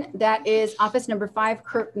Commission, that is office number 5,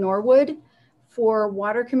 Kirk Norwood. For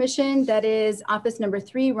Water Commission, that is office number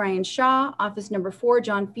 3, Ryan Shaw, office number 4,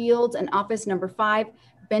 John Fields, and office number 5,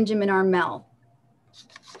 Benjamin Armel.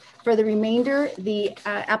 For the remainder, the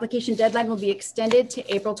application deadline will be extended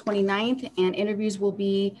to April 29th, and interviews will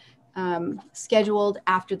be scheduled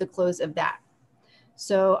after the close of that.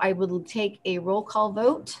 So I will take a roll call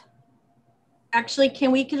vote. Actually,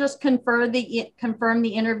 can we just confirm the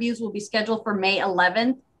interviews will be scheduled for May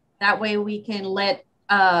 11th? That way we can let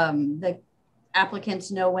the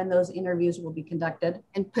applicants know when those interviews will be conducted.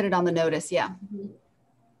 And put it on the notice, yeah.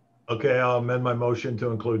 Okay, I'll amend my motion to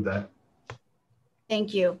include that.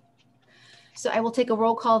 Thank you. So I will take a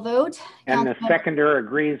roll call vote. And the seconder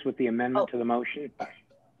agrees with the amendment to the motion?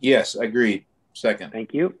 Yes, agreed. Second.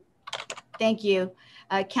 Thank you. Thank you.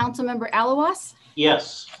 Councilmember Alawas?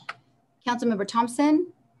 Yes. Councilmember Thompson?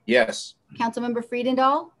 Yes. Councilmember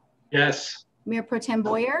Friedendahl? Yes. Mayor Pro Tem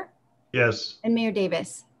Boyer? Yes. And Mayor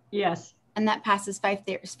Davis? Yes. And that passes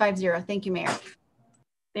 5-0. Thank you, Mayor.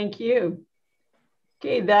 Thank you.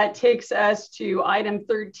 Okay, that takes us to item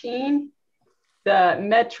 13, the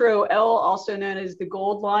Metro L, also known as the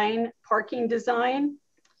Gold Line parking design.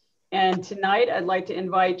 And tonight I'd like to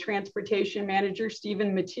invite Transportation Manager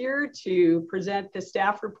Stephen Mateer to present the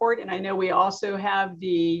staff report. And I know we also have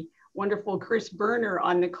the wonderful Chris Berner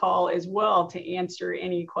on the call as well to answer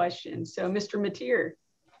any questions. So Mr. Mateer.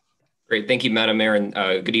 Great, thank you, Madam Mayor, and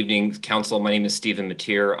good evening, Council. My name is Stephen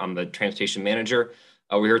Mateer. I'm the Transportation Manager.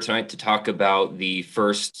 We're here tonight to talk about the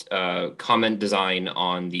first comment design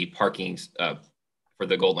on the parking for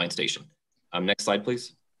the Gold Line station. Next slide,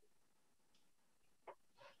 please.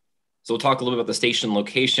 So we'll talk a little bit about the station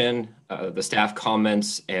location, the staff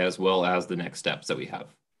comments, as well as the next steps that we have.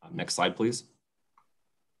 Next slide, please.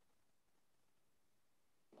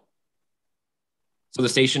 So the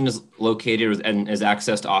station is located and is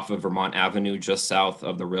accessed off of Vermont Avenue, just south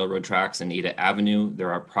of the railroad tracks and Ada Avenue. There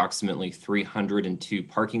are approximately 302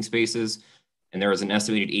 parking spaces, and there is an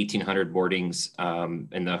estimated 1,800 boardings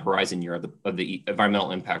in the horizon year of the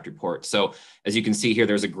environmental impact report. So as you can see here,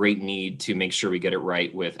 there's a great need to make sure we get it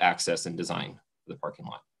right with access and design for the parking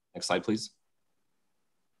lot. Next slide, please.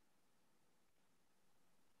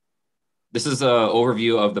 This is an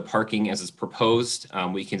overview of the parking as it's proposed.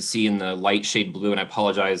 We can see in the light shade blue, and I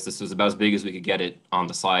apologize, this was about as big as we could get it on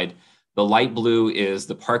the slide. The light blue is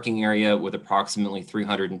the parking area with approximately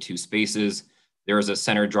 302 spaces. There is a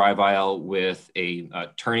center drive aisle with a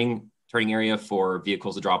turning area for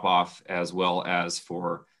vehicles to drop off, as well as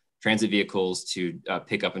for transit vehicles to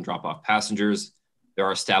pick up and drop off passengers. There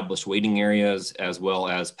are established waiting areas, as well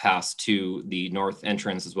as paths to the north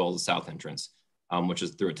entrance, as well as the south entrance, which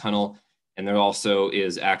is through a tunnel. And there also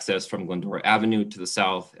is access from Glendora Avenue to the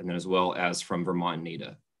south, and then as well as from Vermont and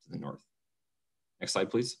Ada to the north. Next slide,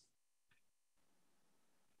 please.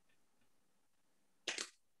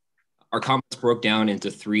 Our comments broke down into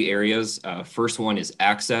 3 areas. First one is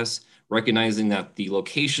access, recognizing that the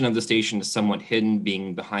location of the station is somewhat hidden,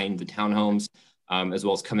 being behind the townhomes, as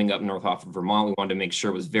well as coming up north off of Vermont. We wanted to make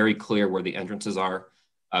sure it was very clear where the entrances are.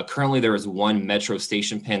 Currently, there is 1 Metro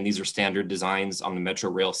station pin. These are standard designs on the Metro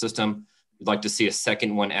rail system. We'd like to see a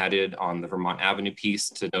second one added on the Vermont Avenue piece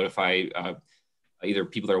to notify either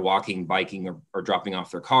people that are walking, biking, or dropping off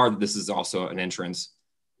their car that this is also an entrance.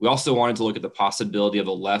 We also wanted to look at the possibility of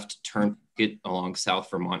a left turn along South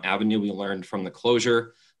Vermont Avenue. We learned from the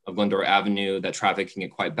closure of Glendora Avenue that traffic can get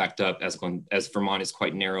quite backed up as Vermont is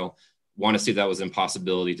quite narrow. Want to see if that was an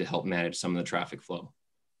impossibility to help manage some of the traffic flow.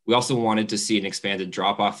 We also wanted to see an expanded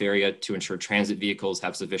drop-off area to ensure transit vehicles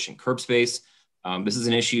have sufficient curb space. This is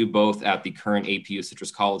an issue both at the current APU Citrus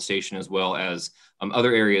College Station, as well as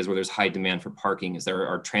other areas where there's high demand for parking, as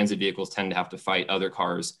our transit vehicles tend to have to fight other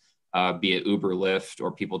cars, be it Uber, Lyft,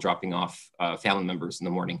 or people dropping off family members in the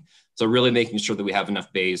morning. So really making sure that we have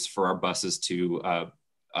enough bays for our buses to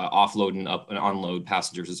offload and unload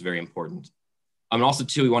passengers is very important. And also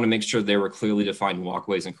too, we want to make sure there were clearly defined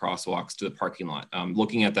walkways and crosswalks to the parking lot.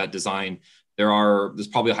 Looking at that design, there's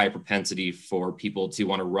probably a high propensity for people to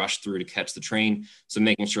want to rush through to catch the train. So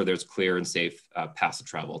making sure there's clear and safe paths to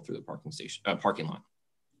travel through the parking lot.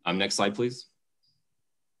 Next slide, please.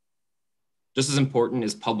 Just as important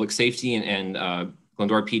is public safety, and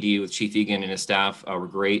Glendora PD with Chief Egan and his staff were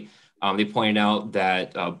great. They pointed out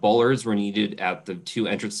that bollards were needed at the 2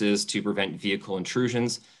 entrances to prevent vehicle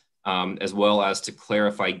intrusions, as well as to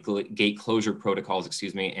clarify gate closure protocols,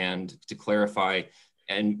 and to clarify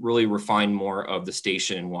and really refine more of the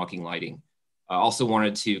station and walking lighting. I also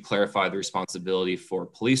wanted to clarify the responsibility for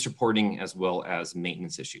police reporting as well as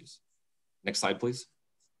maintenance issues. Next slide, please.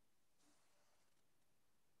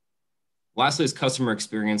 Lastly is customer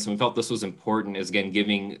experience, and we felt this was important, is again,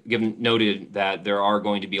 given noted that there are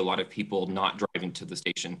going to be a lot of people not driving to the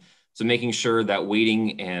station. So making sure that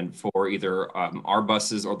waiting and for either our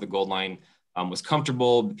buses or the Gold Line was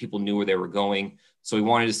comfortable, people knew where they were going. So we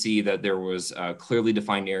wanted to see that there was clearly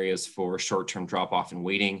defined areas for short-term drop-off and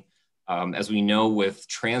waiting. As we know, with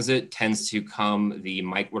transit tends to come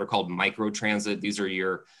what are called micro transit. These are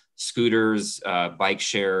your scooters, bike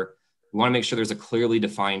share. We want to make sure there's a clearly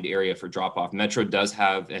defined area for drop-off. Metro does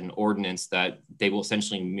have an ordinance that they will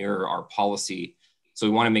essentially mirror our policy. So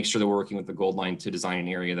we want to make sure that we're working with the Gold Line to design an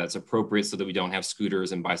area that's appropriate so that we don't have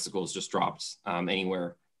scooters and bicycles just dropped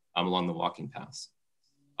anywhere along the walking paths.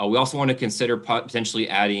 We also want to consider potentially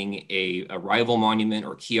adding a arrival monument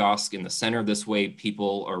or kiosk in the center. This way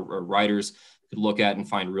people or riders could look at and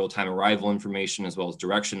find real-time arrival information as well as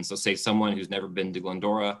directions. So say someone who's never been to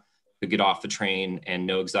Glendora could get off the train and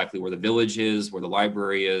know exactly where the village is, where the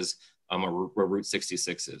library is, or where Route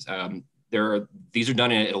 66 is. These are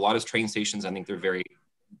done at a lot of train stations. I think they're very,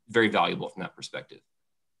 very valuable from that perspective.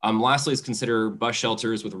 Lastly is consider bus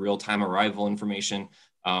shelters with real-time arrival information,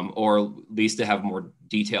 or at least to have more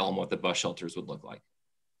detail on what the bus shelters would look like.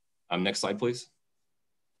 Next slide, please.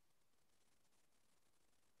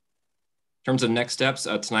 In terms of next steps,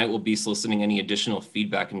 tonight we'll be soliciting any additional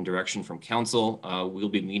feedback and direction from council. We'll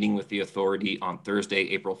be meeting with the authority on Thursday,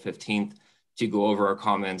 April 15th to go over our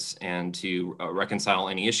comments and to reconcile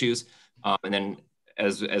any issues. And then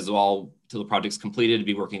as all till the project's completed,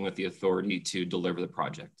 be working with the authority to deliver the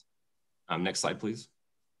project. Next slide, please.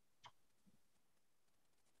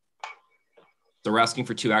 So we're asking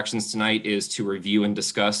for 2 actions tonight is to review and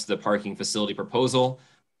discuss the parking facility proposal,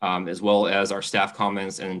 as well as our staff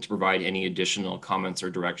comments, and to provide any additional comments or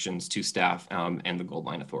directions to staff and the Gold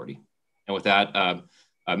Line Authority. And with that,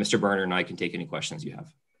 Mr. Berner and I can take any questions you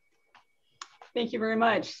have. Thank you very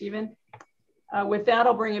much, Stephen. With that,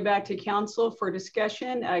 I'll bring it back to council for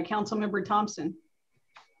discussion. Councilmember Thompson.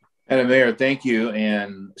 Madam Mayor, thank you.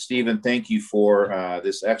 And Stephen, thank you for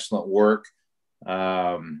this excellent work.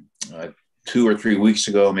 2 or 3 weeks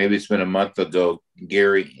ago, maybe it's been a month ago,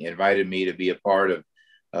 Gary invited me to be a part of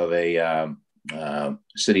a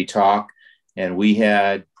city talk. And we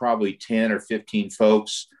had probably 10 or 15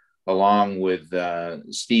 folks along with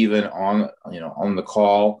Stephen on the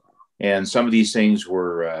call. And some of these things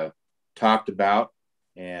were talked about,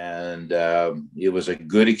 and it was a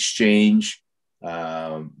good exchange,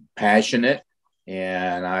 passionate.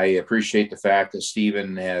 And I appreciate the fact that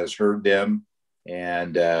Stephen has heard them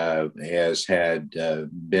and has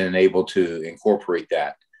been able to incorporate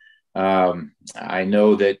that. I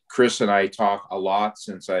know that Chris and I talk a lot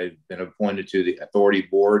since I've been appointed to the authority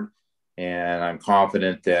board, and I'm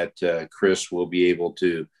confident that Chris will be able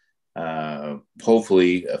to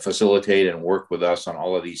hopefully facilitate and work with us on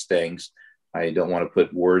all of these things. I don't want to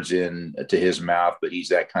put words in to his mouth, but he's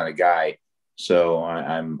that kind of guy. So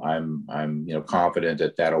I'm confident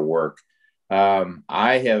that that'll work.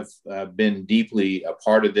 I have been deeply a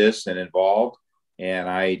part of this and involved, and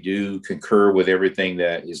I do concur with everything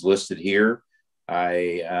that is listed here.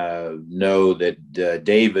 I know that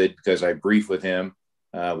David, because I briefed with him,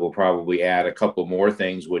 will probably add a couple more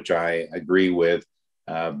things, which I agree with.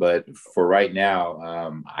 But for right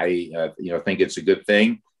now, I think it's a good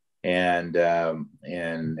thing. And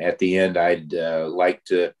at the end, I'd like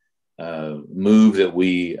to move that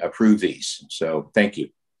we approve these. So thank you.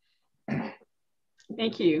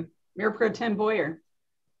 Thank you. Mayor Pro Tem Boyer.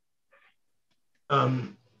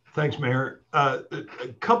 Thanks, Mayor. A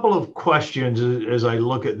couple of questions as I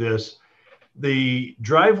look at this. The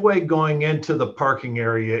driveway going into the parking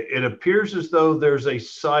area, it appears as though there's a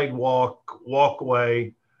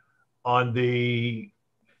walkway on the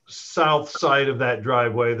south side of that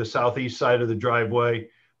driveway, the southeast side of the driveway,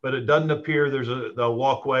 but it doesn't appear there's a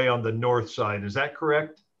walkway on the north side. Is that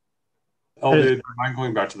correct? Elliot, I'm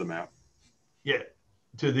going back to the map. Yeah,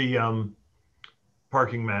 to the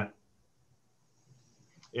parking map.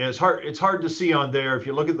 Yeah, it's hard to see on there. If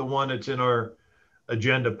you look at the one that's in our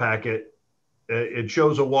agenda packet, it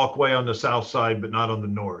shows a walkway on the south side, but not on the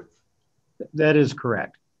north. That is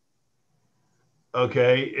correct.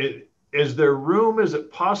 Okay. Is there room? Is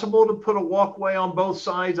it possible to put a walkway on both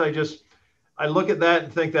sides? I look at that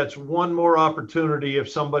and think that's one more opportunity if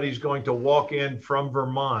somebody's going to walk in from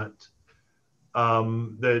Vermont,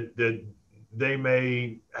 that they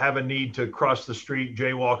may have a need to cross the street,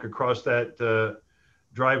 jaywalk across that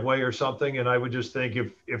driveway or something. And I would just think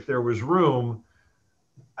if there was room,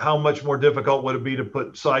 how much more difficult would it be to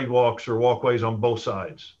put sidewalks or walkways on both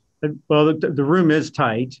sides? Well, the room is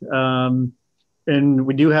tight. And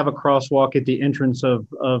we do have a crosswalk at the entrance of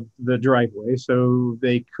the driveway. So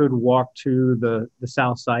they could walk to the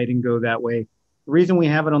south side and go that way. The reason we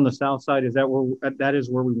have it on the south side is that is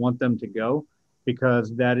where we want them to go,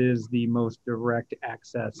 because that is the most direct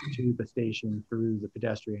access to the station through the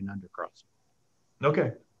pedestrian undercross.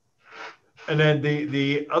 Okay. And then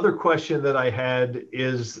the other question that I had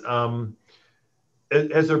is,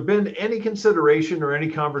 has there been any consideration or any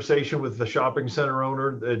conversation with the shopping center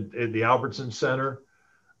owner at the Albertson Center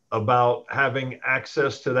about having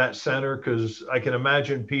access to that center? Because I can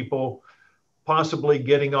imagine people possibly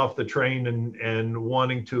getting off the train and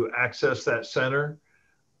wanting to access that center.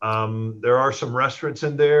 There are some restaurants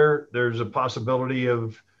in there. There's a possibility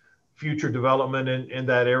of future development in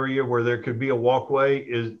that area where there could be a walkway.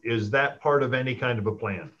 Is that part of any kind of a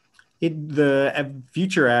plan? The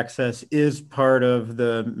future access is part of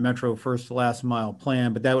the Metro First to Last Mile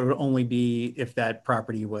plan, but that would only be if that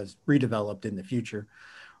property was redeveloped in the future.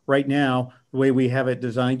 Right now, the way we have it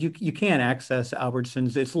designed, you can't access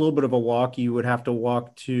Albertsons. It's a little bit of a walk. You would have to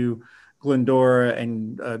walk to Glendora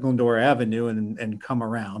and Glendora Avenue and come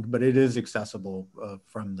around, but it is accessible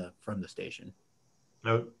from the station.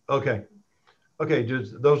 No, okay.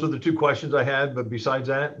 Those are the two questions I had, but besides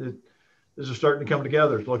that, this is starting to come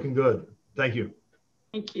together. It's looking good. Thank you.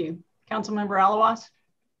 Thank you. Councilmember Alawas.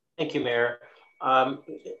 Thank you, Mayor.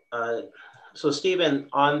 So Stephen,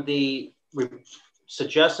 on the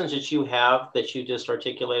suggestions that you just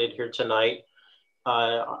articulated here tonight,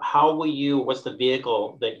 what's the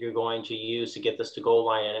vehicle that you're going to use to get this to goal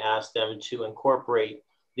line and ask them to incorporate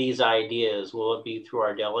these ideas? Will it be through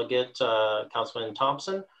our delegate, Councilman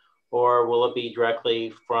Thompson, or will it be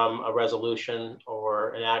directly from a resolution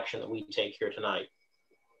or an action that we take here tonight?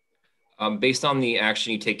 Based on the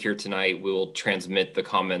action you take here tonight, we'll transmit the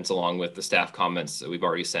comments along with the staff comments that we've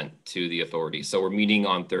already sent to the authority. So we're meeting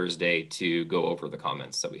on Thursday to go over the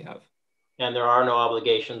comments that we have. And there are no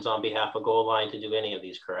obligations on behalf of Goal Line to do any of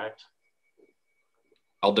these, correct?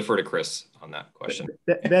 I'll defer to Chris on that question.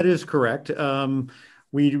 That is correct.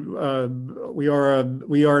 We are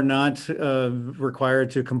not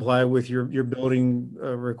required to comply with your building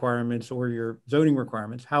requirements or your zoning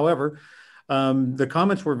requirements. However, the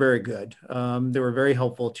comments were very good. They were very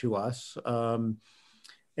helpful to us.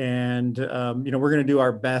 And you know, we're going to do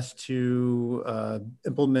our best to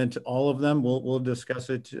implement all of them. We'll discuss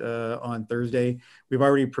it on Thursday. We've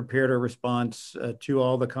already prepared a response to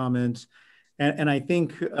all the comments, and I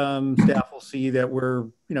think staff will see that we're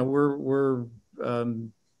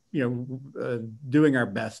doing our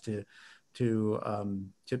best to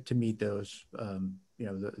meet those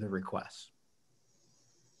the requests.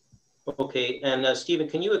 Okay, and Stephen,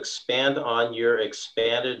 can you expand on your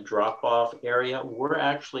expanded drop-off area? Where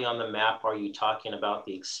actually on the map are you talking about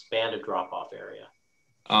the expanded drop-off area?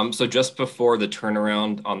 So just before the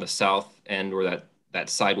turnaround on the south end, where that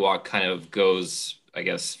sidewalk kind of goes, I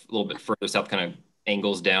guess, a little bit further south, kind of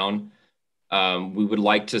angles down, we would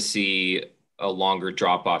like to see a longer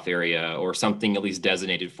drop-off area or something at least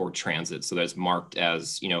designated for transit, so that it's marked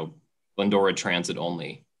as, Glendora Transit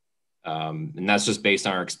only. And that's just based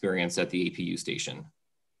on our experience at the APU station,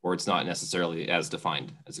 where it's not necessarily as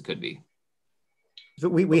defined as it could be. So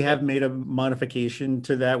we have made a modification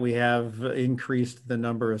to that. We have increased the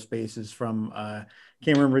number of spaces from,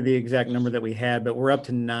 can't remember the exact number that we had, but we're up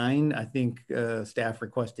to 9. I think staff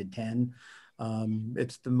requested 10.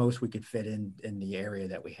 It's the most we could fit in the area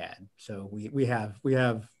that we had. So we've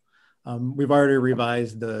already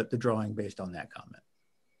revised the drawing based on that comment.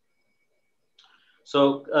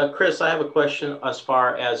 So Chris, I have a question as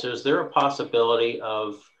far as, is there a possibility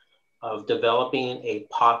of developing a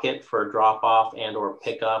pocket for drop off and or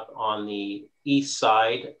pickup on the east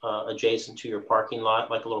side adjacent to your parking lot,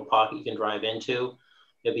 like a little pocket you can drive into?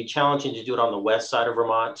 It'd be challenging to do it on the west side of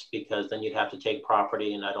Vermont because then you'd have to take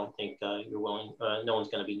property, and I don't think you're willing, no one's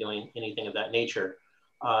going to be doing anything of that nature.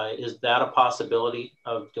 Is that a possibility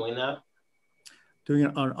of doing that? Doing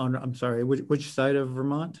it on I'm sorry, which side of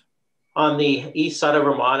Vermont? On the east side of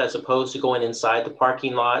Vermont, as opposed to going inside the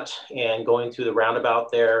parking lot and going through the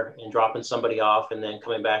roundabout there and dropping somebody off and then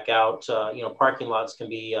coming back out. Parking lots can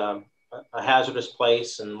be a hazardous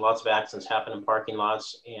place, and lots of accidents happen in parking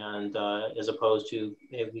lots. And as opposed to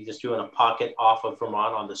if we just doing a pocket off of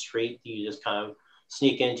Vermont on the street, you just kind of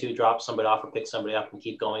sneak into, drop somebody off or pick somebody up and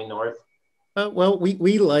keep going north. Well,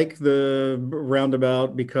 we like the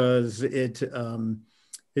roundabout because it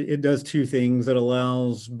does two things. It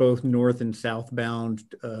allows both north and southbound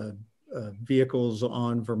vehicles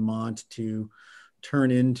on Vermont to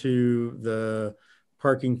turn into the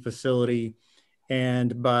parking facility.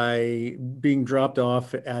 And by being dropped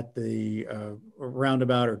off at the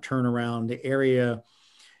roundabout or turnaround area,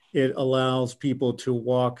 it allows people to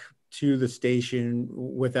walk to the station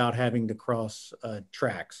without having to cross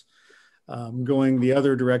tracks. Going the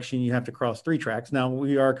other direction, you have to cross 3 tracks. Now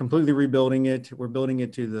we are completely rebuilding it. We're building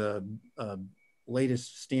it to the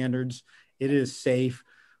latest standards. It is safe,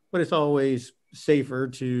 but it's always safer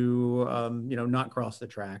to not cross the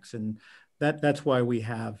tracks, and that's why we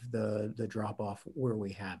have the drop off where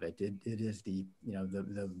we have it. It is the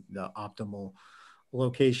optimal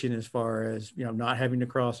location as far as not having to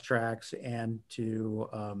cross tracks and to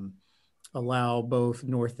allow both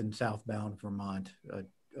north and southbound Vermont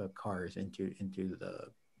cars into the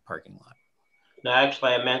parking lot. No,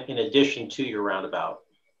 actually, I meant in addition to your roundabout.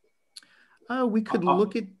 We could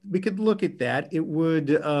look at that. It would.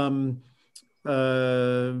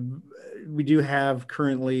 We do have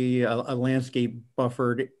currently a landscape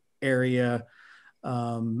buffered area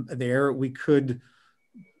there. We could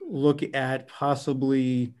look at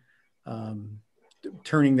possibly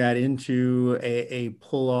turning that into a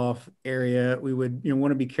pull-off area. We would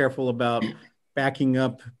want to be careful about backing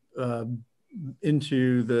up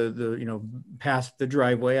into the past the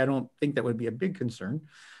driveway. I don't think that would be a big concern,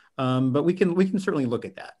 but we can certainly look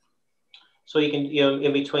at that. So you can,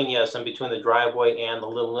 in between the driveway and the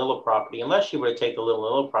Little Nilla property, unless you were to take the Little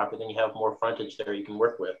Nilla property, then you have more frontage there you can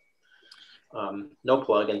work with. No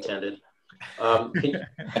plug intended. Got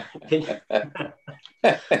that.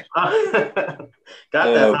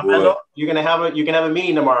 Oh, you can have a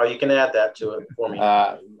meeting tomorrow. You can add that to it for me.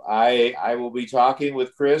 I will be talking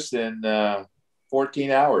with Chris in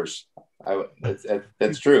 14 hours.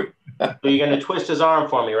 That's true. So you're going to twist his arm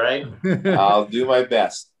for me, right? I'll do my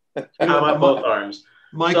best. How about both arms?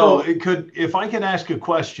 Michael, if I could ask a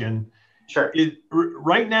question. Sure.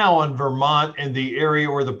 Right now on Vermont and the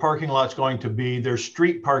area where the parking lot's going to be, there's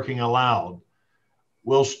street parking allowed.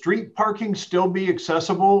 Will street parking still be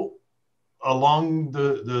accessible along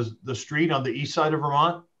the street on the east side of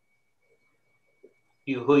Vermont?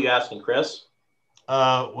 Who are you asking, Chris?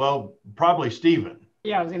 Well, probably Stephen.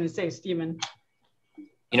 Yeah, I was going to say Stephen.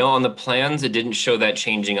 You know, on the plans, it didn't show that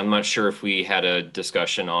changing. I'm not sure if we had a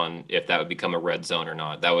discussion on if that would become a red zone or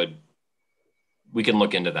not. We can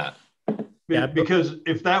look into that. Yeah, because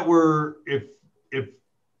if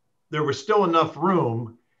there was still enough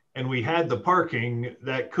room and we had the parking,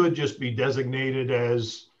 that could just be designated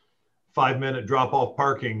as 5-minute drop-off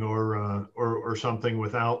parking or something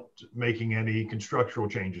without making any constructional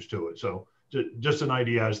changes to it. So just an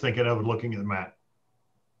idea I was thinking of looking at the map.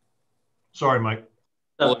 Sorry, Mike.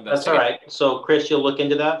 No, that's all right. So Chris, you'll look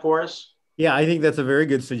into that for us? Yeah, I think that's a very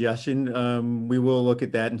good suggestion. We will look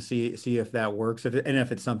at that and see if that works, and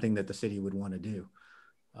if it's something that the city would want to do.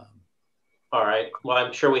 All right. Well,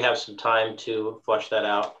 I'm sure we have some time to flush that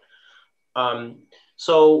out.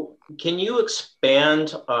 So can you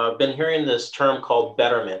expand? I've been hearing this term called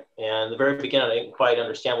betterment. And in the very beginning, I didn't quite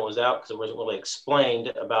understand what was out because it wasn't really explained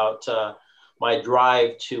about my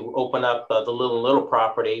drive to open up the Little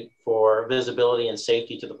property for visibility and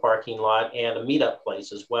safety to the parking lot and a meetup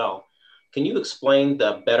place as well. Can you explain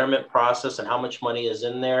the betterment process and how much money is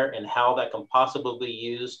in there and how that can possibly be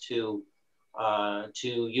used to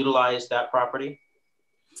utilize that property?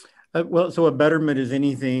 Well, so a betterment is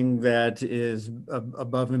anything that is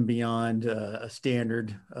above and beyond a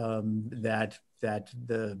standard that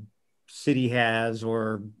the city has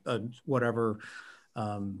or whatever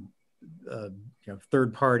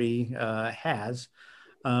third party has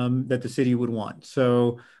that the city would want.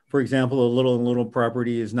 So, for example, a Little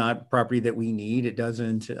property is not property that we need. It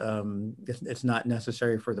doesn't. It's not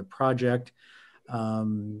necessary for the project.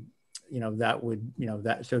 That would,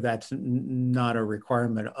 so that's not a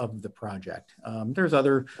requirement of the project. There's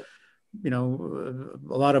other, a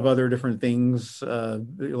lot of other different things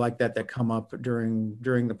like that come up during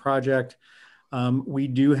the project. We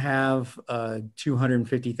do have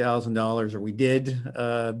 $250,000, or we did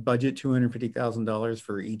budget $250,000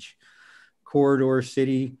 for each corridor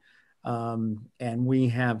city. And we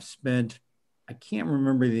have spent, I can't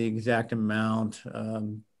remember the exact amount,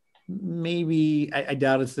 maybe, I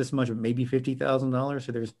doubt it's this much, but maybe $50,000.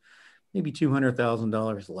 So there's maybe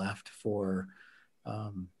 $200,000 left for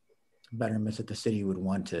betterments that the city would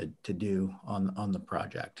want to do on the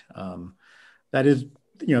project. That is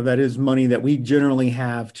money that we generally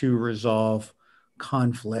have to resolve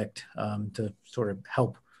conflict, to sort of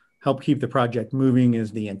help keep the project moving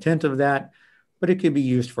is the intent of that, but it could be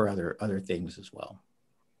used for other things as well.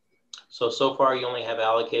 So far you only have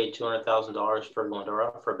allocated $200,000 for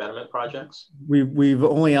Glendora for betterment projects? We've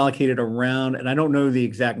only allocated around, and I don't know the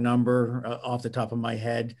exact number off the top of my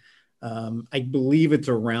head. I believe it's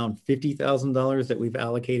around $50,000 that we've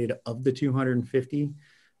allocated of the 250.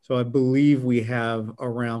 So I believe we have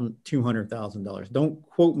around $200,000. Don't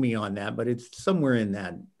quote me on that, but it's somewhere in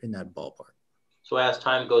that ballpark. So as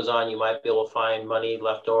time goes on, you might be able to find money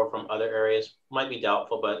left over from other areas. Might be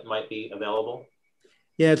doubtful, but might be available.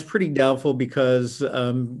 Yeah, it's pretty doubtful because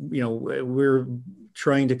we're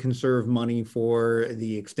trying to conserve money for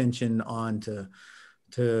the extension on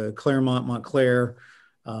to Claremont, Montclair.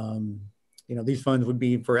 These funds would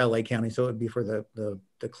be for LA County, so it would be for the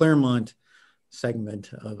Claremont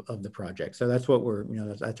segment of the project. So that's what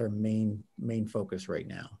that's our main focus right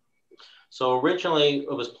now. So originally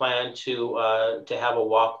it was planned to have a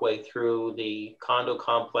walkway through the condo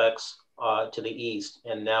complex to the east,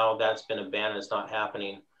 and now that's been abandoned. It's not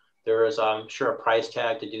happening. There is, I'm sure, a price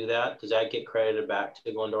tag to do that. Does that get credited back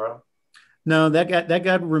to Glendora? No, that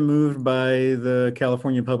got removed by the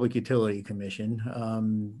California Public Utility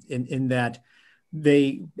Commission. In that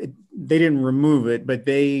they didn't remove it, but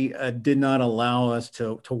they did not allow us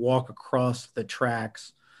to walk across the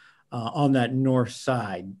tracks on that north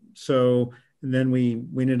side. So then we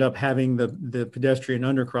ended up having the pedestrian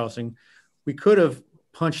undercrossing. We could have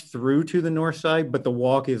punched through to the north side, but the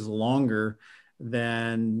walk is longer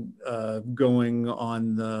than going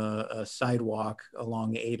on the sidewalk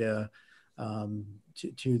along Ada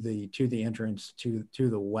to the entrance to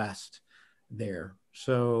the west there.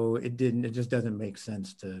 So it just doesn't make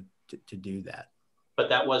sense to do that. But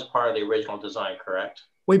that was part of the original design, correct?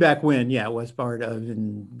 Way back when, yeah, it was part of,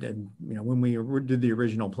 and when we did the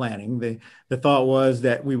original planning, the thought was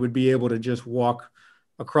that we would be able to just walk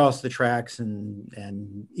across the tracks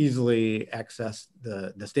and easily access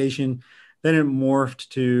the station. Then it morphed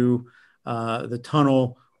to the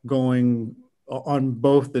tunnel going on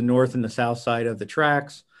both the north and the south side of the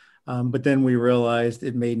tracks. But then we realized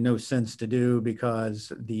it made no sense to do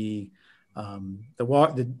because the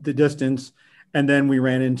distance And then we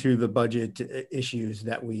ran into the budget issues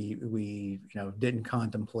that we didn't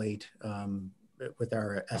contemplate with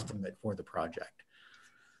our estimate for the project.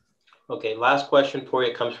 Okay, last question for you.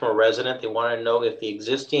 It comes from a resident. They want to know if the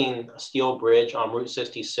existing steel bridge on Route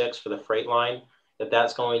 66 for the freight line, if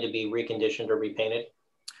that's going to be reconditioned or repainted.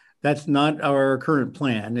 That's not our current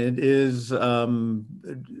plan. It is going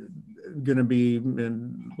to be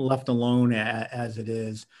left alone as it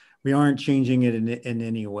is. We aren't changing it in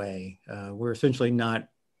any way. We're essentially not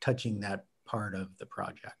touching that part of the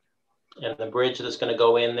project. And the bridge that's going to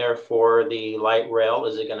go in there for the light rail,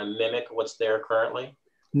 is it going to mimic what's there currently?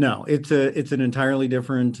 No, it's an entirely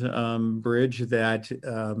different bridge that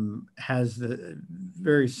has the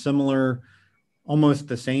very similar, almost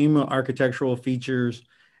the same architectural features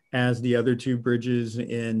as the other two bridges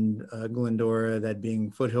in Glendora, that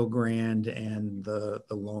being Foothill Grand and the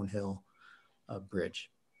Lone Hill Bridge.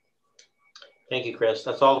 Thank you, Chris.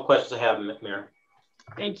 That's all the questions I have, Mayor.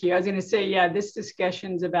 Thank you. I was going to say, yeah, this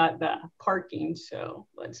discussion's about the parking, so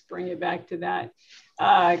let's bring it back to that.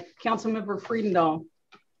 Councilmember Friedendahl.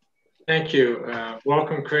 Thank you.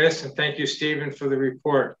 Welcome, Chris, and thank you, Stephen, for the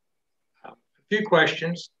report. A few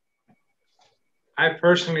questions. I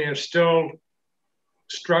personally am still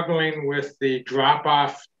struggling with the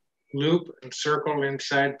drop-off loop and circle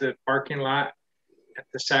inside the parking lot at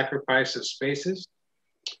the sacrifice of spaces.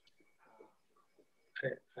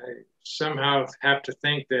 I somehow have to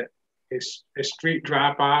think that a street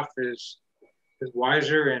drop-off is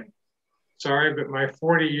wiser, and sorry, but my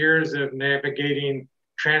 40 years of navigating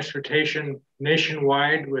transportation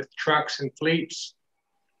nationwide with trucks and fleets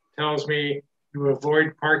tells me to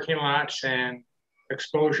avoid parking lots and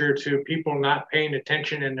exposure to people not paying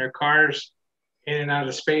attention in their cars in and out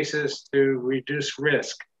of spaces to reduce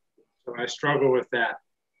risk. So I struggle with that.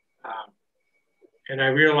 And I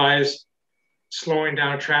realize slowing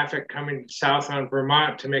down traffic coming south on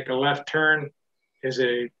Vermont to make a left turn is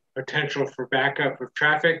a potential for backup of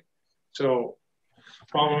traffic. So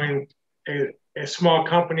following a small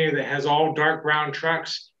company that has all dark brown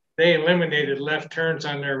trucks, they eliminated left turns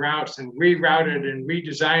on their routes and rerouted and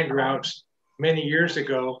redesigned routes many years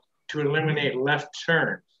ago to eliminate left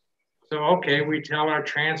turns. So, okay, we tell our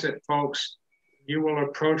transit folks, you will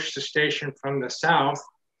approach the station from the south,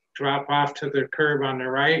 drop off to the curb on the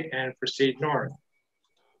right, and proceed north.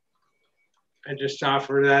 I just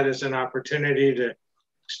offer that as an opportunity to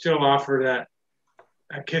still offer that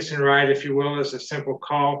a kiss and ride, if you will, as a simple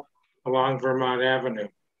call along Vermont Avenue.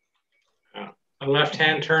 A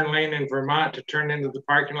left-hand turn lane in Vermont to turn into the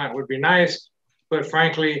parking lot would be nice, but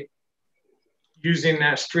frankly, using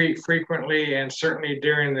that street frequently and certainly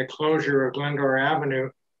during the closure of Glendora Avenue,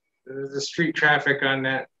 the street traffic on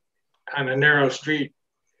a narrow street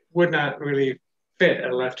would not really fit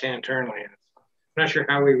a left-hand turn lane. I'm not sure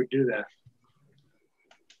how we would do that.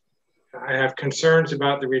 I have concerns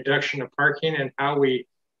about the reduction of parking and how we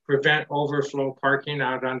prevent overflow parking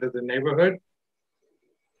out onto the neighborhood.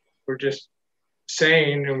 We're just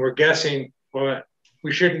saying and we're guessing, well,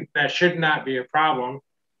 that should not be a problem.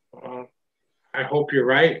 I hope you're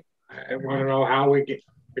right. I want to know how we can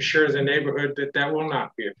assure the neighborhood that will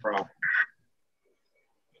not be a problem.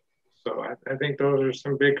 So I think those are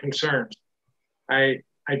some big concerns. I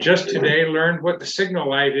just today learned what the signal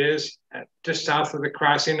light is just south of the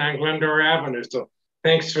crossing on Glendora Avenue. So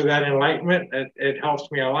thanks for that enlightenment. It helps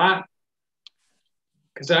me a lot.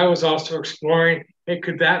 Because I was also exploring, hey,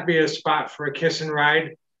 could that be a spot for a kiss and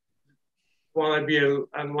ride? While it'd be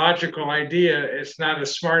a logical idea, it's not a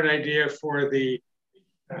smart idea for the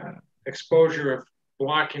exposure of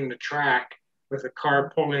blocking the track with a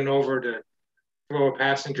car pulling over to throw a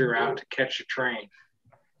passenger out to catch a train.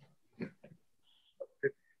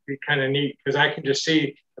 It'd be kind of neat because I can just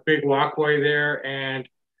see a big walkway there and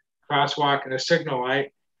crosswalk and a signal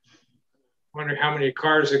light. Wonder how many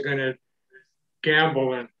cars are going to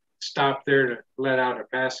gamble and stop there to let out a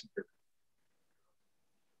passenger.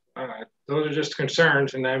 Those are just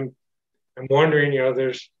concerns, and I'm wondering,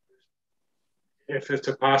 if it's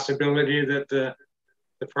a possibility that the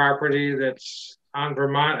property that's on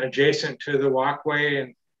Vermont adjacent to the walkway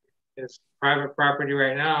and it's private property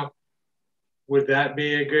right now, would that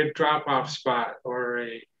be a good drop-off spot or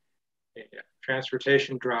a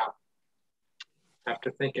transportation drop? I have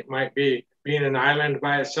to think it might be. Being an island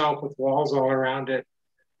by itself with walls all around it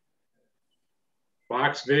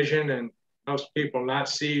blocks vision and helps people not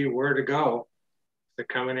see where to go. They're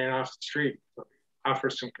coming in off the street. So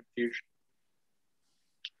offers some confusion.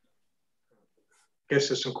 I guess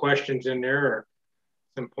there's some questions in there or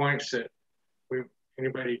some points that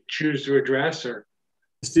anybody choose to address or.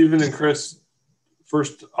 Stephen and Chris,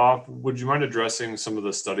 First off, would you mind addressing some of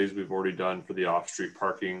the studies we've already done for the off-street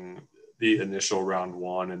parking, the initial round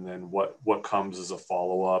one, and then what comes as a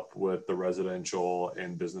follow-up with the residential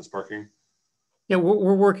and business parking? Yeah,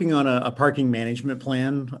 we're working on a parking management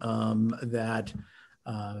plan that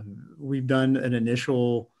we've done an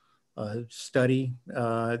initial study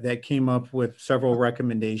that came up with several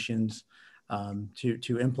recommendations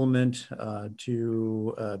to implement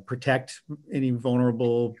to protect any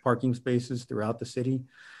vulnerable parking spaces throughout the city.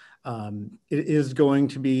 It is going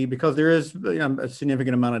to be, because there is a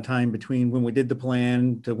significant amount of time between when we did the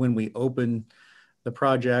plan to when we open the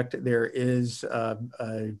project, there is a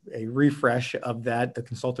refresh of that. The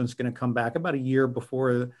consultant's going to come back about a year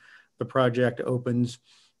before the project opens,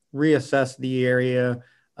 reassess the area,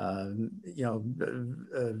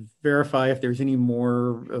 verify if there's any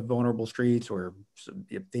more vulnerable streets or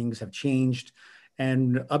if things have changed,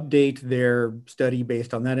 and update their study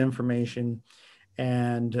based on that information.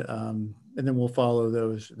 And then we'll follow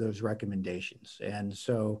those recommendations. And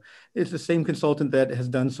so it's the same consultant that has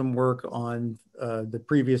done some work on the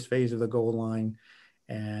previous phase of the goal line,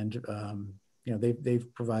 and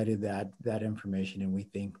they've provided that information, and we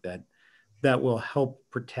think that will help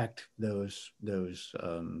protect those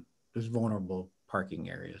vulnerable parking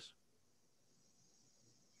areas.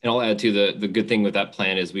 And I'll add to the good thing with that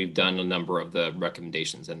plan is we've done a number of the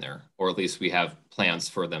recommendations in there, or at least we have plans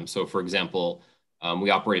for them. So for example, we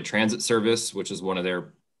operate a transit service, which is one of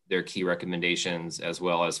their key recommendations, as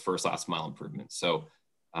well as first last mile improvements. So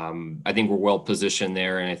I think we're well positioned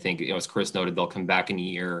there. And I think, as Chris noted, they'll come back in a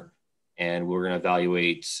year and we're going to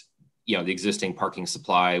evaluate, the existing parking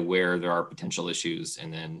supply, where there are potential issues,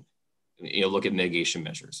 and then, look at mitigation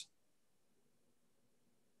measures.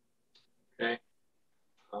 Okay.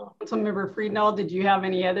 Councilmember Friednall, did you have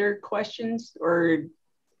any other questions, or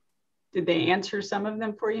did they answer some of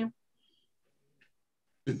them for you?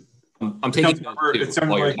 I'm taking it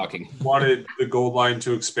sounded like talking. Wanted the gold line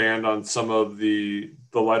to expand on some of the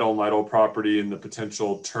Lytle property and the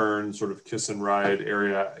potential turn, sort of kiss and ride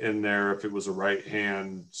area in there, if it was a right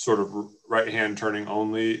hand turning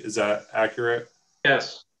only. Is that accurate?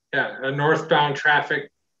 Yes. Yeah, a northbound traffic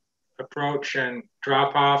approach and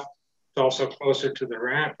drop off. It's also closer to the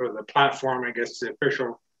ramp, or the platform, I guess the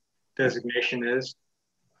official designation is.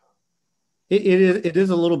 It is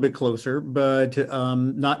a little bit closer, but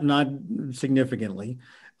not significantly.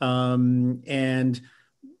 And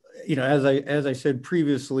as I said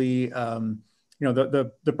previously,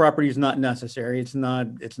 the property is not necessary. It's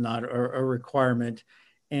not a requirement,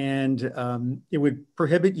 and it would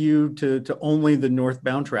prohibit you to only the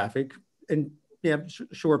northbound traffic. And yeah,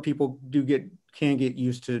 sure, people can get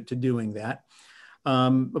used to doing that.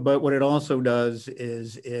 But what it also does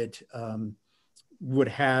is it would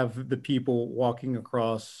have the people walking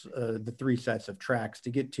across the three sets of tracks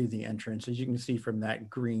to get to the entrance, as you can see from that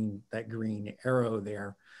green arrow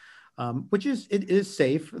there, which is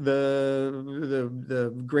safe. The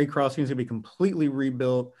grade crossing is going to be completely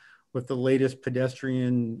rebuilt with the latest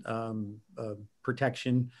pedestrian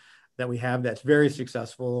protection that we have. That's very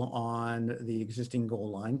successful on the existing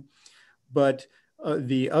goal line. But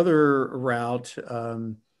the other route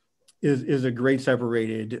is a grade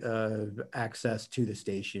separated access to the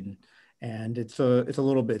station, and it's a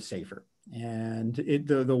little bit safer. And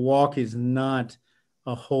the walk is not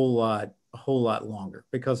a whole lot longer,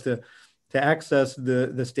 because to access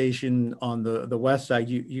the station on the west side,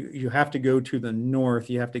 you have to go to the north.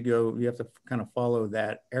 You have to kind of follow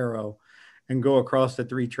that arrow and go across the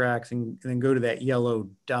three tracks and then go to that yellow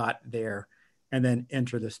dot there, and then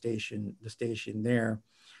enter the station there.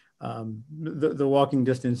 The walking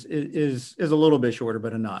distance is a little bit shorter,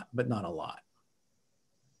 but not a lot.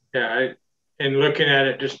 Yeah, in looking at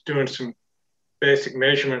it, just doing some basic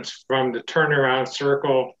measurements from the turnaround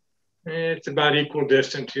circle, it's about equal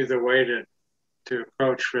distance either way to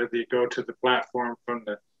approach, whether you go to the platform from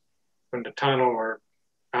the tunnel or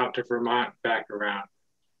out to Vermont back around.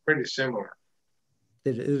 Pretty similar.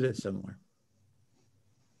 It is similar.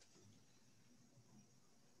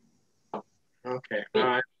 Okay.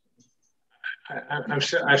 I'm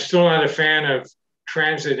still not a fan of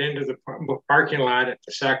transit into the parking lot at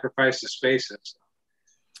the sacrifice of spaces.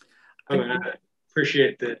 I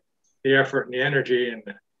appreciate the effort and the energy and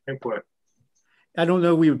the input. I don't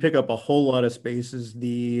know we would pick up a whole lot of spaces.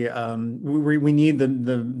 We need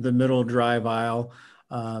the middle drive aisle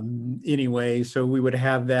anyway, so we would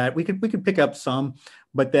have that. We could pick up some,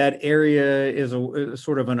 but that area is a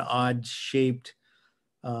sort of an odd shaped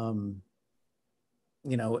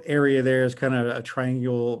area there. Is kind of a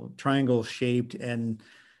triangle shaped, and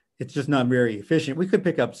it's just not very efficient. We could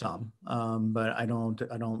pick up some, but I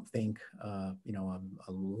don't think, you know,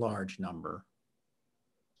 a large number.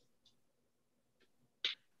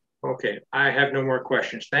 Okay, I have no more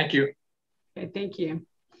questions. Thank you. Okay, thank you.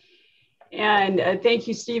 And thank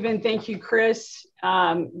you, Stephen. Thank you, Chris.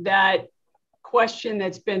 That question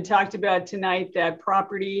that's been talked about tonight, that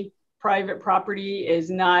private property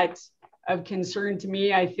is not of concern to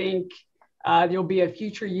me. I think there'll be a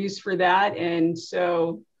future use for that. And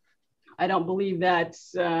so I don't believe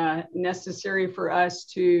that's necessary for us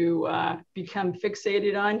to become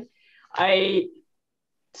fixated on. I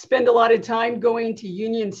spend a lot of time going to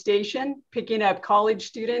Union Station, picking up college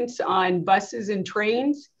students on buses and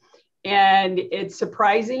trains. And it's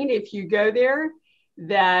surprising if you go there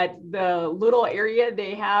that the little area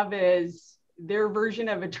they have is their version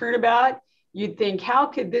of a turnabout. You'd think, how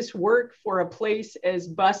could this work for a place as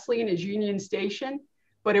bustling as Union Station?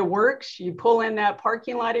 But it works. You pull in that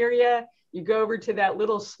parking lot area, you go over to that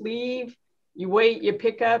little sleeve, you wait, you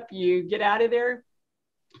pick up, you get out of there.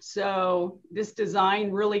 So this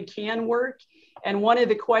design really can work. And one of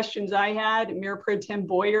the questions I had, Mayor Pro Tem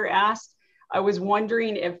Boyer asked, I was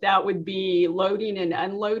wondering if that would be loading and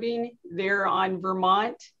unloading there on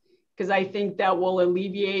Vermont, because I think that will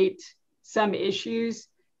alleviate some issues,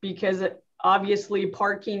 because obviously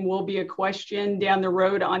parking will be a question down the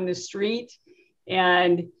road on the street.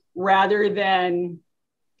 And rather than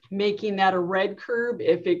making that a red curb,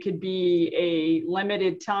 if it could be a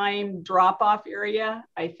limited time drop-off area,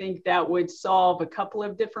 I think that would solve a couple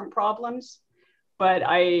of different problems. But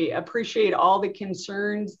I appreciate all the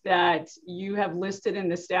concerns that you have listed in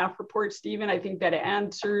the staff report, Stephen. I think that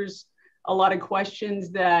answers a lot of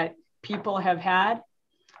questions that people have had.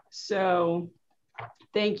 So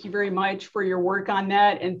thank you very much for your work on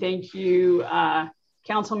that. And thank you,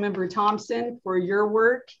 Councilmember Thompson, for your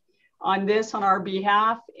work on this on our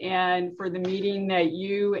behalf, and for the meeting that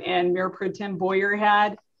you and Mayor Pro Tem Boyer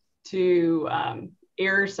had to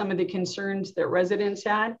air some of the concerns that residents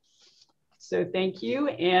had. So thank you.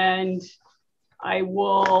 And I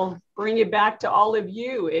will bring it back to all of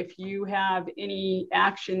you if you have any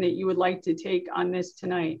action that you would like to take on this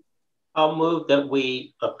tonight. I'll move that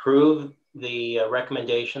we approve the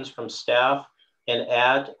recommendations from staff and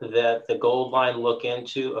add that the Gold Line look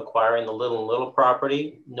into acquiring the Little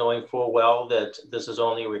property, knowing full well that this is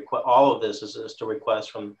only all of this is just a request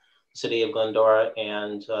from the City of Glendora,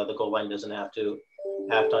 and the Gold Line doesn't have to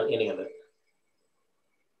act on any of it.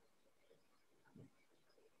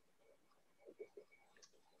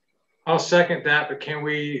 I'll second that, but can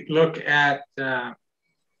we look at the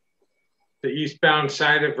eastbound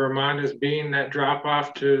side of Vermont as being that drop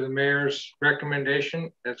off to the mayor's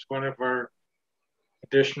recommendation? That's one of our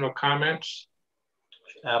additional comments.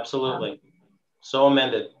 Absolutely. So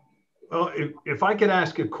amended. Well, if I could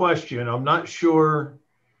ask a question, I'm not sure.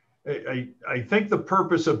 I think the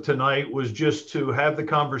purpose of tonight was just to have the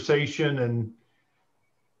conversation and,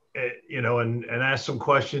 you know, and ask some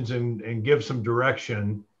questions and give some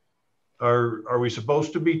direction. Are we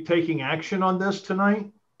supposed to be taking action on this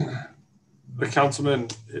tonight? The councilman,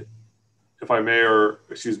 if I may, or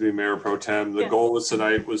excuse me, Mayor Pro Tem, the goal of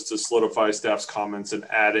tonight was to solidify staff's comments and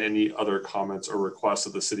add any other comments or requests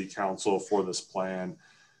of the city council for this plan,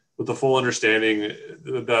 with the full understanding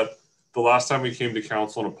that the last time we came to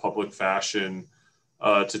council in a public fashion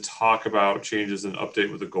to talk about changes and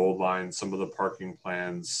update with the Gold Line, some of the parking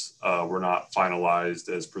plans were not finalized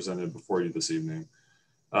as presented before you this evening.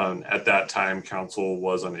 At that time, council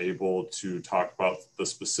was unable to talk about the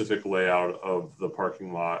specific layout of the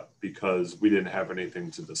parking lot because we didn't have anything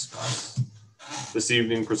to discuss. This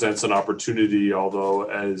evening presents an opportunity, although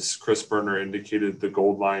as Chris Berner indicated, the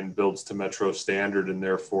Gold Line builds to Metro standard and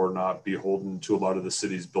therefore not beholden to a lot of the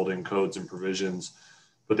city's building codes and provisions,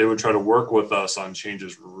 but they would try to work with us on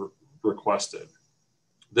changes requested.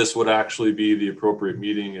 This would actually be the appropriate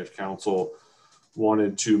meeting if council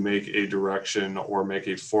wanted to make a direction or make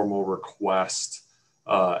a formal request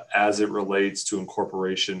as it relates to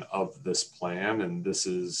incorporation of this plan. And this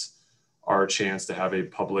is our chance to have a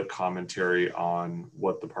public commentary on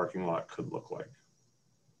what the parking lot could look like.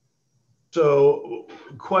 So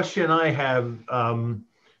question I have,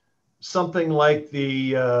 something like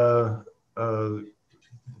the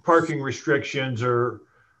parking restrictions or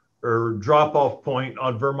drop-off point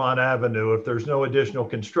on Vermont Avenue, if there's no additional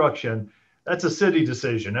construction, that's a city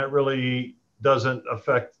decision. That really doesn't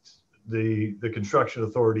affect the construction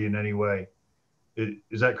authority in any way.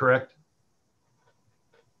 Is that correct?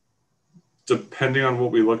 Depending on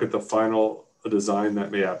what we look at the final design,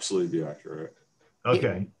 that may absolutely be accurate.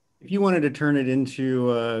 Okay. If you wanted to turn it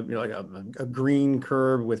into you know, like a green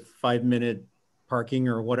curb with 5-minute parking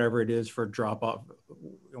or whatever it is for drop off,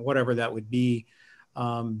 whatever that would be.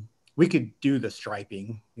 We could do the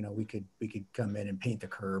striping, you know, we could come in and paint the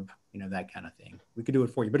curb, you know, that kind of thing. We could do it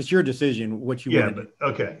for you, but it's your decision what you want to do.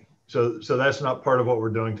 Okay. So that's not part of what we're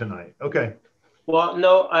doing tonight. Okay. Well,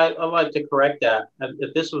 no, I'd like to correct that.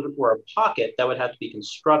 If this were a pocket, that would have to be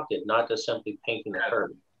constructed, not just simply painting the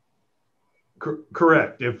curb.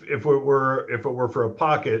 Correct. If it were for a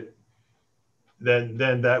pocket, then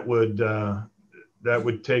that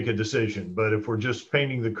would take a decision. But if we're just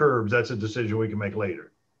painting the curbs, that's a decision we can make later.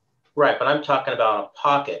 Right, but I'm talking about a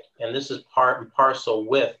pocket, and this is part and parcel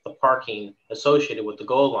with the parking associated with the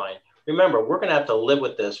goal line. Remember, we're going to have to live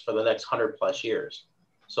with this for the next 100+ years.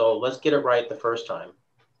 So let's get it right the first time.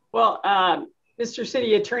 Well, Mr.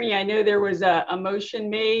 City Attorney, I know there was a motion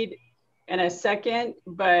made and a second,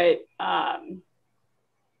 but can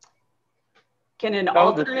an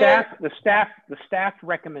alternate? The staff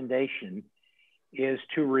recommendation is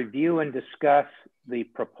to review and discuss the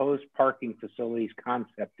proposed parking facilities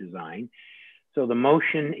concept design. So the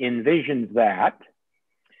motion envisions that,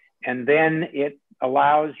 and then it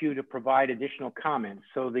allows you to provide additional comments.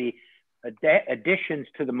 So the additions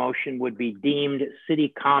to the motion would be deemed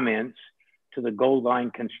city comments to the Gold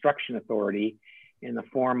Line Construction Authority in the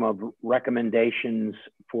form of recommendations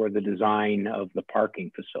for the design of the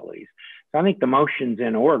parking facilities. So I think the motion's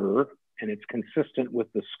in order and it's consistent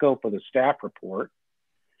with the scope of the staff report.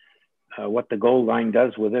 What the Gold Line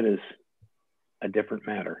does with it is a different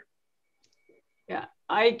matter. Yeah,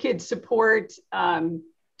 I could support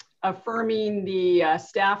affirming the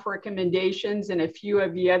staff recommendations and a few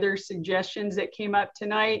of the other suggestions that came up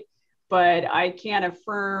tonight, but I can't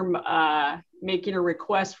affirm making a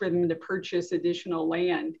request for them to purchase additional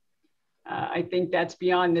land. I think that's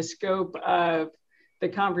beyond the scope of the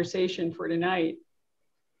conversation for tonight.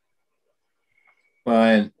 Well,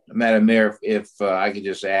 and Madam Mayor, if I could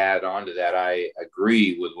just add on to that, I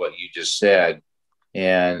agree with what you just said.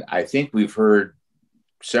 And I think we've heard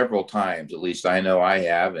several times, at least I know I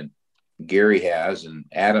have, and Gary has, and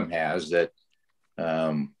Adam has, that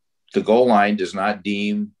the Goal Line does not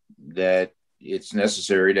deem that it's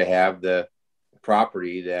necessary to have the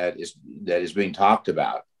property that is being talked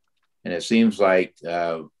about. And it seems like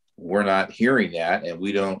we're not hearing that, and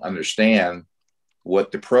we don't understand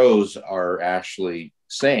what the pros are actually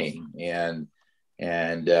saying. And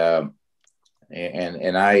I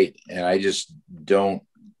just don't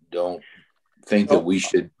think that we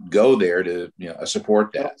should go there to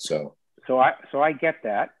support that. So I get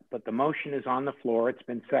that, but the motion is on the floor. It's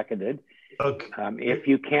been seconded. Okay. If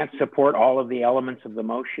you can't support all of the elements of the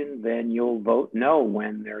motion, then you'll vote no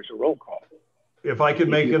when there's a roll call. If I could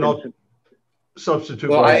make an substitute.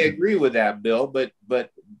 Well, motion. I agree with that, Bill, but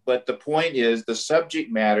the point is the subject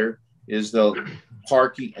matter is the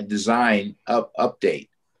parking and design update.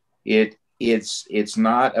 It's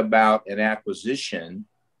not about an acquisition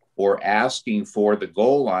or asking for the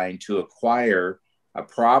Goal Line to acquire a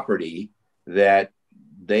property that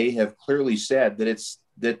they have clearly said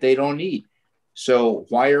that they don't need. So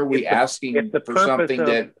why are we asking for something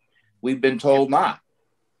that we've been told not?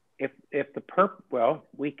 Well,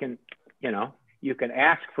 we can, you can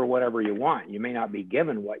ask for whatever you want. You may not be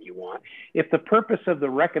given what you want. If the purpose of the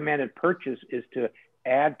recommended purchase is to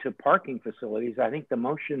add to parking facilities, I think the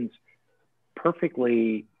motion's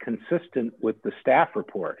perfectly consistent with the staff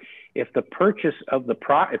report. If the purchase of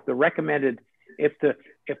if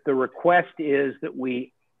the request is that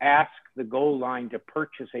we ask the Goal Line to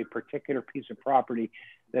purchase a particular piece of property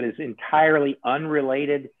that is entirely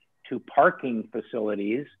unrelated to parking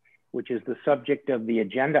facilities, which is the subject of the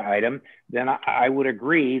agenda item, then I would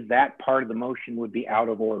agree that part of the motion would be out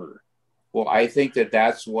of order. Well, I think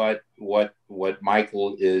that's what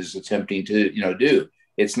Michael is attempting to do.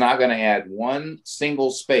 It's not going to add one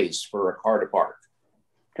single space for a car to park.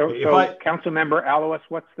 So Councilmember Alois,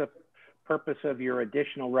 what's the purpose of your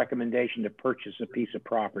additional recommendation to purchase a piece of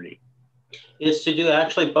property? Is to do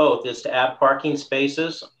actually both. Is to add parking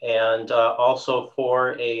spaces and also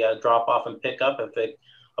for a drop off and pickup.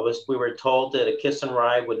 We were told that a kiss and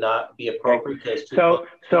ride would not be appropriate. Okay.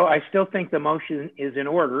 So I still think the motion is in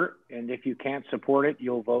order, and if you can't support it,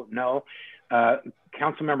 you'll vote no.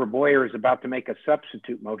 Councilmember Boyer is about to make a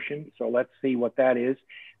substitute motion, so let's see what that is.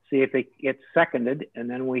 See if it gets seconded, and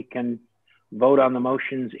then we can vote on the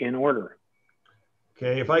motions in order.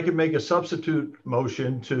 Okay, if I could make a substitute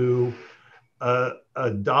motion to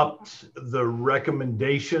adopt the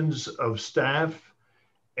recommendations of staff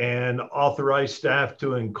and authorize staff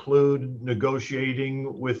to include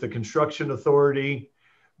negotiating with the construction authority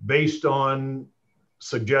based on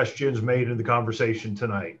suggestions made in the conversation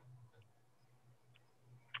tonight.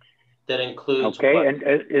 that includes. Okay, what? and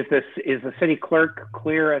is the city clerk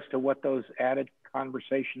clear as to what those added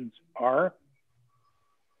conversations are?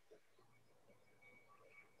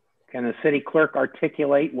 Can the city clerk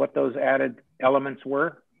articulate what those added elements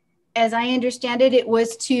were? As I understand it, it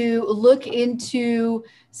was to look into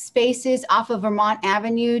spaces off of Vermont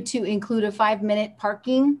Avenue to include a 5-minute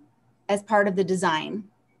parking as part of the design.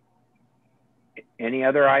 Any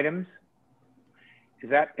other items? Is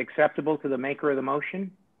that acceptable to the maker of the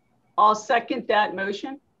motion? I'll second that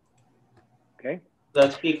motion. Okay.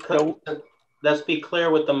 Let's be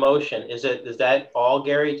clear with the motion. Is that all,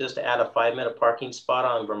 Gary, just to add a 5-minute parking spot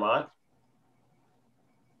on Vermont?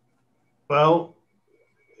 Well,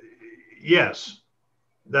 yes,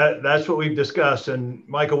 that's what we've discussed. And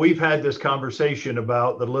Michael, we've had this conversation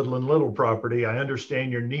about the Little and Little property. I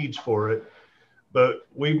understand your needs for it, but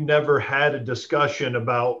we've never had a discussion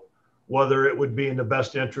about whether it would be in the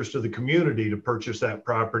best interest of the community to purchase that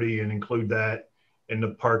property and include that in the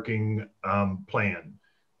parking plan.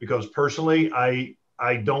 Because personally, I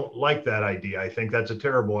don't like that idea. I think that's a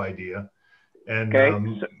terrible idea. And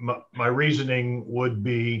okay. My reasoning would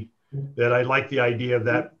be that I like the idea of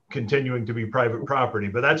that continuing to be private property,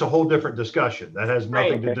 but that's a whole different discussion. That has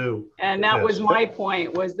nothing to do. And that was my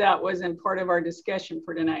point, was that wasn't part of our discussion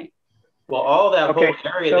for tonight. Well, all of that whole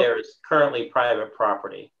area there is currently private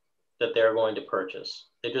property that they're going to purchase.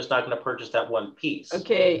 They're just not going to purchase that one piece.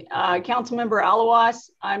 Okay, Councilmember Alawas,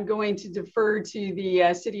 I'm going to defer to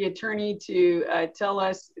the city attorney to tell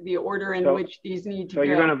us the order in which these need to go. So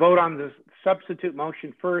you're going to vote on the substitute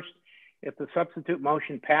motion first. If the substitute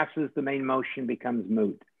motion passes, the main motion becomes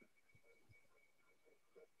moot.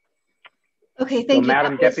 Okay, thank you.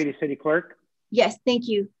 Madam Deputy City Clerk? Yes, thank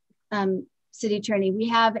you, City Attorney. We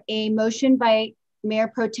have a motion by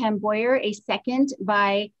Mayor Pro Tem Boyer, a second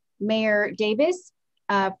by Mayor Davis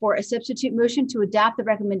for a substitute motion to adopt the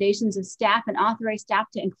recommendations of staff and authorize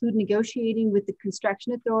staff to include negotiating with the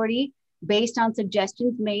construction authority based on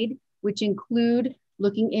suggestions made, which include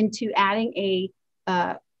looking into adding a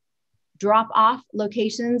drop-off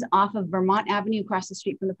locations off of Vermont Avenue across the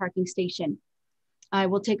street from the parking station. I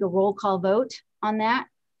will take a roll call vote on that.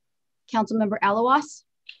 Councilmember Alawas?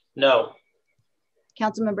 No.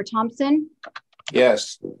 Councilmember Thompson?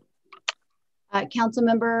 Yes.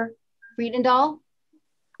 Councilmember Friedendahl?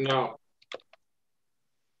 No.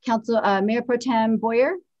 Mayor Pro Tem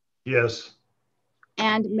Boyer? Yes.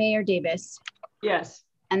 And Mayor Davis? Yes.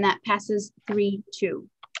 And that passes 3-2.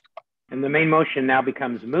 And the main motion now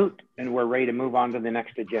becomes moot, and we're ready to move on to the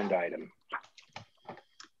next agenda item.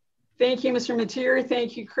 Thank you, Mr. Mateer.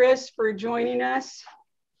 Thank you, Chris, for joining us.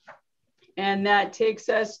 And that takes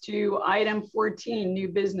us to item 14, new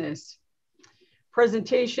business.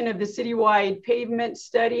 Presentation of the citywide pavement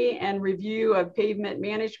study and review of pavement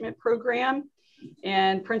management program.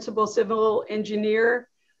 And Principal Civil Engineer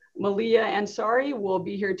Malia Ansari will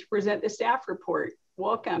be here to present the staff report.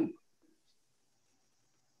 Welcome.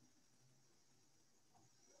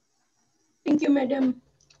 Thank you, Madam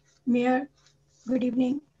Mayor. Good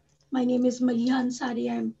evening. My name is Malia Ansari.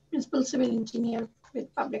 I'm Principal Civil Engineer with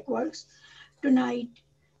Public Works. Tonight,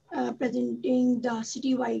 presenting the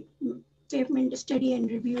citywide pavement study and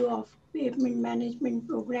review of pavement management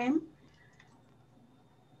program.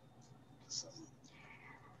 So,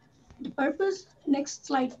 the purpose, next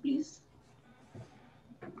slide, please.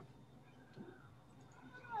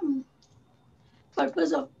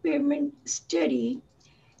 Purpose of pavement study.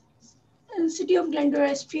 The City of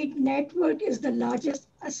Glendora Street network is the largest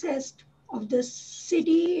assessed of the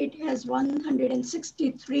city. It has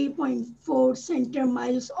 163.4 center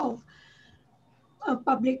miles of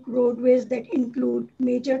public roadways that include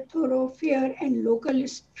major thoroughfare and local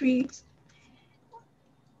streets.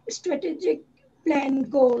 Strategic plan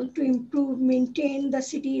goal to improve, maintain the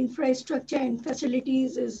city infrastructure and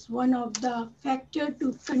facilities is one of the factors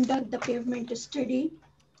to conduct the pavement study.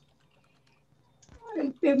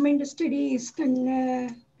 Pavement study is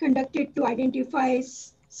conducted to identify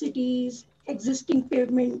cities' existing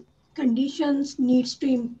pavement conditions, needs to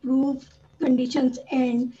improve conditions,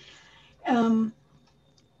 and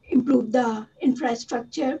improve the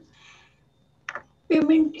infrastructure.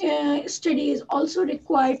 Pavement study is also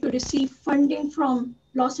required to receive funding from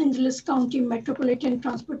Los Angeles County Metropolitan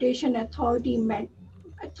Transportation Authority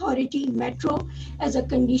Metro as a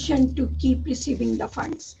condition to keep receiving the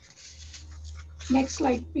funds. Next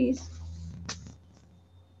slide, please.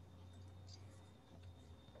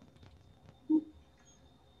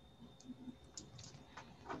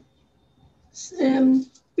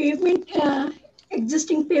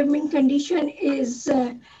 Existing pavement condition is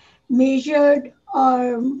measured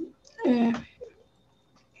or in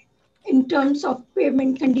terms of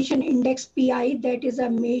pavement condition index PI, that is a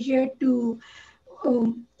measure to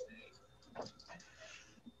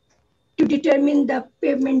determine the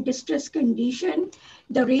pavement distress condition.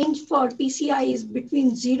 The range for PCI is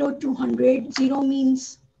between 0 to 100. 0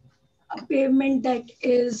 means a pavement that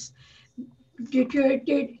is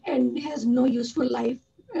deteriorated and has no useful life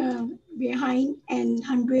behind, and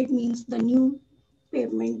 100 means the new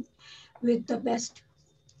pavement with the best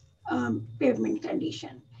pavement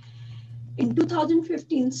condition. In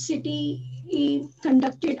 2015, city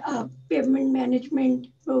conducted a pavement management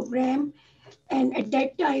program, and at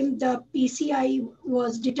that time, the PCI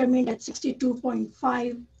was determined at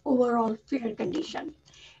 62.5 overall fair condition.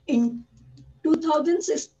 In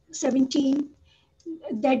 2017,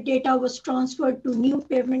 that data was transferred to new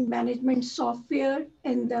pavement management software,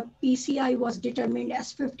 and the PCI was determined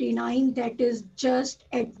as 59, that is just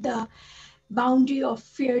at the boundary of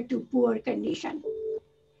fair to poor condition.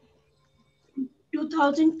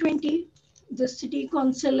 2020, the City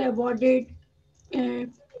Council awarded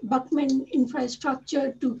Buckman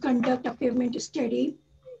Infrastructure to conduct a pavement study.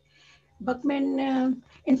 Buckman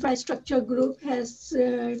Infrastructure Group has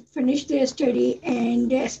finished their study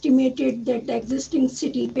and estimated that the existing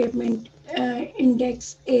city pavement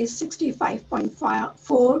index is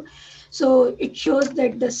 65.4. So it shows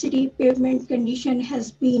that the city pavement condition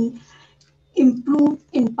has been improved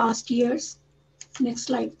in past years. Next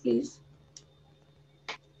slide, please.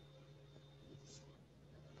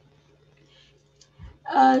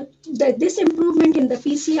 This improvement in the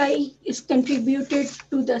PCI is contributed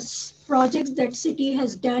to the projects that city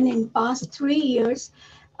has done in past 3 years.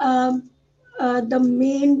 The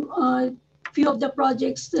main few of the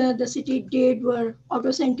projects the city did were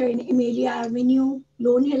Auto Center in Amelia Avenue,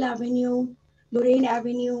 Lone Hill Avenue, Lorraine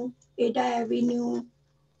Avenue, Ada Avenue,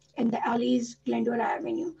 and the alleys, Glendora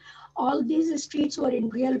Avenue. All these streets were in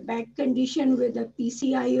real bad condition with a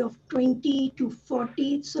PCI of 20 to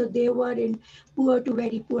 40, so they were in poor to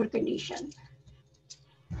very poor condition.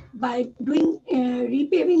 By doing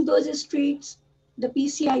repaving those streets, the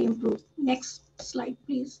PCI improved. Next slide,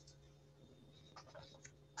 please.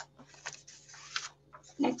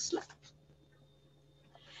 Next slide.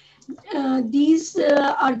 These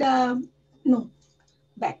are the, no,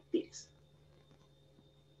 back please,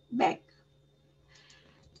 back.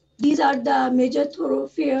 These are the major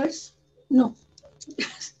thoroughfares. No,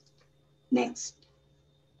 next.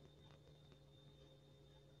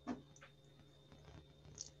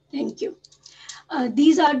 Thank you.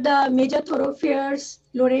 These are the major thoroughfares: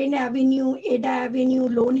 Lorraine Avenue, Ada Avenue,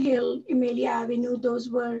 Lone Hill, Amelia Avenue. Those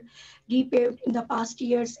were repaved in the past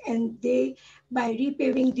years, and they, by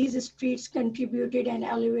repaving these streets, contributed and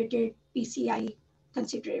elevated PCI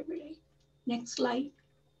considerably. Next slide.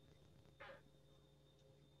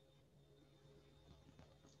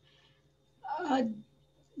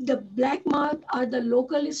 The black mark are the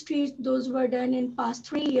local streets. Those were done in past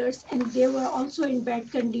 3 years, and they were also in bad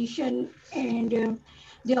condition, and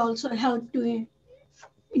they also helped to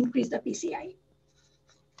increase the PCI.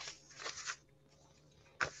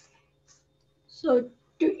 So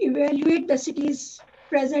to evaluate the city's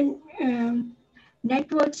present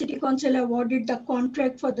network, City Council awarded the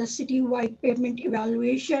contract for the citywide pavement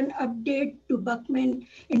evaluation update to Buckman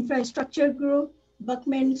Infrastructure Group.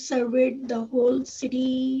 Buckman surveyed the whole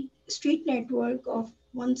city street network of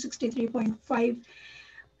 163.5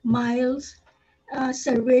 miles,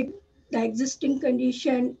 surveyed the existing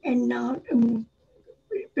condition, and now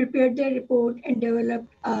prepared their report and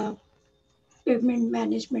developed a pavement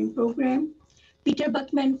management program. Peter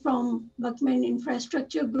Buckman from Buckman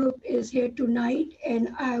Infrastructure Group is here tonight,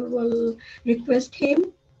 and I will request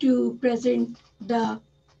him to present the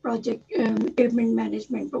project pavement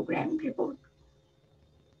management program report.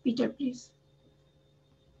 Peter, please.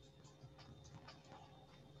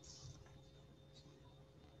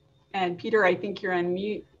 And Peter, I think you're on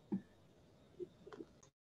mute.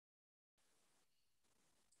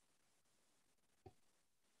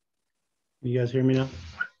 You guys hear me now?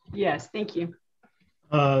 Yes, thank you.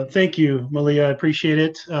 Thank you, Malia. I appreciate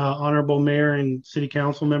it. Honorable Mayor and City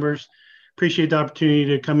Council members, appreciate the opportunity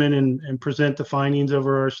to come in and present the findings of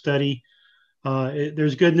our study.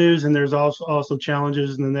 There's good news, and there's also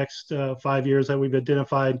challenges in the next 5 years that we've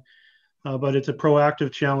identified, but it's a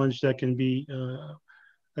proactive challenge that can be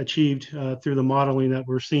achieved through the modeling that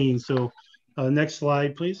we're seeing. So next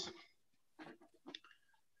slide, please.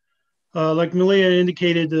 Like Malia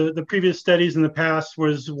indicated, the previous studies in the past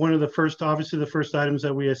was one of the first, obviously the first items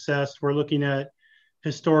that we assessed. We're looking at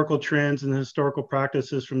historical trends and historical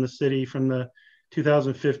practices from the city from the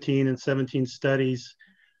 2015 and 17 studies.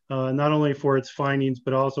 not only for its findings,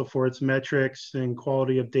 but also for its metrics and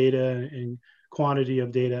quality of data and quantity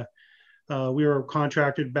of data. We were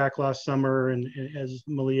contracted back last summer, and as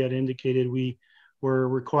Malia had indicated, we were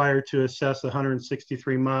required to assess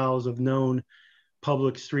 163 miles of known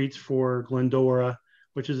public streets for Glendora,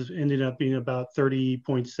 which has ended up being about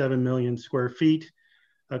 30.7 million square feet.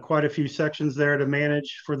 Quite a few sections there to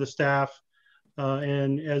manage for the staff.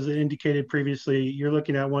 And as indicated previously, you're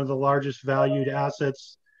looking at one of the largest valued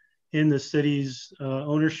assets in the city's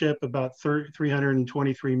ownership, about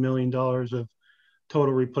 $323 million of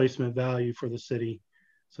total replacement value for the city.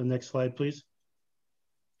 So next slide, please.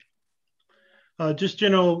 Just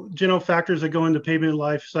general factors that go into pavement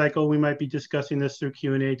life cycle. We might be discussing this through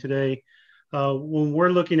Q&A today. When we're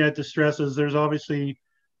looking at distresses, there's obviously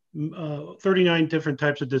 39 different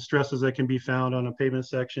types of distresses that can be found on a pavement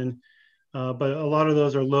section, but a lot of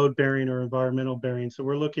those are load bearing or environmental bearing. So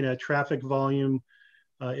we're looking at traffic volume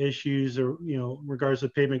issues, or regards to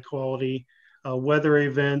pavement quality, weather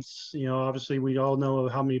events. Obviously we all know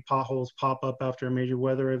how many potholes pop up after a major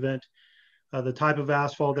weather event. The type of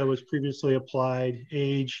asphalt that was previously applied,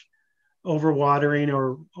 age, overwatering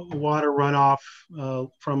or water runoff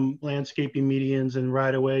from landscaping medians and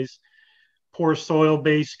right-of-ways, poor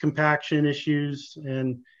soil-based compaction issues,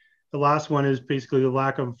 and the last one is basically the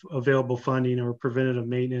lack of available funding or preventative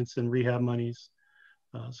maintenance and rehab monies.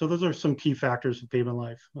 So those are some key factors of pavement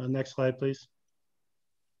life. Next slide, please.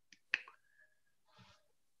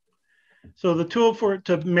 So the tool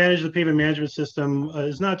to manage the pavement management system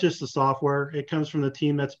is not just the software. It comes from the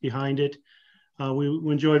team that's behind it. We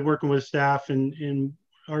enjoyed working with staff, and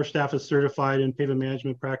our staff is certified in pavement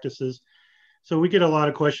management practices. So we get a lot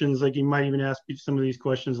of questions, like you might even ask some of these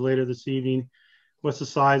questions later this evening. What's the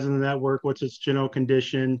size of the network? What's its general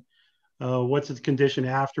condition? What's its condition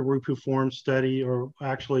after we perform study or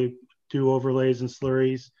actually do overlays and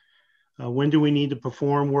slurries? When do we need to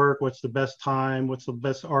perform work? What's the best time? What's the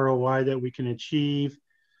best ROI that we can achieve?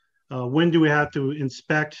 When do we have to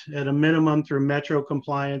inspect at a minimum through Metro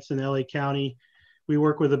compliance in LA County? We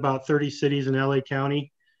work with about 30 cities in LA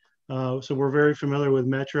County. So we're very familiar with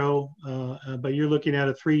Metro, but you're looking at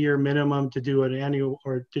a 3-year minimum to do an annual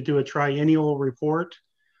or to do a triennial report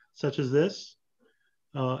such as this.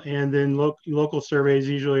 And then local surveys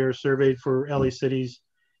usually are surveyed for LA cities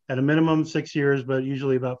at a minimum 6 years, but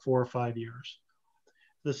usually about 4 or 5 years.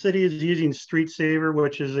 The city is using Street Saver,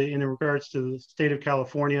 which is in regards to the state of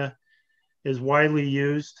California, is widely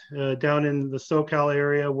used down in the SoCal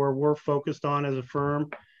area where we're focused on as a firm.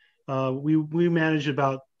 We manage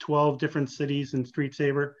about 12 different cities in Street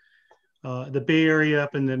Saver. The Bay Area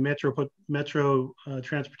up in the Metro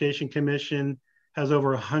Transportation Commission has over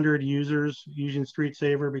 100 users using Street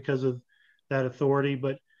Saver because of that authority.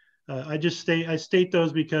 But I state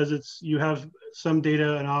those because you have some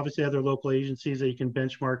data and obviously other local agencies that you can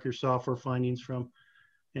benchmark your software findings from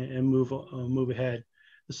and move ahead.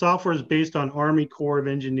 The software is based on Army Corps of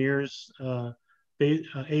Engineers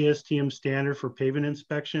ASTM standard for pavement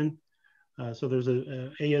inspection. So there's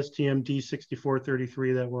a ASTM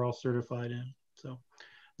D6433 that we're all certified in. So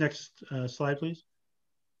next slide, please.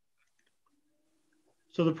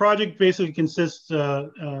 So the project basically consists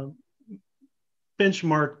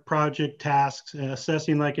benchmark project tasks,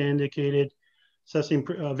 assessing, like I indicated, assessing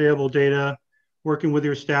available data, working with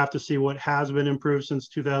your staff to see what has been improved since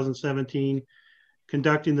 2017,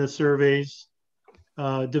 conducting the surveys,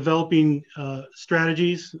 developing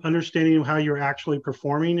strategies. Understanding how you're actually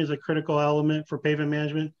performing is a critical element for pavement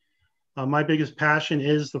management. My biggest passion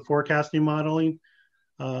is the forecasting modeling.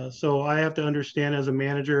 So I have to understand as a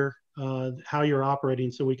manager how you're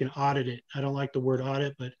operating so we can audit it. I don't like the word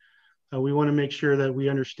audit, but we want to make sure that we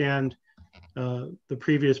understand the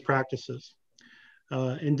previous practices.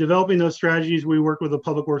 In developing those strategies, we work with the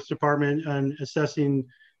Public Works Department on assessing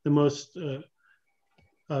the most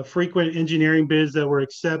frequent engineering bids that were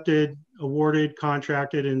accepted, awarded,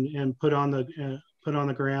 contracted, and put on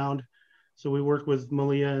the ground. So we work with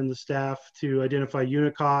Malia and the staff to identify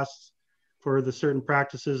unit costs for the certain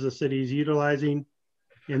practices the city is utilizing,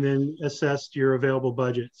 and then assess your available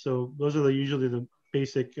budget. So those are usually the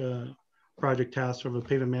basic project tasks of the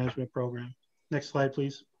pavement management program. Next slide,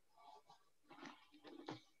 please.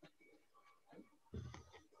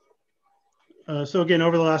 So again,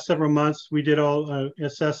 over the last several months, we did all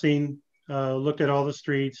assessing, looked at all the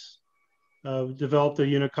streets, developed the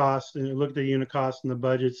unit costs, and looked at the unit costs and the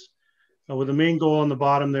budgets, with the main goal on the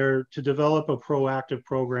bottom there to develop a proactive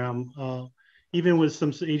program. Even with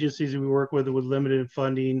some agencies we work with limited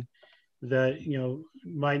funding that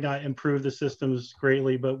might not improve the systems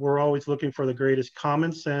greatly, but we're always looking for the greatest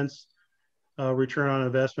common sense return on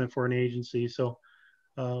investment for an agency. So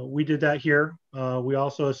We did that here. We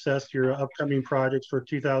also assessed your upcoming projects for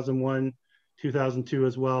 2001, 2002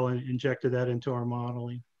 as well, and injected that into our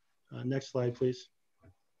modeling. Next slide, please.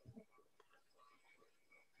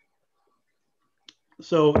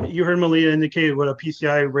 So you heard Malia indicate what a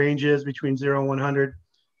PCI range is between 0 and 100.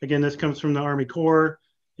 Again, this comes from the Army Corps.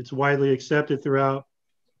 It's widely accepted throughout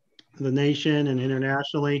the nation and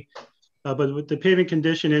internationally. But with the pavement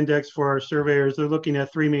condition index for our surveyors, they're looking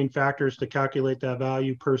at 3 main factors to calculate that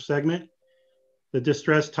value per segment. The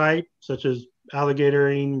distress type, such as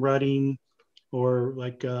alligatoring, rutting, or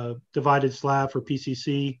like divided slab for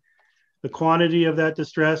PCC. The quantity of that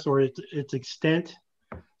distress or its extent,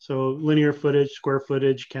 so linear footage, square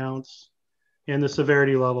footage counts, and the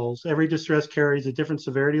severity levels. Every distress carries a different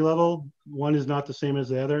severity level. One is not the same as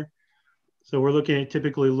the other. So we're looking at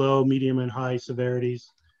typically low, medium, and high severities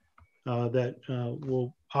that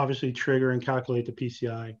will obviously trigger and calculate the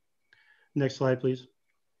PCI. Next slide, please.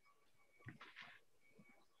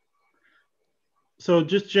 So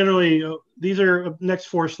just generally, these are next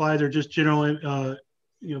 4 slides are just general,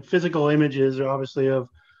 physical images, obviously, of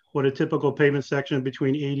what a typical pavement section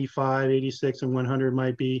between 85, 86, and 100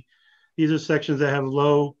 might be. These are sections that have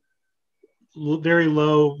low, very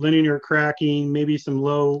low linear cracking, maybe some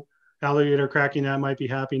low alligator cracking that might be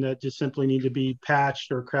happening that just simply need to be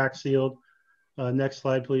patched or crack sealed. Next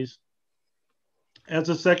slide, please. As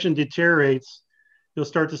the section deteriorates, you'll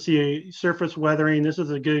start to see a surface weathering. This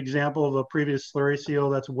is a good example of a previous slurry seal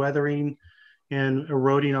that's weathering and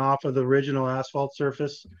eroding off of the original asphalt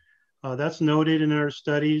surface. That's noted in our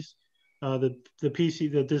studies. The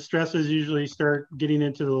distresses usually start getting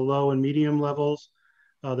into the low and medium levels.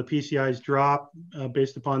 The PCIs drop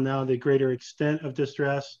based upon now the greater extent of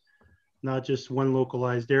distress, not just one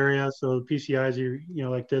localized area. So the PCIs are,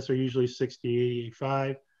 like this are usually 60,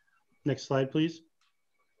 85. Next slide, please.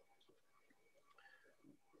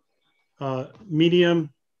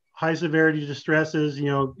 Medium, high severity distresses,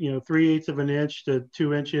 3/8 of an inch to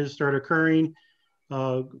 2 inches start occurring.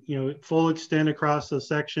 Full extent across the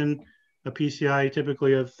section, a PCI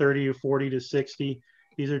typically of 30 or 40 to 60.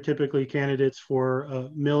 These are typically candidates for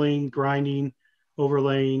milling, grinding,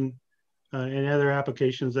 overlaying, and other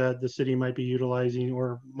applications that the city might be utilizing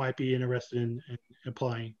or might be interested in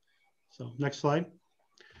applying. So next slide.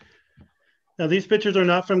 Now these pictures are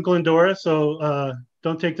not from Glendora, so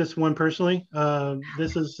don't take this one personally.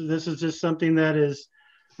 This is just something that is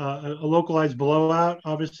a localized blowout.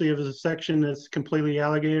 Obviously, it was a section that's completely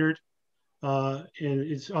alligatored. And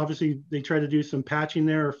it's obviously, they try to do some patching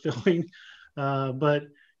there or filling, but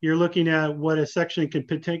you're looking at what a section could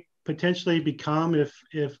potentially become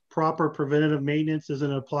if proper preventative maintenance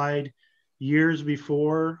isn't applied years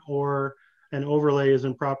before, or an overlay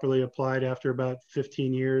isn't properly applied after about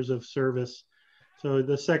 15 years of service. So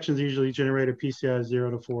the sections usually generate a PCI of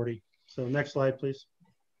 0 to 40. So next slide, please.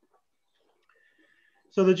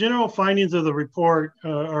 So the general findings of the report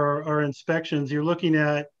are inspections. You're looking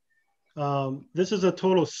at, this is a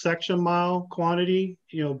total section mile quantity,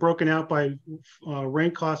 broken out by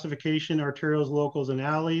rank classification, arterials, locals, and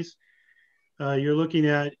alleys. You're looking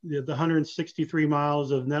at the 163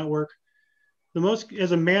 miles of network.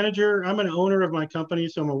 As a manager, I'm an owner of my company,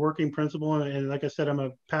 so I'm a working principal. And like I said,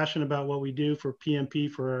 I'm passionate about what we do for PMP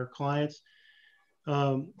for our clients.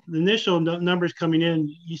 The initial numbers coming in,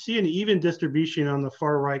 you see an even distribution on the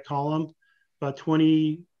far right column, about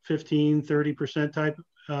 20, 15, 30% type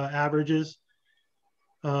averages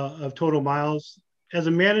of total miles. As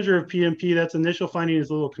a manager of PMP, that's initial finding is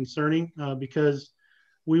a little concerning because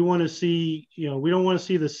we want to see, we don't want to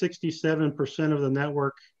see the 67% of the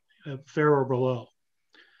network fair or below.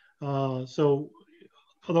 So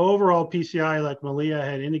the overall PCI, like Malia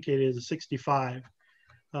had indicated, is a 65.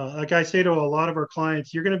 Like I say to a lot of our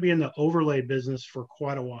clients, you're going to be in the overlay business for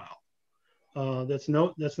quite a while. That's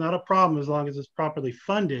not a problem as long as it's properly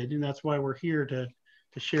funded, and that's why we're here to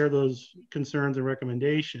share those concerns and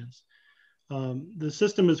recommendations. The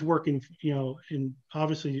system is working, in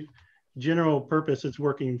obviously general purpose, it's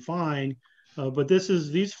working fine. But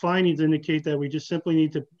these findings indicate that we just simply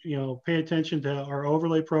need to, pay attention to our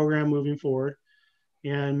overlay program moving forward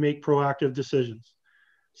and make proactive decisions.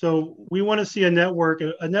 So we want to see a network,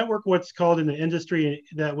 what's called in the industry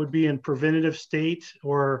that would be in preventative state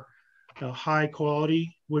or high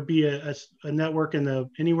quality, would be a network in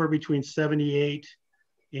anywhere between 78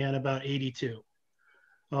 and about 82.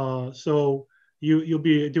 So you'll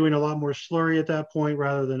be doing a lot more slurry at that point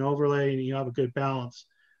rather than overlay, and you have a good balance.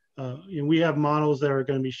 And we have models that are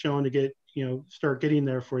going to be shown to get, start getting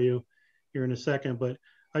there for you here in a second. But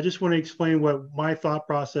I just want to explain what my thought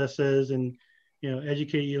process is and,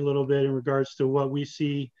 educate you a little bit in regards to what we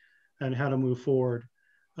see and how to move forward.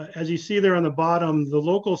 As you see there on the bottom, the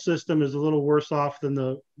local system is a little worse off than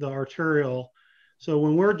the arterial. So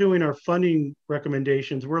when we're doing our funding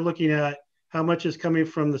recommendations, we're looking at how much is coming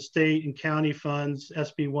from the state and county funds,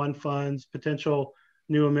 SB1 funds, potential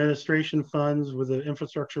new administration funds with the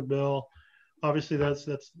infrastructure bill. Obviously, that's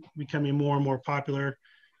becoming more and more popular.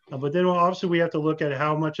 But then obviously we have to look at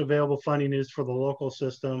how much available funding is for the local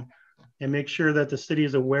system and make sure that the city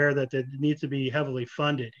is aware that it needs to be heavily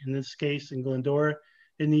funded. In this case, in Glendora,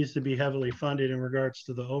 it needs to be heavily funded in regards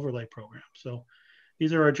to the overlay program. So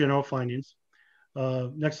these are our general findings.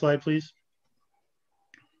 Next slide, please.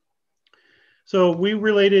 So we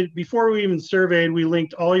related, before we even surveyed, we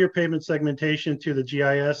linked all your pavement segmentation to the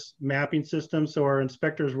GIS mapping system. So our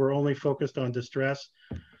inspectors were only focused on distress.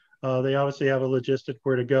 They obviously have a logistic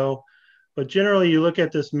where to go. But generally, you look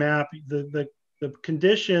at this map, the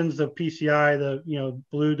conditions of PCI, the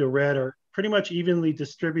blue to red, are pretty much evenly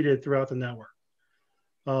distributed throughout the network.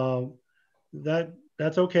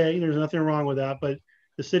 That's okay. There's nothing wrong with that. But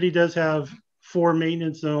the city does have 4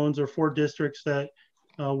 maintenance zones or 4 districts that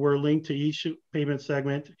were linked to each pavement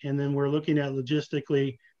segment. And then we're looking at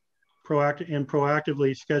logistically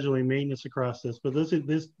proactively scheduling maintenance across this. But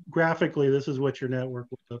this graphically, this is what your network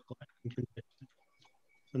will look like.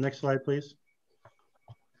 So next slide, please.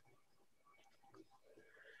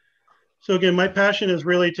 So again, my passion is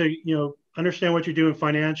really to understand what you're doing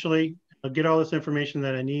financially, get all this information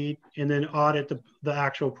that I need, and then audit the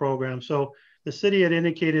actual program. So the city had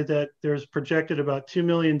indicated that there's projected about $2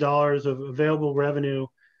 million of available revenue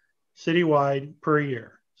citywide per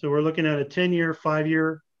year. So we're looking at a 10 million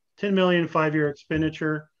 5-year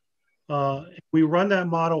expenditure. We run that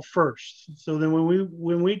model first. So then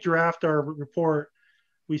when we draft our report,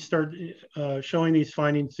 we start showing these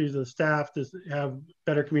findings to the staff to have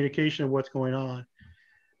better communication of what's going on.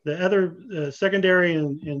 The other secondary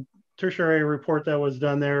and tertiary report that was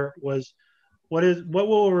done there was what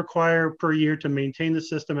will it require per year to maintain the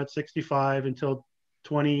system at 65 until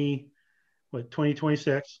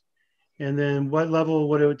 2026, and then what level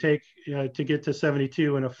would it take to get to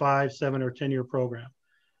 72 in a 5, 7, or 10-year program.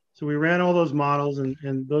 So we ran all those models, and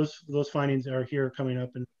those findings are here coming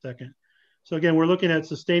up in a second. So again, we're looking at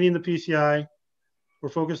sustaining the PCI. We're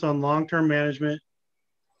focused on long-term management,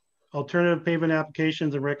 alternative pavement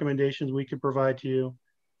applications and recommendations we could provide to you,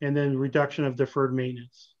 and then reduction of deferred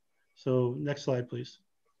maintenance. So next slide, please.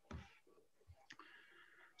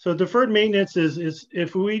 So deferred maintenance is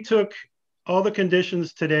if we took all the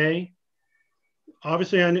conditions today,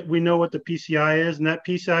 obviously we know what the PCI is, and that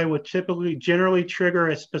PCI would generally trigger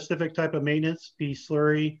a specific type of maintenance, be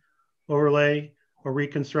slurry, overlay, or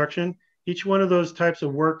reconstruction. Each one of those types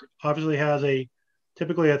of work obviously has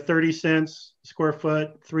typically a 30 cents a square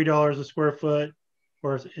foot, $3 a square foot,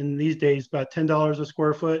 or in these days about $10 a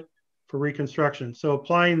square foot for reconstruction. So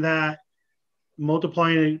applying that,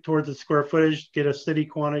 multiplying it towards the square footage, get a city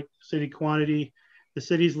quantity. The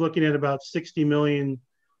city's looking at about $60 million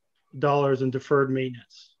in deferred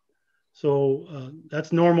maintenance. So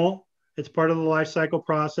that's normal. It's part of the life cycle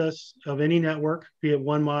process of any network, be it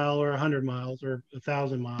 1 mile or 100 miles or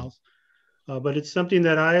 1,000 miles. But it's something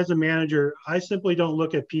that I, as a manager, I simply don't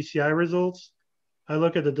look at PCI results. I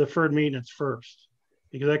look at the deferred maintenance first,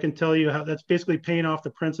 because I can tell you how that's basically paying off the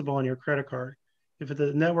principal on your credit card. If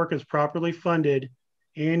the network is properly funded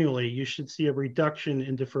annually, you should see a reduction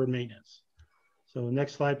in deferred maintenance. So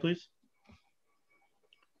next slide, please.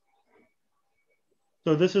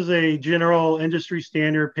 So this is a general industry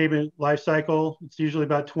standard pavement life cycle. It's usually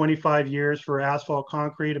about 25 years for asphalt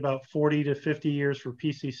concrete, about 40 to 50 years for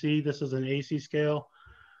PCC. This is an AC scale.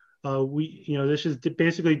 This is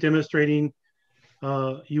basically demonstrating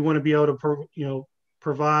you want to be able to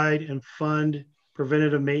provide and fund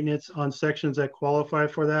preventative maintenance on sections that qualify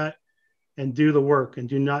for that, and do the work and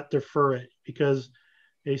do not defer it, because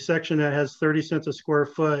a section that has 30 cents a square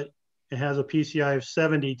foot and has a PCI of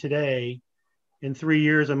 70 today, in 3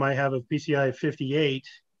 years, I might have a PCI of 58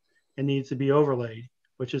 and needs to be overlaid,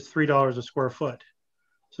 which is $3 a square foot.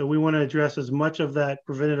 So we want to address as much of that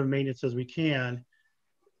preventative maintenance as we can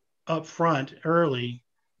up front early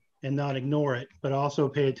and not ignore it, but also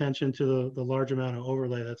pay attention to the large amount of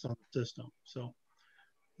overlay that's on the system. So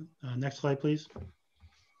next slide, please.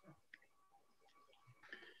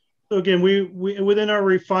 So again, we within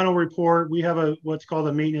our final report, we have what's called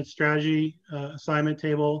a maintenance strategy assignment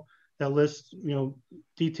table that lists,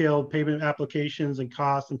 detailed pavement applications and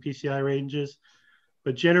costs and PCI ranges.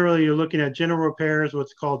 But generally, you're looking at general repairs,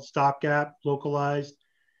 what's called stopgap, localized.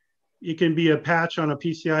 It can be a patch on a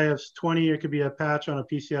PCI of 20, it could be a patch on a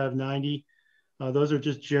PCI of 90. Those are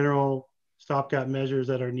just general stopgap measures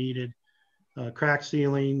that are needed, crack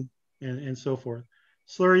sealing, and so forth.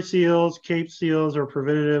 Slurry seals, cape seals, or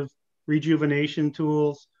preventative rejuvenation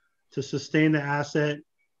tools to sustain the asset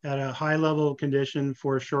at a high level of condition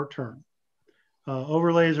for a short term.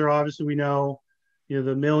 Overlays are obviously, we know,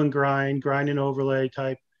 the mill and grind and overlay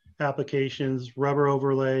type applications, rubber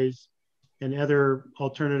overlays, and other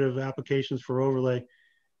alternative applications for overlay.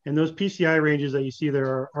 And those PCI ranges that you see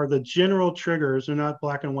there are the general triggers. They're not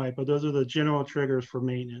black and white, but those are the general triggers for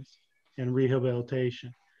maintenance and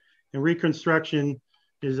rehabilitation. And reconstruction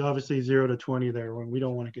is obviously 0 to 20 there, when we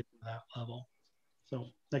don't want to get to that level. So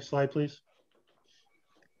next slide, please.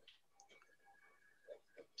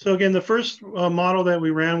 So again, the first model that we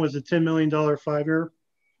ran was a $10 million 5-year.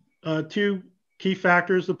 Two key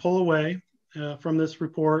factors to pull away from this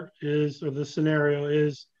report is, or this scenario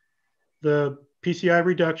is, the PCI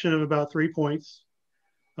reduction of about 3 points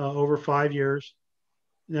over 5 years.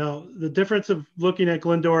 Now, the difference of looking at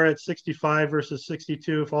Glendora at 65 versus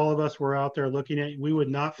 62, if all of us were out there looking at it, we would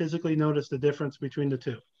not physically notice the difference between the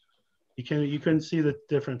two. You couldn't see the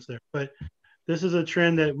difference there. But this is a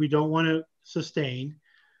trend that we don't want to sustain.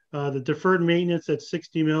 The deferred maintenance at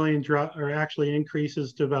 60 million actually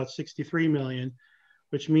increases to about 63 million,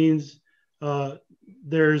 which means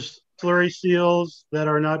there's slurry seals that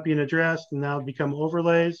are not being addressed and now become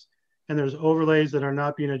overlays, and there's overlays that are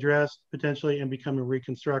not being addressed potentially and becoming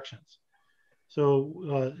reconstructions.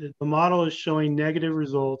 So the model is showing negative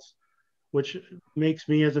results, which makes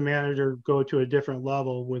me as a manager go to a different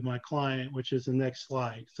level with my client, which is the next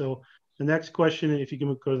slide. So the next question, if you can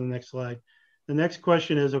go to the next slide. The next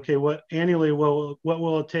question is, okay, what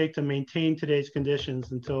will it take to maintain today's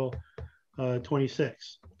conditions until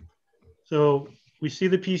 26? So we see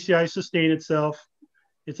the PCI sustain itself.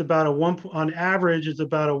 It's about on average, it's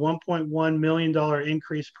about a $1.1 million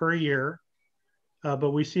increase per year,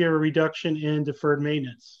 but we see a reduction in deferred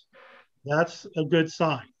maintenance. That's a good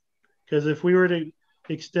sign, because if we were to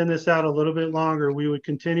extend this out a little bit longer, we would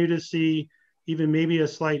continue to see even maybe a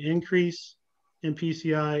slight increase in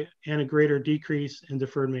PCI and a greater decrease in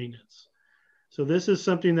deferred maintenance. So this is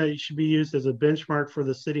something that should be used as a benchmark for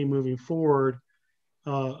the city moving forward.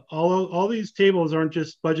 All these tables aren't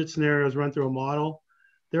just budget scenarios run through a model.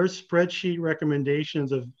 There are spreadsheet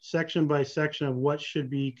recommendations of section by section of what should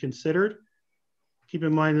be considered. Keep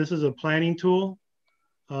in mind, this is a planning tool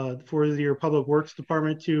for your public works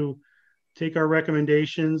department to take our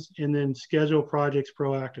recommendations and then schedule projects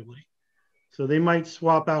proactively. So they might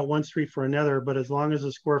swap out one street for another, but as long as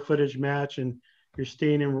the square footage match and you're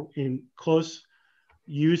staying in close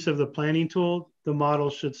use of the planning tool, the model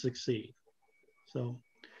should succeed. So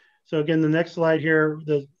again, the next slide here,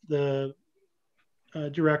 the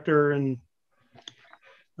director and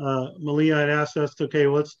Malia had asked us, okay,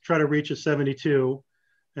 let's try to reach a 72,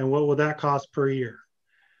 and what will that cost per year?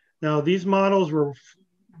 Now, these models were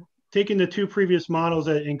taking the two previous models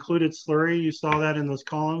that included slurry. You saw that in those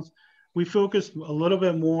columns. We focused a little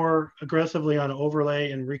bit more aggressively on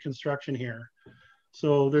overlay and reconstruction here.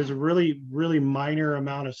 So there's a really, really minor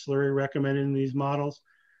amount of slurry recommended in these models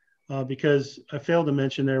because I failed to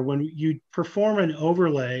mention there, when you perform an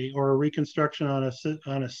overlay or a reconstruction on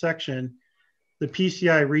a section, the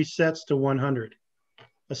PCI resets to 100.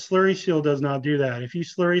 A slurry seal does not do that. If you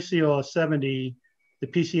slurry seal a 70, the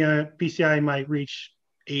PCI might reach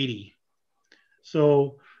 80.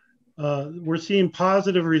 So we're seeing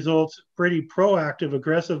positive results, pretty proactive,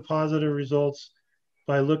 aggressive positive results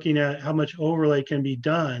by looking at how much overlay can be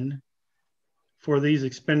done for these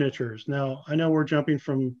expenditures. Now, I know we're jumping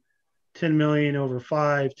from 10 million over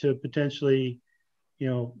 5 to potentially,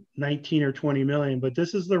 19 or 20 million, but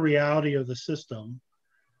this is the reality of the system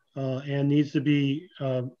and needs to be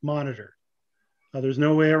monitored. There's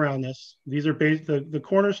no way around this. These are the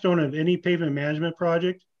cornerstone of any pavement management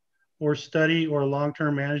project or study or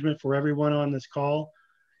long-term management for everyone on this call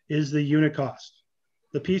is the unit cost.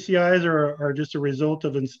 The PCIs are just a result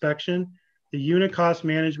of inspection. The unit cost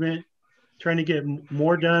management, trying to get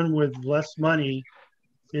more done with less money,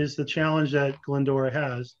 is the challenge that Glendora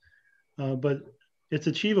has. But it's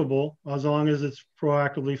achievable as long as it's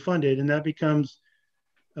proactively funded, and that becomes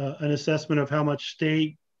an assessment of how much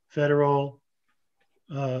state, federal,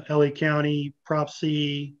 LA County, Prop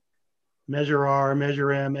C, Measure R,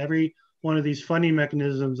 Measure M, every one of these funding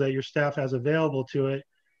mechanisms that your staff has available to it.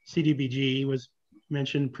 CDBG was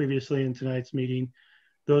mentioned previously in tonight's meeting.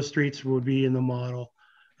 Those streets would be in the model.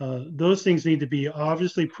 Those things need to be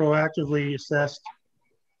obviously proactively assessed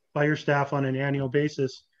by your staff on an annual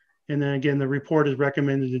basis. And then again, the report is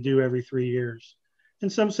recommended to do every 3 years.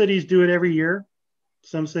 And some cities do it every year.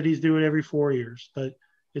 Some cities do it every 4 years, but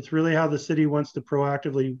it's really how the city wants to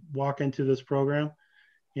proactively walk into this program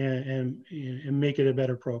and make it a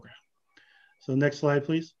better program. So next slide,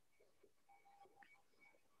 please.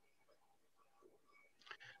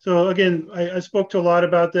 So again, I spoke to a lot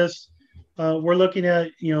about this. We're looking at,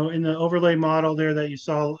 in the overlay model there that you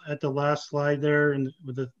saw at the last slide there, and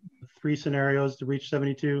with the 3 scenarios to reach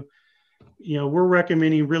 72, we're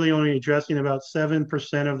recommending really only addressing about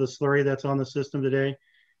 7% of the slurry that's on the system today,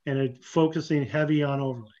 and focusing heavy on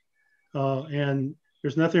overlay. And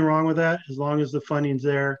there's nothing wrong with that as long as the funding's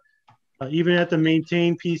there. Even at the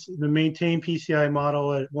maintain PCI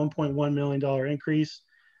model at $1.1 million increase,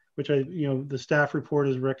 which the staff report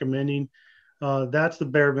is recommending, that's the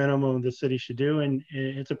bare minimum the city should do, and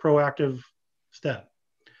it's a proactive step.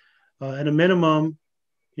 At a minimum,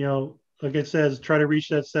 like it says, try to reach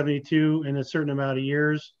that 72 in a certain amount of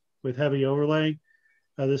years with heavy overlay.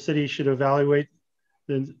 The city should evaluate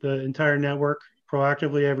the entire network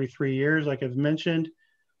proactively every 3 years, like I've mentioned.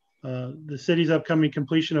 The city's upcoming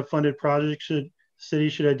completion of funded projects city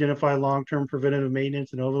should identify long-term preventative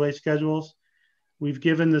maintenance and overlay schedules. We've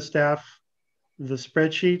given the staff the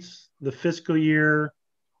spreadsheets, the fiscal year,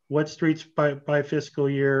 what streets by fiscal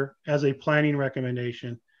year as a planning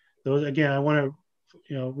recommendation. Those, again, I want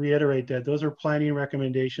to reiterate that those are planning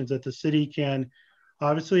recommendations that the city can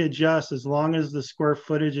obviously adjust as long as the square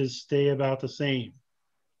footages stay about the same.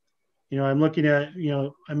 I'm looking at,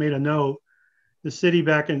 I made a note, the city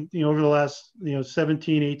back in, over the last,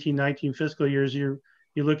 17, 18, 19 fiscal years, you're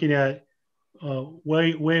looking at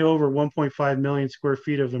way over 1.5 million square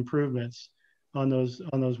feet of improvements on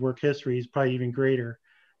those work histories, probably even greater.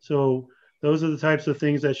 So those are the types of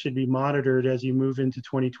things that should be monitored as you move into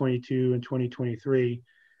 2022 and 2023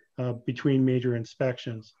 between major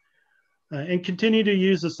inspections. And continue to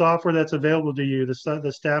use the software that's available to you.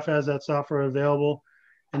 The staff has that software available,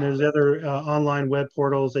 and there's other online web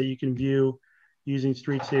portals that you can view using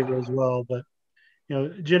StreetSaver as well. But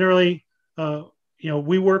generally,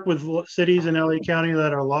 we work with cities in LA County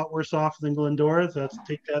that are a lot worse off than Glendora. So let's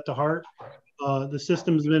take that to heart. The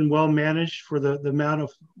system's been well managed for the amount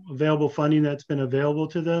of available funding that's been available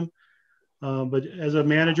to them. But as a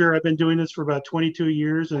manager, I've been doing this for about 22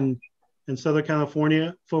 years in Southern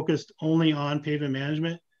California, focused only on pavement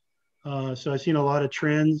management. So I've seen a lot of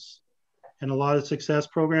trends and a lot of success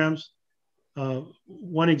programs.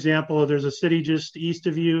 One example, there's a city just east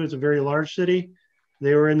of you. It's a very large city.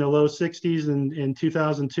 They were in the low 60s in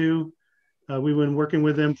 2002. We've been working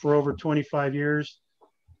with them for over 25 years.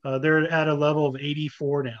 They're at a level of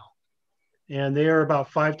 84 now, and they are about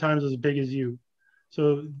 5 times as big as you.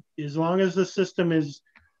 So as long as the system is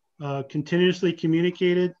continuously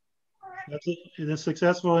communicated, the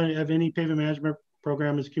successful of any pavement management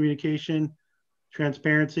program is communication,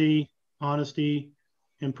 transparency, honesty,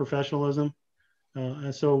 and professionalism.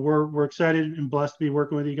 And so we're excited and blessed to be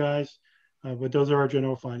working with you guys. But those are our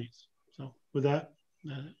general findings. So with that,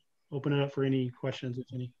 open it up for any questions, if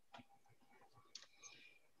any.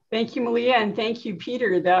 Thank you, Malia, and thank you,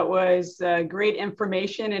 Peter. That was great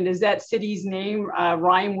information. And does that city's name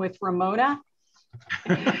rhyme with Ramona?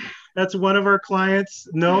 That's one of our clients.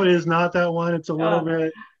 No, it is not that one. It's a little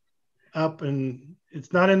bit up, and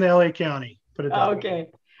it's not in the LA County. Put it that okay.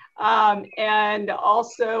 And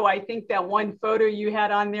also, I think that one photo you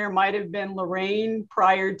had on there might have been Lorraine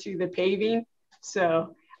prior to the paving.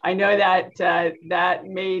 So I know that that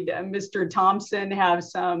made Mr. Thompson have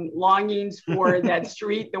some longings for that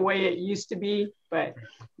street the way it used to be. But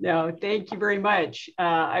no, thank you very much.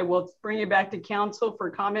 I will bring it back to council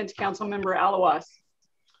for comments. Councilmember Alawas.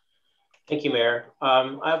 Thank you, Mayor.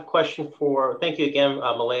 I have a question thank you again,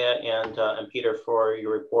 Malia and Peter, for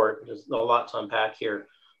your report. There's a lot to unpack here.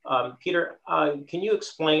 Peter, can you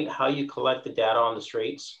explain how you collect the data on the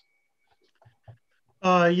streets?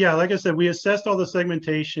 Yeah, like I said, we assessed all the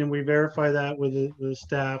segmentation. We verify that with the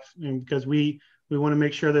staff, and because we want to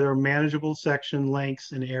make sure that there are manageable section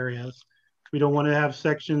lengths and areas. We don't want to have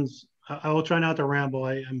sections. I will try not to ramble.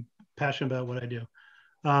 I'm passionate about what I do.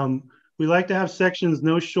 We like to have sections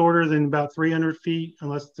no shorter than about 300 feet,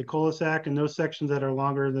 unless it's a cul-de-sac, and no sections that are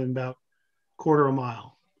longer than about quarter of a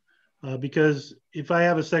mile. Because if I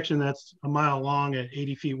have a section that's a mile long at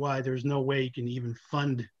 80 feet wide, there's no way you can even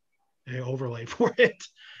fund an overlay for it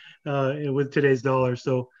with today's dollars.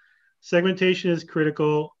 So segmentation is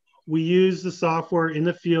critical. We use the software in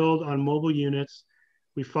the field on mobile units.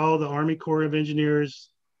 We follow the Army Corps of Engineers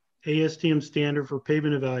ASTM standard for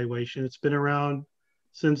pavement evaluation. It's been around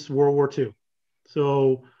since World War II.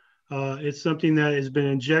 So it's something that has been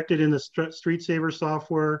injected in the StreetSaver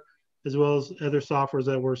software, as well as other softwares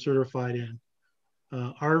that we're certified in.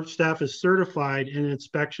 Our staff is certified in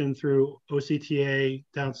inspection through OCTA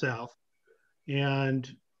down south and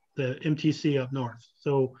the MTC up north.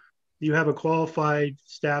 So you have a qualified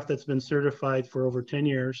staff that's been certified for over 10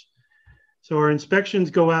 years. So our inspections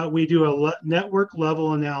go out, we do a network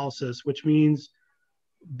level analysis, which means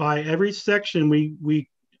by every section, we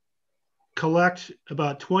collect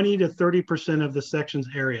about 20 to 30% of the section's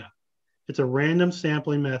area. It's a random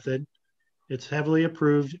sampling method. It's heavily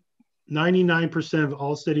approved. 99% of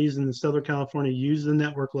all cities in Southern California use the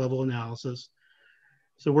network level analysis.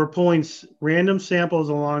 So we're pulling random samples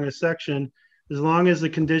along a section as long as the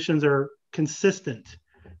conditions are consistent.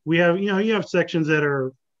 We have, you have sections that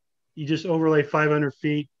are, you just overlay 500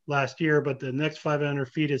 feet last year, but the next 500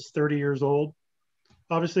 feet is 30 years old.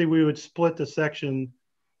 Obviously, we would split the section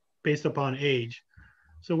based upon age.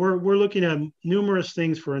 So we're looking at numerous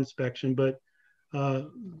things for inspection, but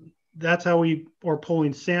that's how we are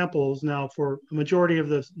pulling samples. Now, for a majority of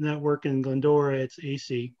the network in Glendora, it's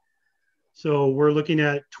AC. So we're looking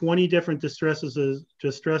at 20 different distresses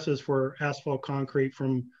for asphalt concrete,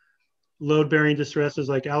 from load-bearing distresses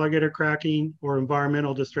like alligator cracking, or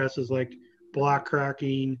environmental distresses like block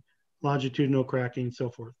cracking, longitudinal cracking, and so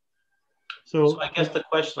forth. So I guess the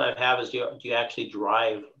question I have is, do you actually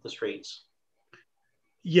drive the streets?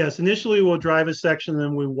 Yes, initially we'll drive a section,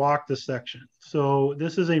 then we walk the section. So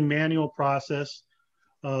this is a manual process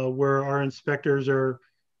where our inspectors are,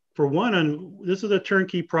 for one, this is a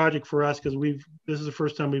turnkey project for us because this is the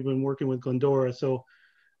first time we've been working with Glendora. So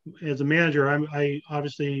as a manager, I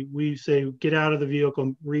obviously, we say, get out of the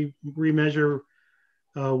vehicle, remeasure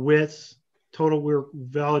widths, total, we're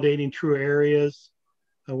validating true areas.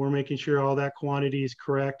 We're making sure all that quantity is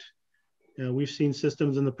correct. We've seen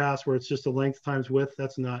systems in the past where it's just the length times width.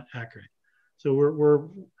 That's not accurate. So we're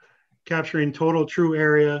capturing total true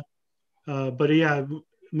area. But yeah,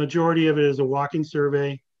 majority of it is a walking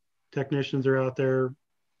survey. Technicians are out there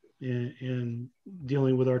and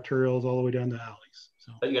dealing with arterials all the way down to alleys.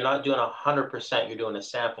 So. But you're not doing 100%, you're doing a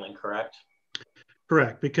sampling, correct?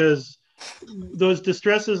 Correct, because those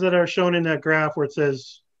distresses that are shown in that graph where it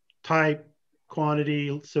says type,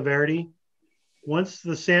 quantity, severity, once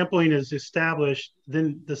the sampling is established,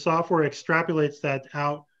 then the software extrapolates that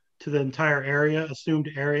out to the entire area, assumed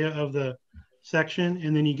area of the section,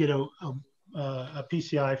 and then you get a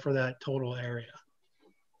PCI for that total area.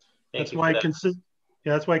 That's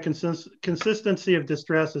why consistency of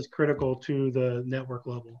distress is critical to the network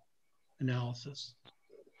level analysis.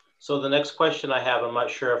 So the next question I have, I'm not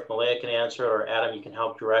sure if Malaya can answer, or Adam, you can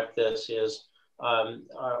help direct this, is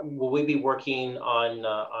will we be working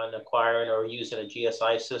on acquiring or using a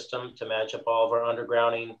GSI system to match up all of our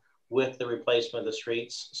undergrounding with the replacement of the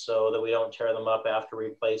streets so that we don't tear them up after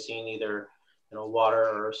replacing either water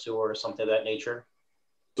or sewer or something of that nature?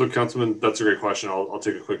 So Councilman, that's a great question. I'll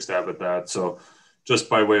take a quick stab at that. So just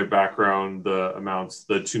by way of background, the amounts,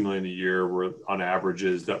 the $2 million a year were on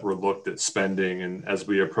averages that were looked at spending. And as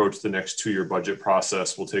we approach the next 2-year budget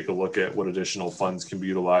process, we'll take a look at what additional funds can be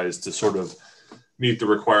utilized to sort of meet the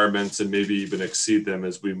requirements and maybe even exceed them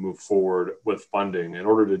as we move forward with funding. In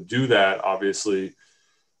order to do that, obviously,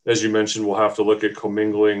 as you mentioned, we'll have to look at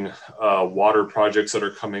commingling water projects that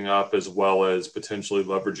are coming up, as well as potentially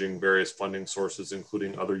leveraging various funding sources,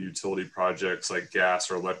 including other utility projects like gas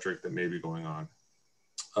or electric that may be going on.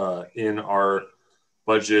 In our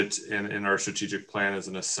budget and in our strategic plan is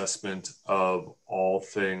an assessment of all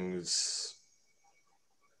things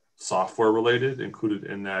software related. Included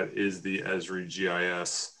in that is the Esri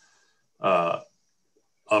GIS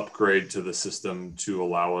upgrade to the system to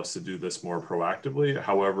allow us to do this more proactively.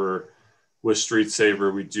 However, with Street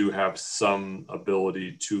Saver, we do have some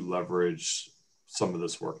ability to leverage some of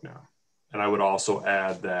this work now. And I would also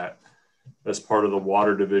add that as part of the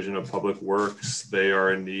Water Division of Public Works, they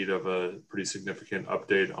are in need of a pretty significant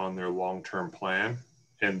update on their long-term plan.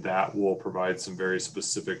 And that will provide some very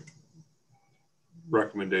specific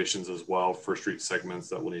recommendations as well for street segments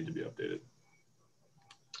that will need to be updated.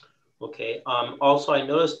 Okay. Also, I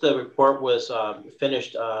noticed the report was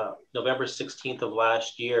finished November 16th of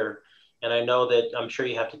last year. And I know that I'm sure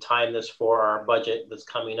you have to time this for our budget that's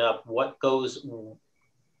coming up. What goes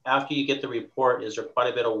after you get the report? Is there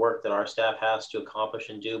quite a bit of work that our staff has to accomplish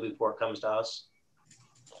and do before it comes to us?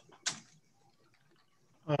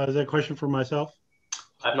 Is that a question for myself?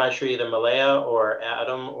 I'm not sure, either Malaya or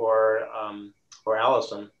Adam or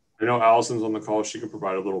Allison. I know Allison's on the call. She can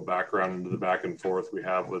provide a little background into the back and forth we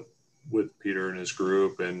have with Peter and his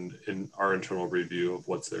group and in our internal review of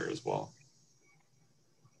what's there as well.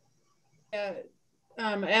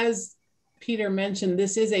 As Peter mentioned,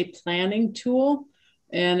 this is a planning tool.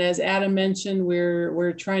 And as Adam mentioned,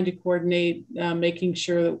 we're trying to coordinate, making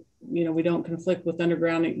sure that we don't conflict with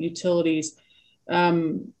underground utilities.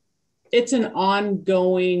 It's an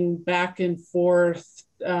ongoing back and forth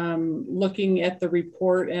looking at the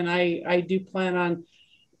report, and I do plan on,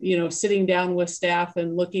 sitting down with staff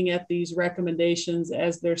and looking at these recommendations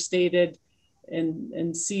as they're stated,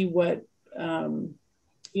 and see what, may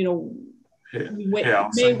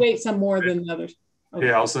wait some more than others. Okay.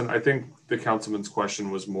 Hey, Allison, I think the councilman's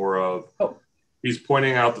question was more of, he's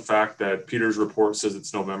pointing out the fact that Peter's report says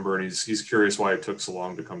it's November, and he's curious why it took so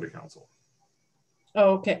long to come to council.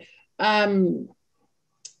 Oh, okay.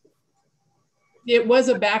 It was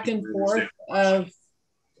a back and forth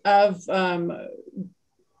of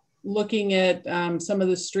looking at some of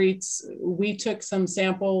the streets. We took some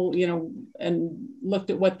sample, and looked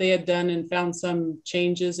at what they had done and found some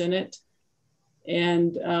changes in it.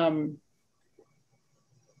 And,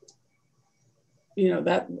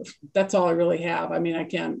 that's all I really have. I mean, I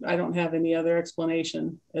don't have any other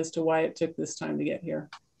explanation as to why it took this time to get here.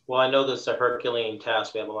 Well, I know this is a Herculean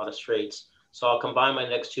task. We have a lot of streets. So I'll combine my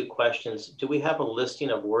next two questions. Do we have a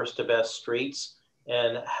listing of worst to best streets?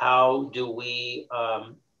 And how do we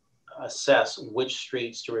assess which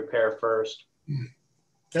streets to repair first?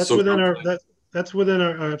 That's within our,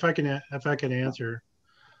 if I can answer,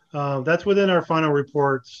 that's within our final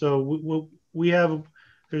report. So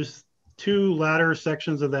there's two latter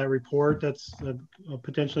sections of that report that's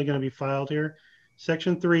potentially going to be filed here.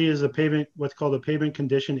 Section 3 is what's called a pavement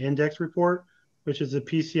condition index report, which is a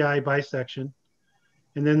PCI bisection.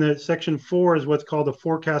 And then the section 4 is what's called a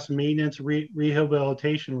forecast maintenance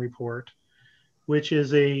rehabilitation report, which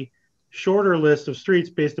is a shorter list of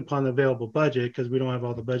streets based upon the available budget, because we don't have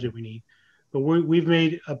all the budget we need. But we've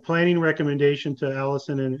made a planning recommendation to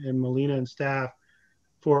Allison and Melina and staff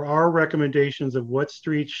for our recommendations of what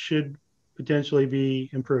streets should potentially be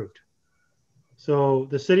improved. So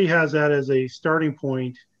the city has that as a starting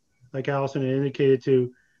point, like Allison had indicated,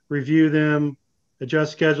 to review them,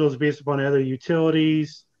 adjust schedules based upon other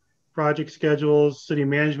utilities, project schedules, city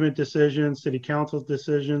management decisions, city council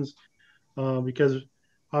decisions, because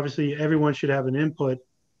obviously everyone should have an input.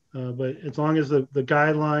 But as long as the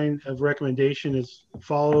guideline of recommendation is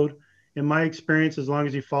followed, in my experience, as long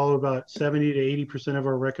as you follow about 70 to 80% of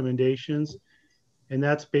our recommendations, and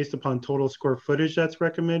that's based upon total square footage that's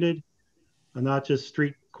recommended, not just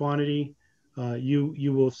street quantity,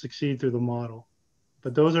 you will succeed through the model.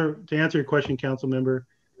 But those are, to answer your question, council member,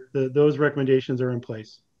 those recommendations are in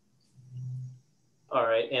place. All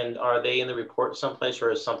right, and are they in the report someplace,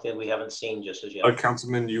 or is something we haven't seen just as yet?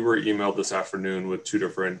 Councilman, you were emailed this afternoon with 2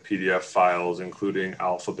 different PDF files, including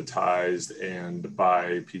alphabetized and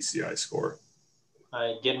by PCI score.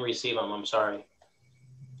 I didn't receive them, I'm sorry.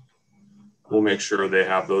 We'll make sure they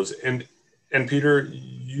have those. And Peter,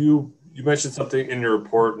 you mentioned something in your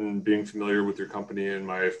report and being familiar with your company and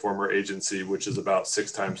my former agency, which is about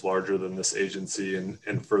 6 times larger than this agency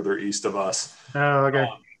and further east of us. Oh, okay.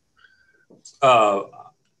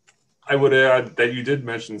 I would add that you did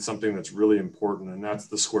mention something that's really important, and that's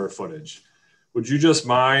the square footage. Would you just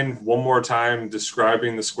mind one more time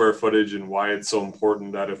describing the square footage and why it's so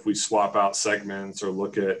important that if we swap out segments or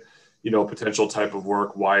look at, potential type of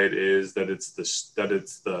work, why it is that it's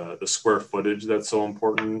the square footage that's so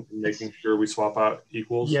important in making sure we swap out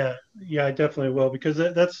equals? Yeah, I definitely will, because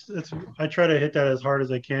that's I try to hit that as hard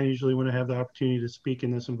as I can usually when I have the opportunity to speak in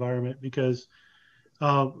this environment, because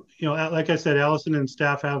like I said, Allison and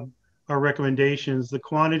staff have our recommendations. The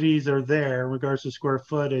quantities are there in regards to square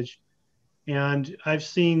footage, and I've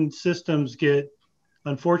seen systems get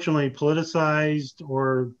unfortunately politicized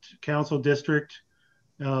or council district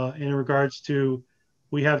in regards to,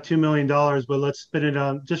 we have $2 million, but let's spend it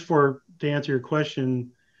on, to answer your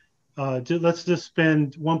question, let's just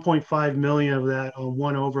spend 1.5 million of that on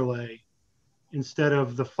one overlay instead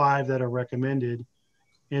of the 5 that are recommended.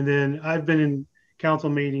 And then I've been in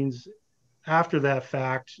council meetings after that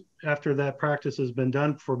practice has been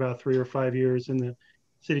done for about 3 or 5 years, and the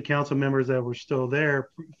city council members that were still there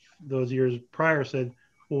those years prior said,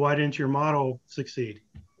 well, why didn't your model succeed?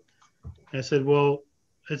 And I said, well,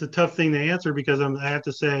 it's a tough thing to answer, because I have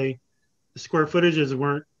to say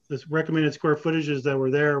the recommended square footages that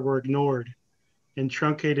were there were ignored and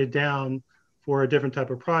truncated down for a different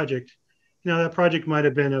type of project. That project might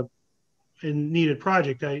have been a needed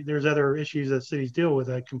project. There's other issues that cities deal with.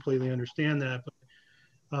 I completely understand that.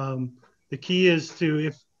 But the key is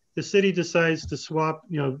if the city decides to swap,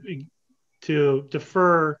 to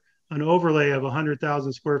defer an overlay of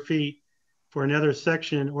 100,000 square feet for another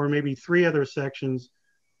section, or maybe 3 other sections,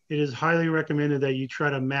 it is highly recommended that you try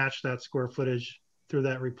to match that square footage through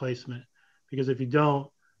that replacement. Because if you don't,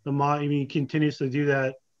 you continuously do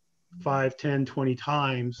that 5, 10, 20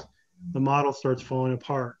 times, the model starts falling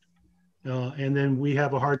apart. And then we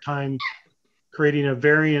have a hard time creating a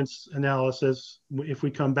variance analysis, if we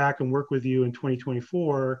come back and work with you in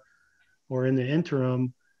 2024 or in the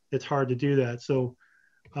interim, it's hard to do that. So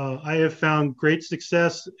I have found great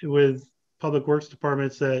success with public works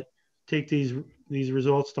departments that take these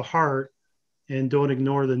results to heart and don't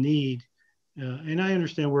ignore the need. And I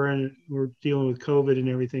understand we're dealing with COVID and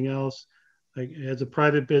everything else, like as a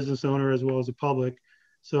private business owner as well as a public.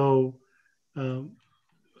 So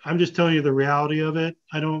I'm just telling you the reality of it.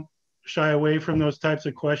 I don't shy away from those types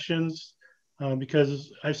of questions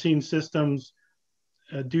because I've seen systems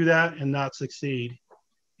do that and not succeed,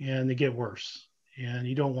 and they get worse. And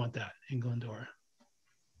you don't want that in Glendora.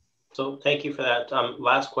 So thank you for that.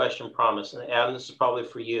 Last question, promise. And Adam, this is probably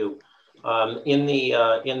for you. In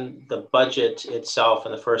the budget itself,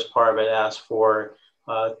 in the first part of it, asked for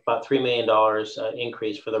about $3 million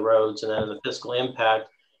increase for the roads, and then in the fiscal impact,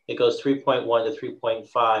 it goes 3.1 to 3.5.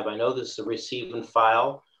 I know this is a receive and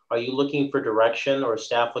file. Are you looking for direction, or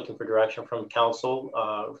staff looking for direction from council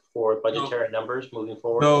for budgetary numbers moving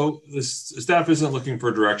forward? No, the staff isn't looking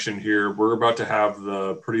for direction here. We're about to have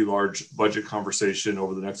the pretty large budget conversation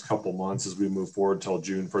over the next couple months as we move forward till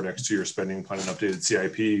June for next year's spending plan and updated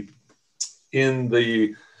CIP. In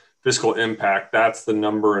the fiscal impact, that's the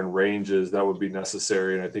number and ranges that would be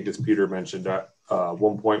necessary. And I think as Peter mentioned, that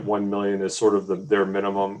 1.1 million is sort of their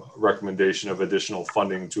minimum recommendation of additional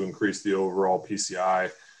funding to increase the overall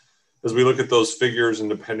PCI. As we look at those figures, and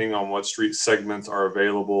depending on what street segments are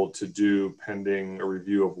available to do pending a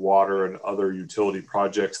review of water and other utility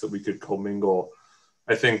projects that we could commingle,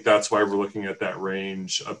 I think that's why we're looking at that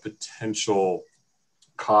range of potential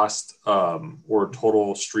cost or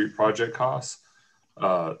total street project costs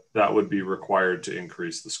that would be required to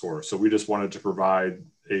increase the score. So we just wanted to provide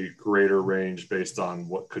a greater range based on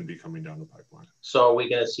what could be coming down the pipeline. So are we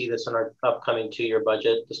going to see this in our upcoming 2-year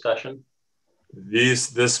budget discussion?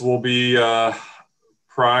 This will be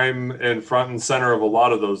prime and front and center of a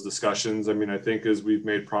lot of those discussions. I mean, I think as we've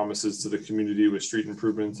made promises to the community with street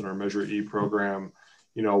improvements and our Measure E program,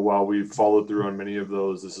 you know, while we've followed through on many of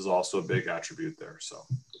those, this is also a big attribute there. So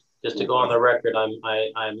just to go on the record,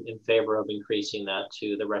 I'm in favor of increasing that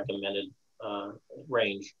to the recommended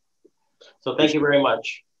range. So thank you very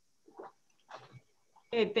much.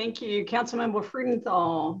 Okay, thank you. Councilmember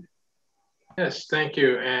Freudenthal. Yes, thank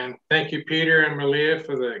you. And thank you, Peter and Malia,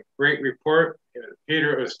 for the great report.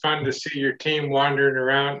 Peter, it was fun to see your team wandering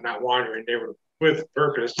around, not wandering, they were with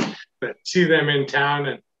purpose, but see them in town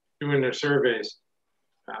and doing their surveys.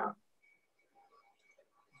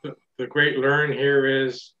 The great learn here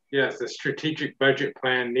is, yes, the strategic budget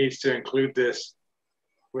plan needs to include this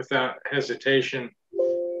without hesitation,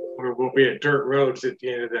 or we'll be at dirt roads at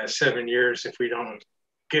the end of that 7 years if we don't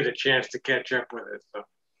get a chance to catch up with it. So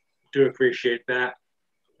do appreciate that.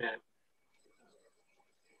 And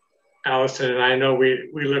Allison and I know we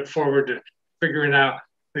look forward to figuring out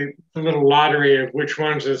the little lottery of which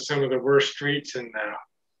ones are some of the worst streets and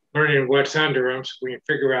learning what's under them so we can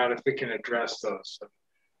figure out if we can address those. So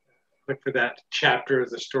look for that chapter of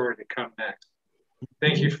the story to come next.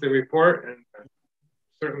 Thank you for the report, and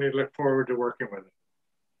certainly look forward to working with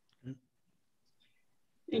it.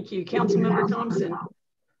 Thank you. Councilmember Thompson.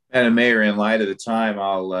 Madam Mayor, in light of the time,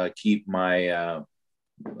 I'll keep my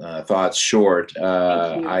thoughts short.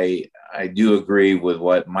 I do agree with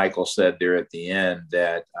what Michael said there at the end,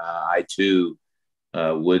 that I too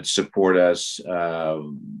would support us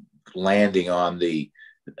landing on the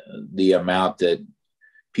amount that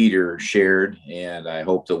Peter shared, and I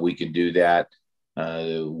hope that we can do that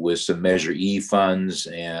with some Measure E funds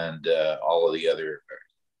and all of the other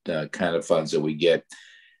kind of funds that we get.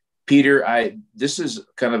 Peter, this is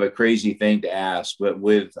kind of a crazy thing to ask, but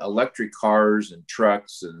with electric cars and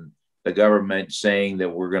trucks and the government saying that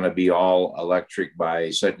we're going to be all electric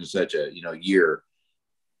by such and such a year,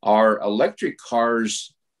 are electric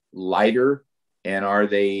cars lighter, and are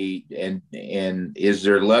they and is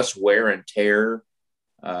there less wear and tear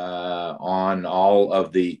on all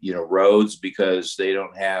of the roads because they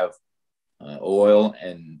don't have oil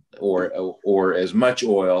or as much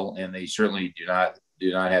oil, and they certainly do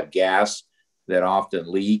not have gas that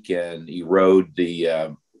often leak and erode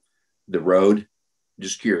the road?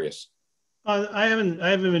 Just curious. I haven't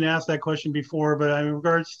been asked that question before, but in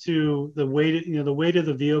regards to the weight, the weight of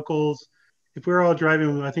the vehicles, if we're all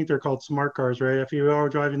driving, I think they're called smart cars, right? If you are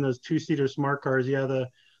driving those 2-seater smart cars, yeah, the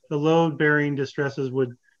load bearing distresses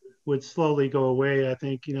would slowly go away. I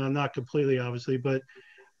think, not completely, obviously, but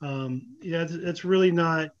yeah, it's really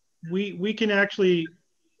not. We can actually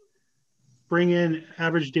bring in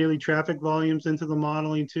average daily traffic volumes into the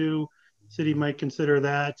modeling too. City might consider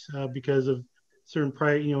that because of certain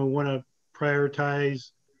want to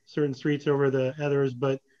prioritize certain streets over the others.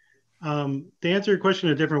 But to answer your question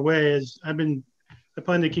a different way is I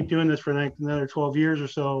plan to keep doing this for like another 12 years or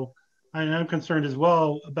so. I'm concerned as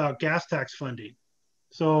well about gas tax funding.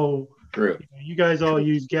 So true. You guys all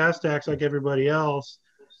use gas tax like everybody else.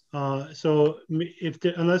 So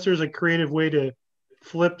unless there's a creative way to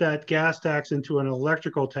flip that gas tax into an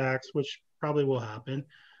electrical tax, which probably will happen,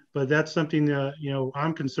 but that's something that,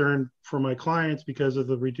 I'm concerned for my clients because of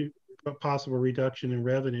the possible reduction in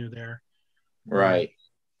revenue there. Right.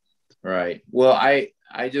 Right. Well, I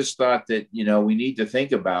just thought that, we need to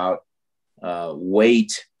think about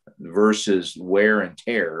weight versus wear and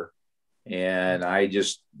tear. And I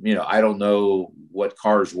just, I don't know what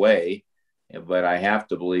cars weigh, but I have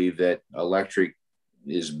to believe that electric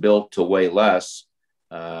is built to weigh less.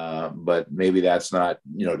 But maybe that's not,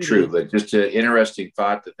 true, but just an interesting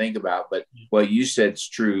thought to think about. But what you said is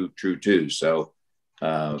true too. So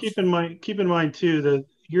keep in mind too, that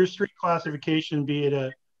your street classification, be it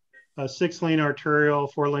a 6-lane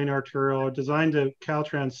arterial, 4-lane arterial, are designed to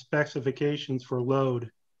Caltrans specifications for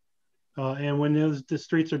load. And when the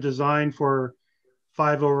streets are designed for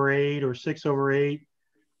 5/8 or 6/8,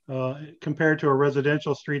 compared to a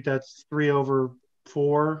residential street that's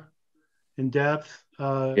 3/4 in depth,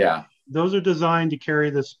 those are designed to carry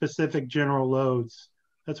the specific general loads.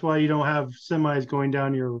 That's why you don't have semis going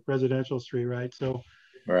down your residential street, right? So,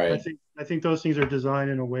 right. I think those things are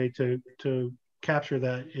designed in a way to capture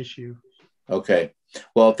that issue. Okay.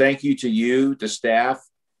 Well, thank you to you, to staff,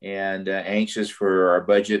 and anxious for our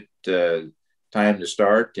budget time to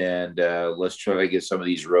start. And let's try to get some of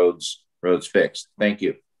these roads fixed. Thank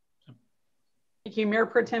you. Thank you, Mayor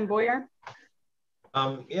Pro Tem Boyer.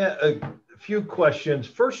 A few questions.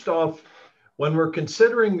 First off, when we're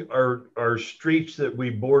considering our streets that we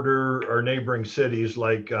border our neighboring cities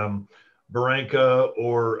like Barranca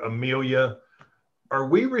or Amelia, are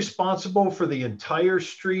we responsible for the entire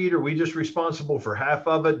street? Or are we just responsible for half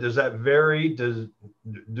of it? Does that vary?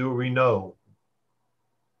 Do we know?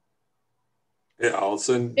 Yeah,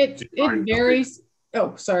 Allison. It varies.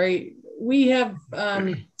 Oh, sorry. We have,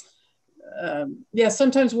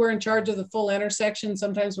 sometimes we're in charge of the full intersection.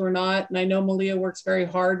 Sometimes we're not. And I know Malia works very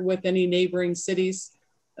hard with any neighboring cities,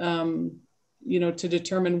 to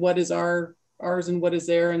determine what is ours and what is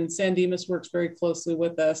there. And San Dimas works very closely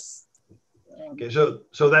with us. Okay,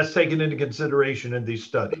 so that's taken into consideration in these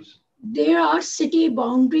studies. There are city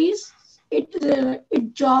boundaries.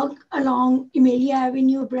 It jogs along Emilia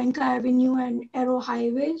Avenue, Branca Avenue, and Arrow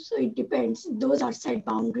Highway. So it depends. Those are set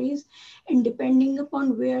boundaries. And depending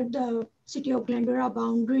upon where the City of Glendora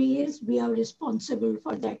boundary is, we are responsible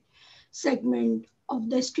for that segment of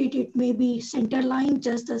the street. It may be center line,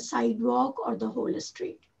 just the sidewalk, or the whole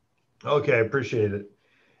street. Okay, I appreciate it.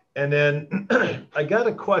 And then I got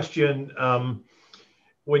a question.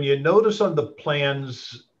 When you notice on the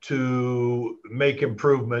plans to make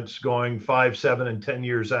improvements going 5, 7, and 10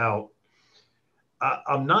 years out,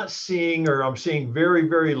 I'm not seeing, or I'm seeing very,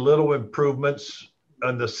 very little improvements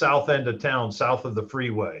on the south end of town, south of the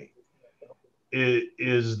freeway.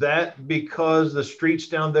 Is that because the streets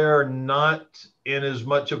down there are not in as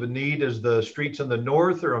much of a need as the streets in the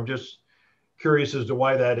north, or I'm just curious as to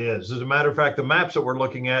why that is? As a matter of fact, the maps that we're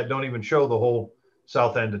looking at don't even show the whole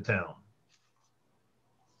south end of town.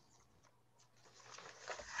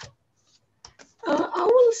 I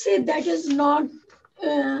will say that is not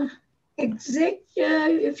exact.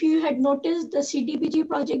 If you had noticed the CDBG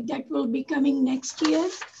project that will be coming next year,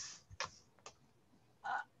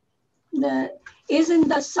 is in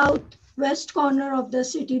the southwest corner of the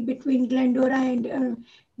city between Glendora and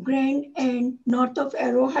Grand and north of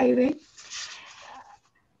Arrow Highway.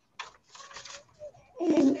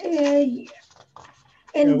 And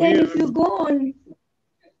then if you go on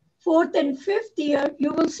 4th and 5th year,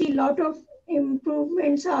 you will see a lot of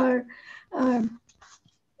improvements are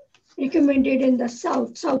recommended in the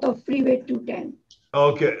south of Freeway 210.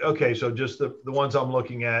 Okay. So just the ones I'm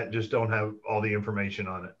looking at just don't have all the information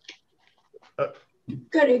on it.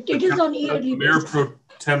 Correct. It is on yearly Mayor basis. Pro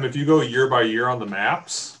Tem, if you go year by year on the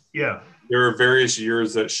maps, there are various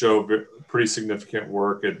years that show pretty significant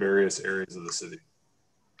work at various areas of the city.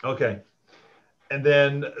 Okay. And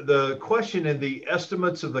then the question in the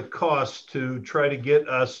estimates of the cost to try to get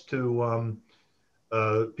us to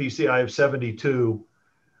PCI of 72,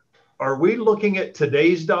 are we looking at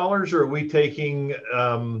today's dollars, or are we taking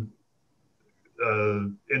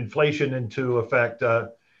inflation into effect?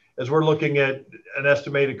 As we're looking at an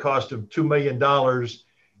estimated cost of $2 million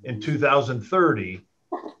in 2030,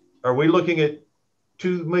 are we looking at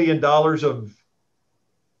 $2 million of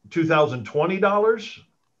 2020 dollars?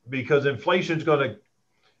 Because inflation is going to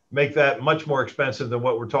make that much more expensive than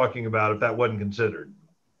what we're talking about if that wasn't considered.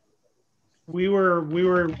 We were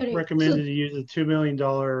recommended to use a $2 million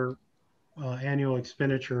annual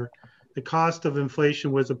expenditure. The cost of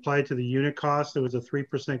inflation was applied to the unit cost. There was a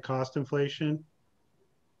 3% cost inflation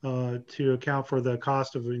to account for the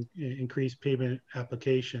cost of increased payment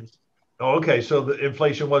applications. Oh, okay. So the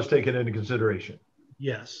inflation was taken into consideration.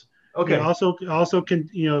 Yes. Okay. And also can,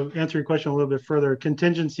 you know, answer your question a little bit further,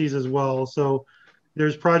 contingencies as well. So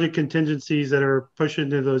there's project contingencies that are pushed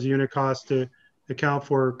into those unit costs to account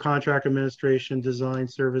for contract administration, design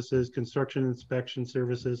services, construction inspection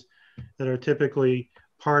services that are typically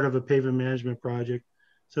part of a pavement management project.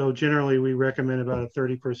 So generally we recommend about a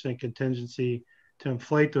 30% contingency to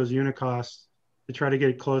inflate those unit costs to try to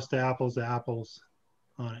get close to apples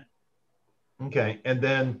on it. Okay. And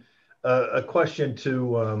then a question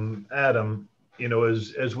to Adam, you know,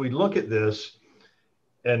 as we look at this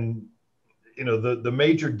and, you know, the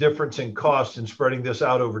major difference in cost in spreading this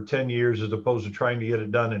out over 10 years as opposed to trying to get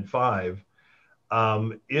it done in 5,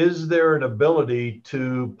 is there an ability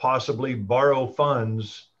to possibly borrow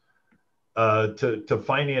funds to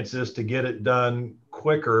finance this, to get it done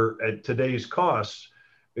quicker at today's costs?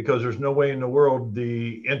 Because there's no way in the world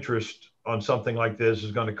the interest on something like this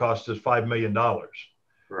is going to cost us $5 million.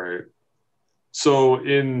 Right. So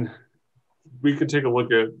we could take a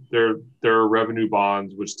look at there are revenue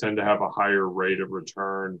bonds which tend to have a higher rate of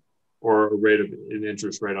return or a rate of an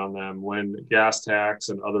interest rate on them. When gas tax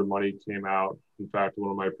and other money came out, in fact,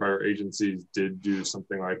 one of my prior agencies did do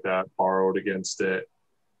something like that, borrowed against it.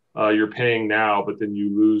 You're paying now, but then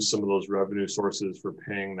you lose some of those revenue sources for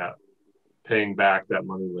paying back that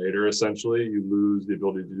money later. Essentially, you lose the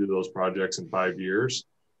ability to do those projects in 5 years.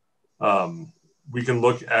 We can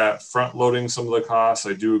look at front loading some of the costs.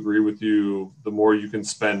 I do agree with you. The more you can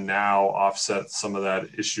spend now offsets some of that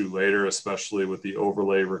issue later, especially with the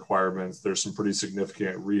overlay requirements. There's some pretty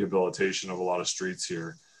significant rehabilitation of a lot of streets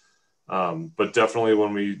here. But definitely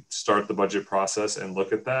when we start the budget process and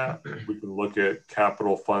look at that, we can look at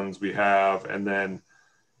capital funds we have and then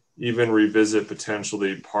even revisit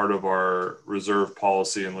potentially part of our reserve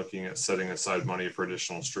policy and looking at setting aside money for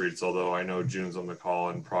additional streets. Although I know June's on the call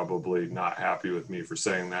and probably not happy with me for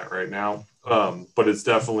saying that right now. But it's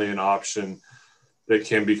definitely an option that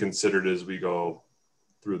can be considered as we go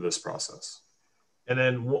through this process. And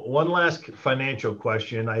then one last financial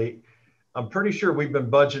question. I'm pretty sure we've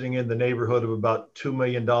been budgeting in the neighborhood of about $2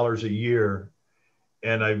 million a year.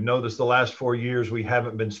 And I've noticed the last 4 years we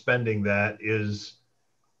haven't been spending that.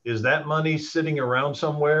 Is that money sitting around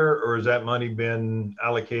somewhere, or has that money been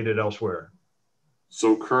allocated elsewhere?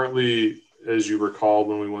 So currently, as you recall,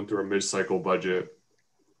 when we went through our mid-cycle budget,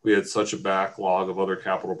 we had such a backlog of other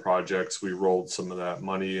capital projects. We rolled some of that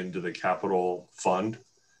money into the capital fund,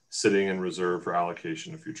 sitting in reserve for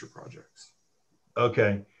allocation of future projects.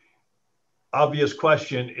 Okay. Obvious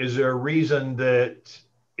question. Is there a reason that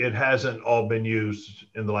it hasn't all been used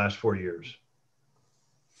in the last 4 years?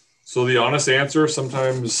 So the honest answer,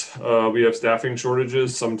 sometimes we have staffing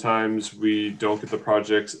shortages. Sometimes we don't get the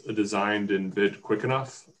projects designed and bid quick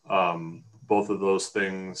enough. Both of those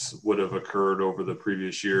things would have occurred over the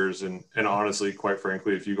previous years. And honestly, quite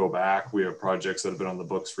frankly, if you go back, we have projects that have been on the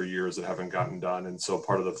books for years that haven't gotten done. And so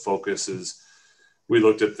part of the focus is we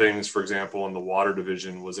looked at things, for example, in the water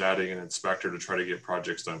division was adding an inspector to try to get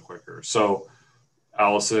projects done quicker. So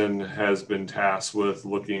Allison has been tasked with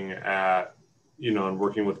looking at, and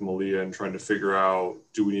working with Malia and trying to figure out,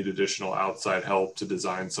 do we need additional outside help to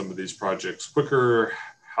design some of these projects quicker?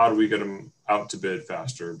 How do we get them out to bid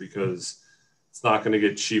faster? Because it's not going to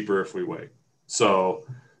get cheaper if we wait. So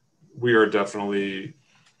we are definitely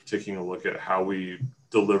taking a look at how we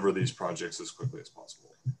deliver these projects as quickly as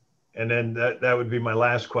possible. And then that would be my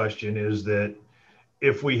last question, is that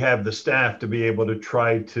if we have the staff to be able to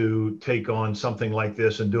try to take on something like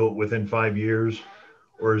this and do it within 5 years,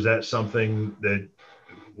 or is that something that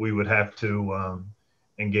we would have to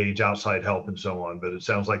engage outside help and so on? But it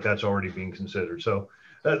sounds like that's already being considered. So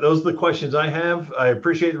those are the questions I have. I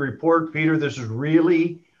appreciate the report, Peter. This is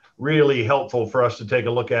really, really helpful for us to take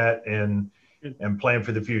a look at and plan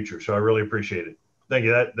for the future. So I really appreciate it. Thank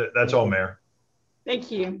you. That's all, Mayor.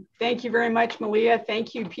 Thank you. Thank you very much, Malia.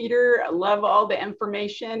 Thank you, Peter. I love all the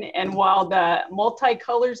information. And while the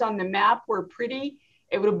multicolors on the map were pretty,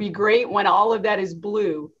 it would be great when all of that is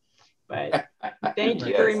blue. But thank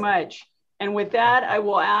you very much. And with that, I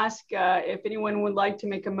will ask if anyone would like to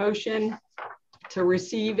make a motion to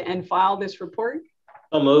receive and file this report.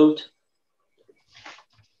 So moved.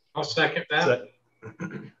 I'll second that.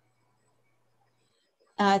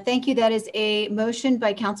 Thank you. That is a motion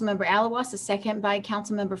by Councilmember Alawas, a second by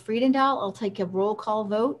Councilmember Friedendahl. I'll take a roll call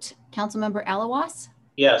vote. Councilmember Alawas?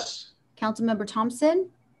 Yes. Councilmember Thompson?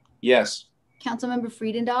 Yes. Councilmember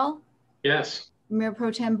Friedendahl? Yes. Mayor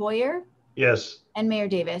Pro Tem Boyer? Yes. And Mayor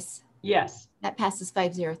Davis? Yes. That passes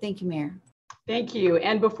 5-0. Thank you, Mayor. Thank you.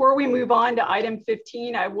 And before we move on to item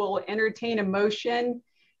 15, I will entertain a motion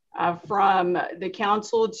from the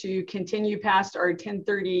council to continue past our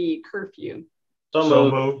 10:30 curfew.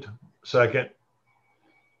 So moved. Second.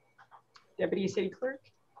 Deputy City Clerk.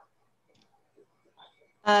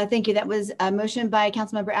 Thank you. That was a motion by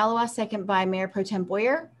Councilmember Alawas, second by Mayor Pro Tem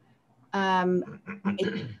Boyer. I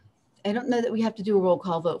don't know that we have to do a roll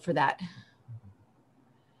call vote for that.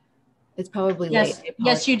 It's probably late.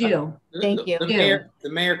 Yes, you do. Thank you. The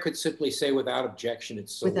mayor could simply say without objection.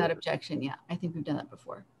 It's so without objection. Yeah, I think we've done that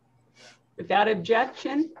before. Without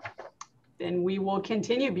objection, then we will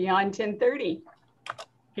continue beyond 10:30.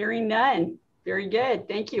 Hearing none. Very good.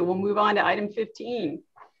 Thank you. We'll move on to item 15.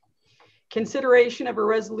 Consideration of a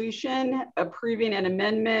resolution approving an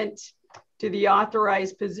amendment to the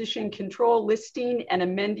authorized position control listing and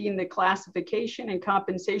amending the classification and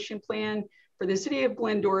compensation plan for the City of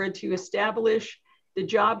Glendora to establish the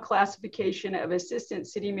job classification of Assistant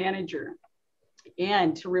City Manager.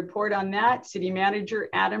 And to report on that, City Manager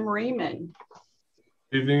Adam Raymond.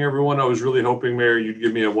 Good evening, everyone. I was really hoping, Mayor, you'd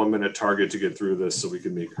give me a 1-minute target to get through this so we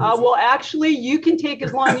can make well, actually, you can take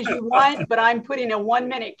as long as you want, but I'm putting a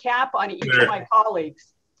 1-minute cap on each of my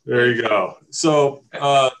colleagues. There you go. So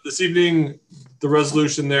this evening, the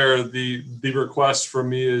resolution there, the request from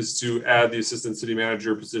me is to add the Assistant City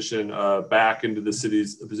Manager position back into the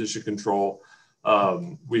city's position control.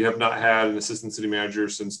 We have not had an Assistant City Manager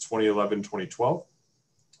since 2011, 2012.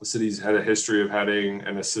 The city's had a history of having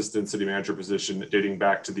an Assistant City Manager position dating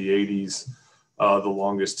back to the 80s. The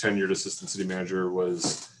longest tenured Assistant City Manager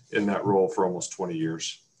was in that role for almost 20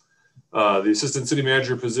 years. The Assistant City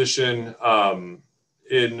Manager position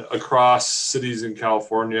across cities in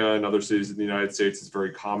California and other cities in the United States is very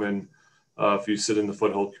common. If you sit in the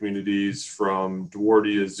foothill communities from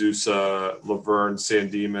Duarte, Azusa, Laverne, San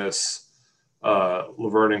Dimas,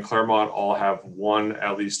 Laverne and Claremont all have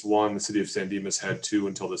at least one. The city of San Dimas had 2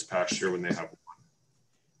 until this past year when they have 1.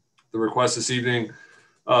 The request this evening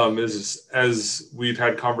is, as we've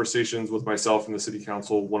had conversations with myself and the city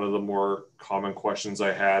council, one of the more common questions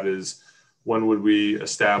I had is, when would we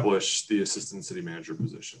establish the Assistant City Manager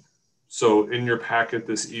position? So in your packet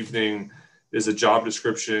this evening is a job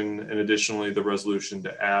description and additionally the resolution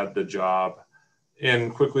to add the job.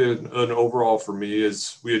 And quickly, an overall for me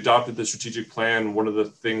is we adopted the strategic plan. One of the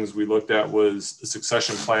things we looked at was the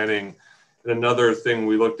succession planning. And another thing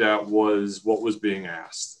we looked at was what was being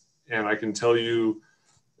asked. And I can tell you,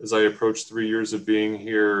 as I approach 3 years of being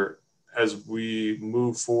here, as we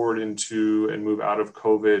move forward into and move out of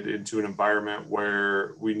COVID into an environment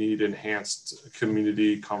where we need enhanced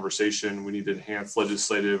community conversation, we need enhanced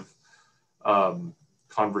legislative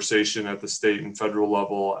conversation at the state and federal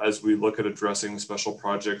level as we look at addressing special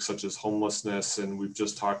projects such as homelessness. And we've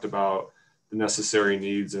just talked about the necessary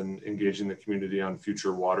needs and engaging the community on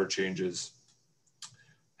future water changes.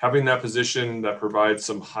 Having that position that provides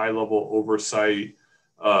some high level oversight,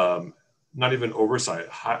 not even oversight,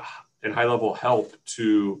 and high level help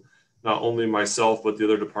to not only myself, but the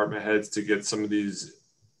other department heads to get some of these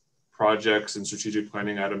projects and strategic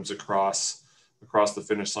planning items across the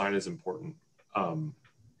finish line is important.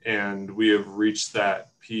 And we have reached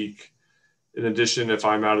that peak. In addition, if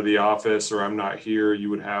I'm out of the office or I'm not here, you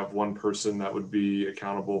would have one person that would be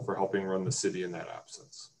accountable for helping run the city in that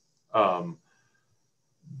absence.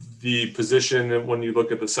 The position, when you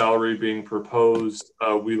look at the salary being proposed,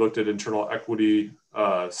 we looked at internal equity,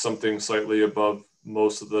 something slightly above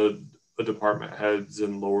most of the department heads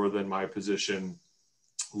and lower than my position,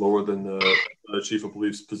 lower than the chief of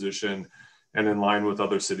police position, and in line with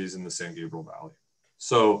other cities in the San Gabriel Valley.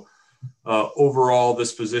 So overall,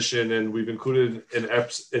 this position, and we've included an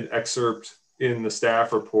excerpt in the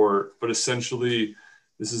staff report, but essentially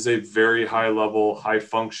this is a very high level, high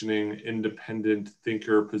functioning, independent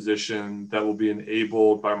thinker position that will be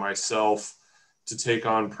enabled by myself to take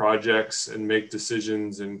on projects and make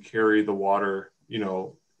decisions and carry the water,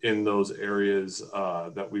 in those areas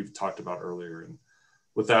that we've talked about earlier. And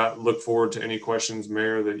with that, look forward to any questions,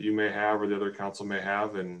 Mayor, that you may have or the other council may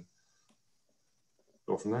have, and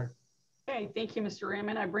go from there. Okay, thank you, Mr.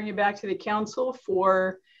 Raymond. I bring you back to the council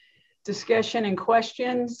for discussion and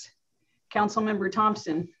questions. Councilmember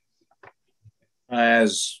Thompson.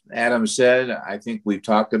 As Adam said, I think we've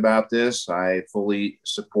talked about this. I fully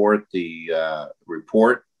support the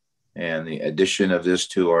report and the addition of this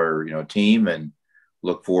to our team, and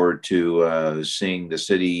look forward to seeing the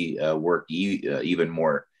city work even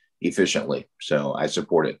more efficiently. So I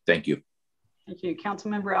support it. Thank you. Thank you.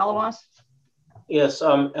 Councilmember Alawas? Yes,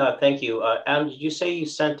 thank you. Adam, did you say you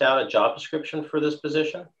sent out a job description for this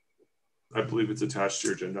position? I believe it's attached to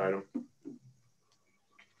your agenda item.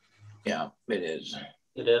 Yeah, it is.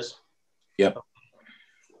 It is? Yep.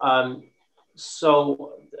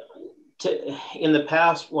 So in the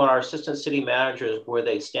past, when our assistant city managers, were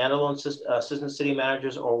they standalone assistant city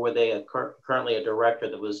managers, or were they currently a director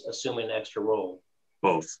that was assuming an extra role?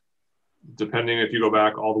 Both. Depending if you go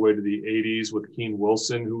back all the way to the 80s with Keen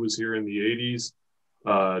Wilson, who was here in the 80s,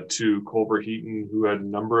 to Culver Heaton, who had a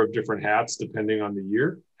number of different hats depending on the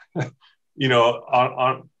year.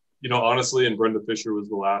 Honestly, and Brenda Fisher was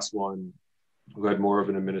the last one who had more of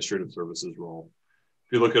an administrative services role.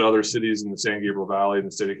 If you look at other cities in the San Gabriel Valley in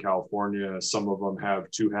the state of California, some of them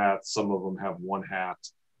have 2 hats, some of them have 1 hat,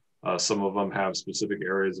 some of them have specific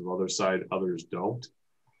areas of other side, others don't.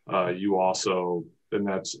 And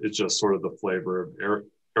it's just sort of the flavor of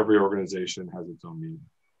every organization has its own meaning.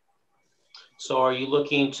 So are you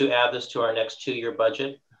looking to add this to our next 2-year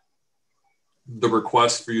budget? The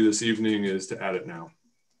request for you this evening is to add it now.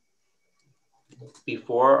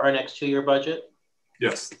 Before our next 2-year budget?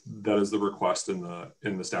 Yes, that is the request in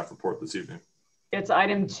the staff report this evening. It's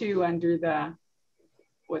item 2 under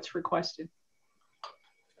what's requested.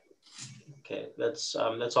 Okay, that's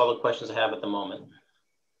all the questions I have at the moment.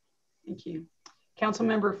 Thank you.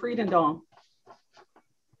 Councilmember Friedendahl.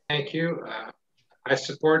 Thank you. I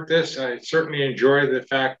support this. I certainly enjoy the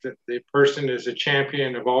fact that the person is a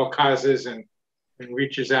champion of all causes and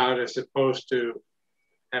reaches out as opposed to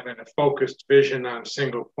having a focused vision on a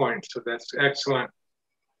single point. So that's excellent.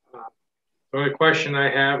 The only question I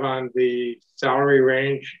have on the salary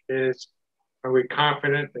range is, are we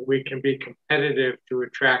confident that we can be competitive to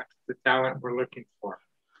attract the talent we're looking for?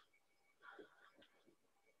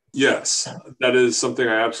 Yes, that is something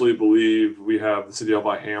I absolutely believe. We have the city of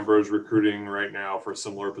Alhambra is recruiting right now for a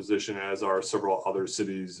similar position, as are several other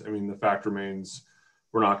cities. I mean, the fact remains,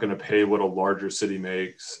 we're not going to pay what a larger city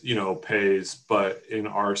pays, but in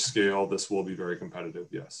our scale, this will be very competitive.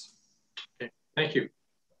 Yes. Okay. Thank you.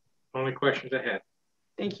 Only questions I had.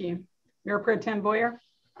 Thank you. Mayor Pro Tem Boyer.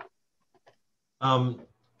 Adam,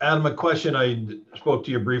 a question, I spoke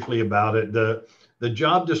to you briefly about it. The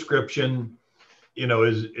job description,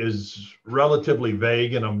 is relatively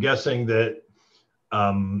vague, and I'm guessing that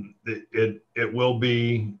it will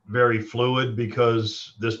be very fluid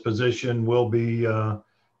because this position will be,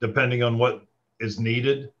 depending on what is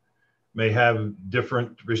needed, may have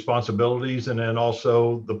different responsibilities, and then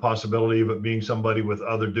also the possibility of it being somebody with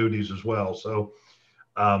other duties as well. So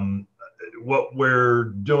what we're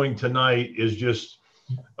doing tonight is just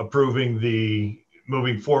approving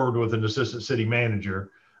moving forward with an assistant city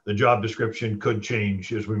manager. The job description could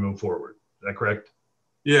change as we move forward. Is that correct?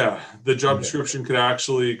 Yeah, the job description could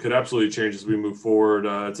absolutely change as we move forward.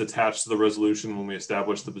 It's attached to the resolution when we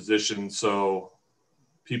establish the position. So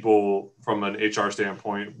people from an HR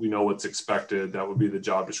standpoint, we know what's expected. That would be the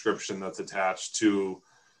job description that's attached to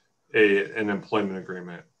an employment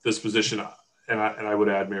agreement. This position, and I would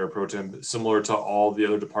add, Mayor Pro Tem, similar to all the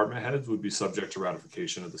other department heads, would be subject to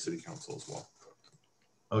ratification of the city council as well.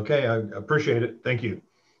 Okay, I appreciate it. Thank you.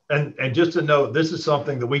 And just to note, this is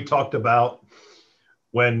something that we talked about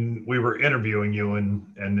when we were interviewing you and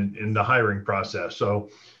in the hiring process. So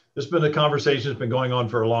this has been a conversation that's been going on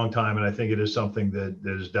for a long time, and I think it is something that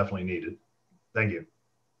is definitely needed. Thank you.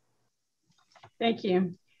 Thank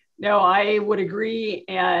you. No, I would agree.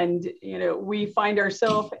 And, we find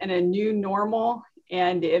ourselves in a new normal.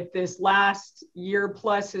 And if this last year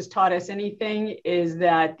plus has taught us anything, is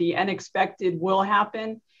that the unexpected will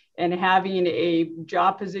happen. And having a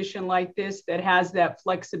job position like this that has that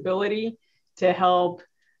flexibility to help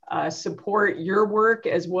support your work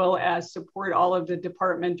as well as support all of the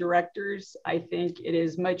department directors, I think it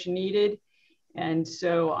is much needed. And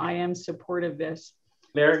so I am supportive of this.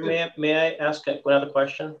 Mayor, may I ask another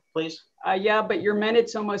question, please? Yeah, but your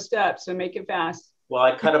minute's almost up, so make it fast. Well,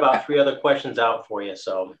 I cut about 3 other questions out for you.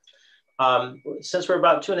 So since we're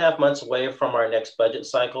about 2.5 months away from our next budget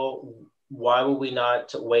cycle, why would we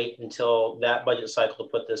not wait until that budget cycle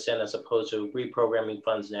to put this in as opposed to reprogramming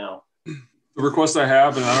funds now? The request I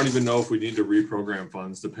have, and I don't even know if we need to reprogram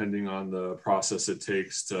funds depending on the process it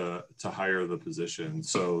takes to hire the position.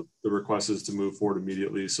 So the request is to move forward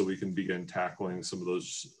immediately so we can begin tackling some of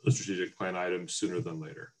those strategic plan items sooner than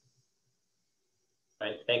later. All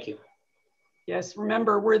right, thank you. Yes,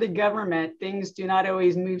 remember, we're the government. Things do not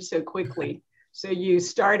always move so quickly. So you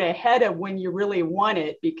start ahead of when you really want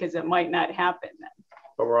it because it might not happen then.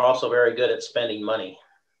 but we're also very good at spending money.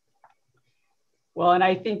 Well, and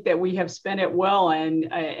I think that we have spent it well, and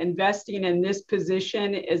investing in this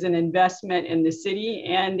position is an investment in the city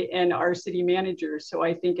and in our city manager. So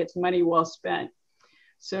I think it's money well spent.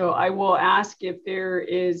 So I will ask if there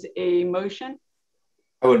is a motion.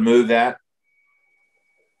 I would move that.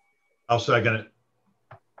 I'll second it.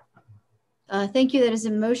 Thank you. That is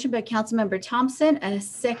a motion by Councilmember Thompson, a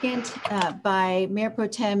second by Mayor Pro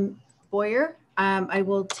Tem Boyer. I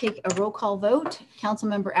will take a roll call vote.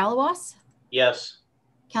 Councilmember Alawas? Yes.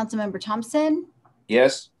 Councilmember Thompson?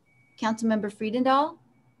 Yes. Councilmember Friedendahl?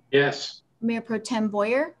 Yes. Mayor Pro Tem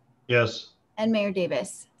Boyer? Yes. And Mayor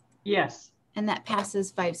Davis? Yes. And that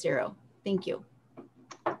passes 5-0. Thank you.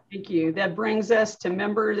 Thank you. That brings us to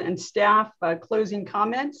members and staff closing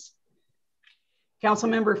comments.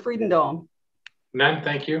 Councilmember Friedendahl. None,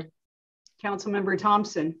 thank you. Councilmember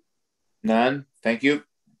Thompson. None, thank you.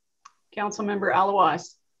 Councilmember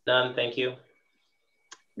Alawas. None, thank you.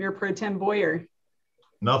 Mayor Pro Tem Boyer.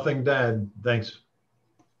 Nothing to add, thanks.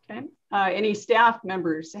 Okay. Any staff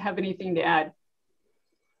members have anything to add?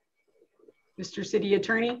 Mr. City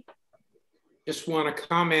Attorney? Just want to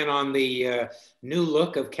comment on the new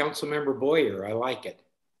look of Councilmember Boyer. I like it.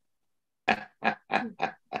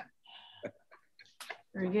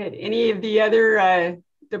 Very good. Any of the other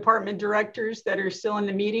department directors that are still in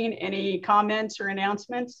the meeting, any comments or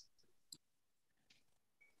announcements?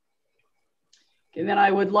 And then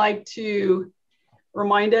I would like to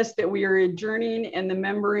remind us that we are adjourning in the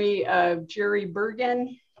memory of Jerry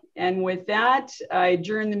Bergen. And with that, I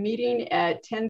adjourn the meeting at 10:30.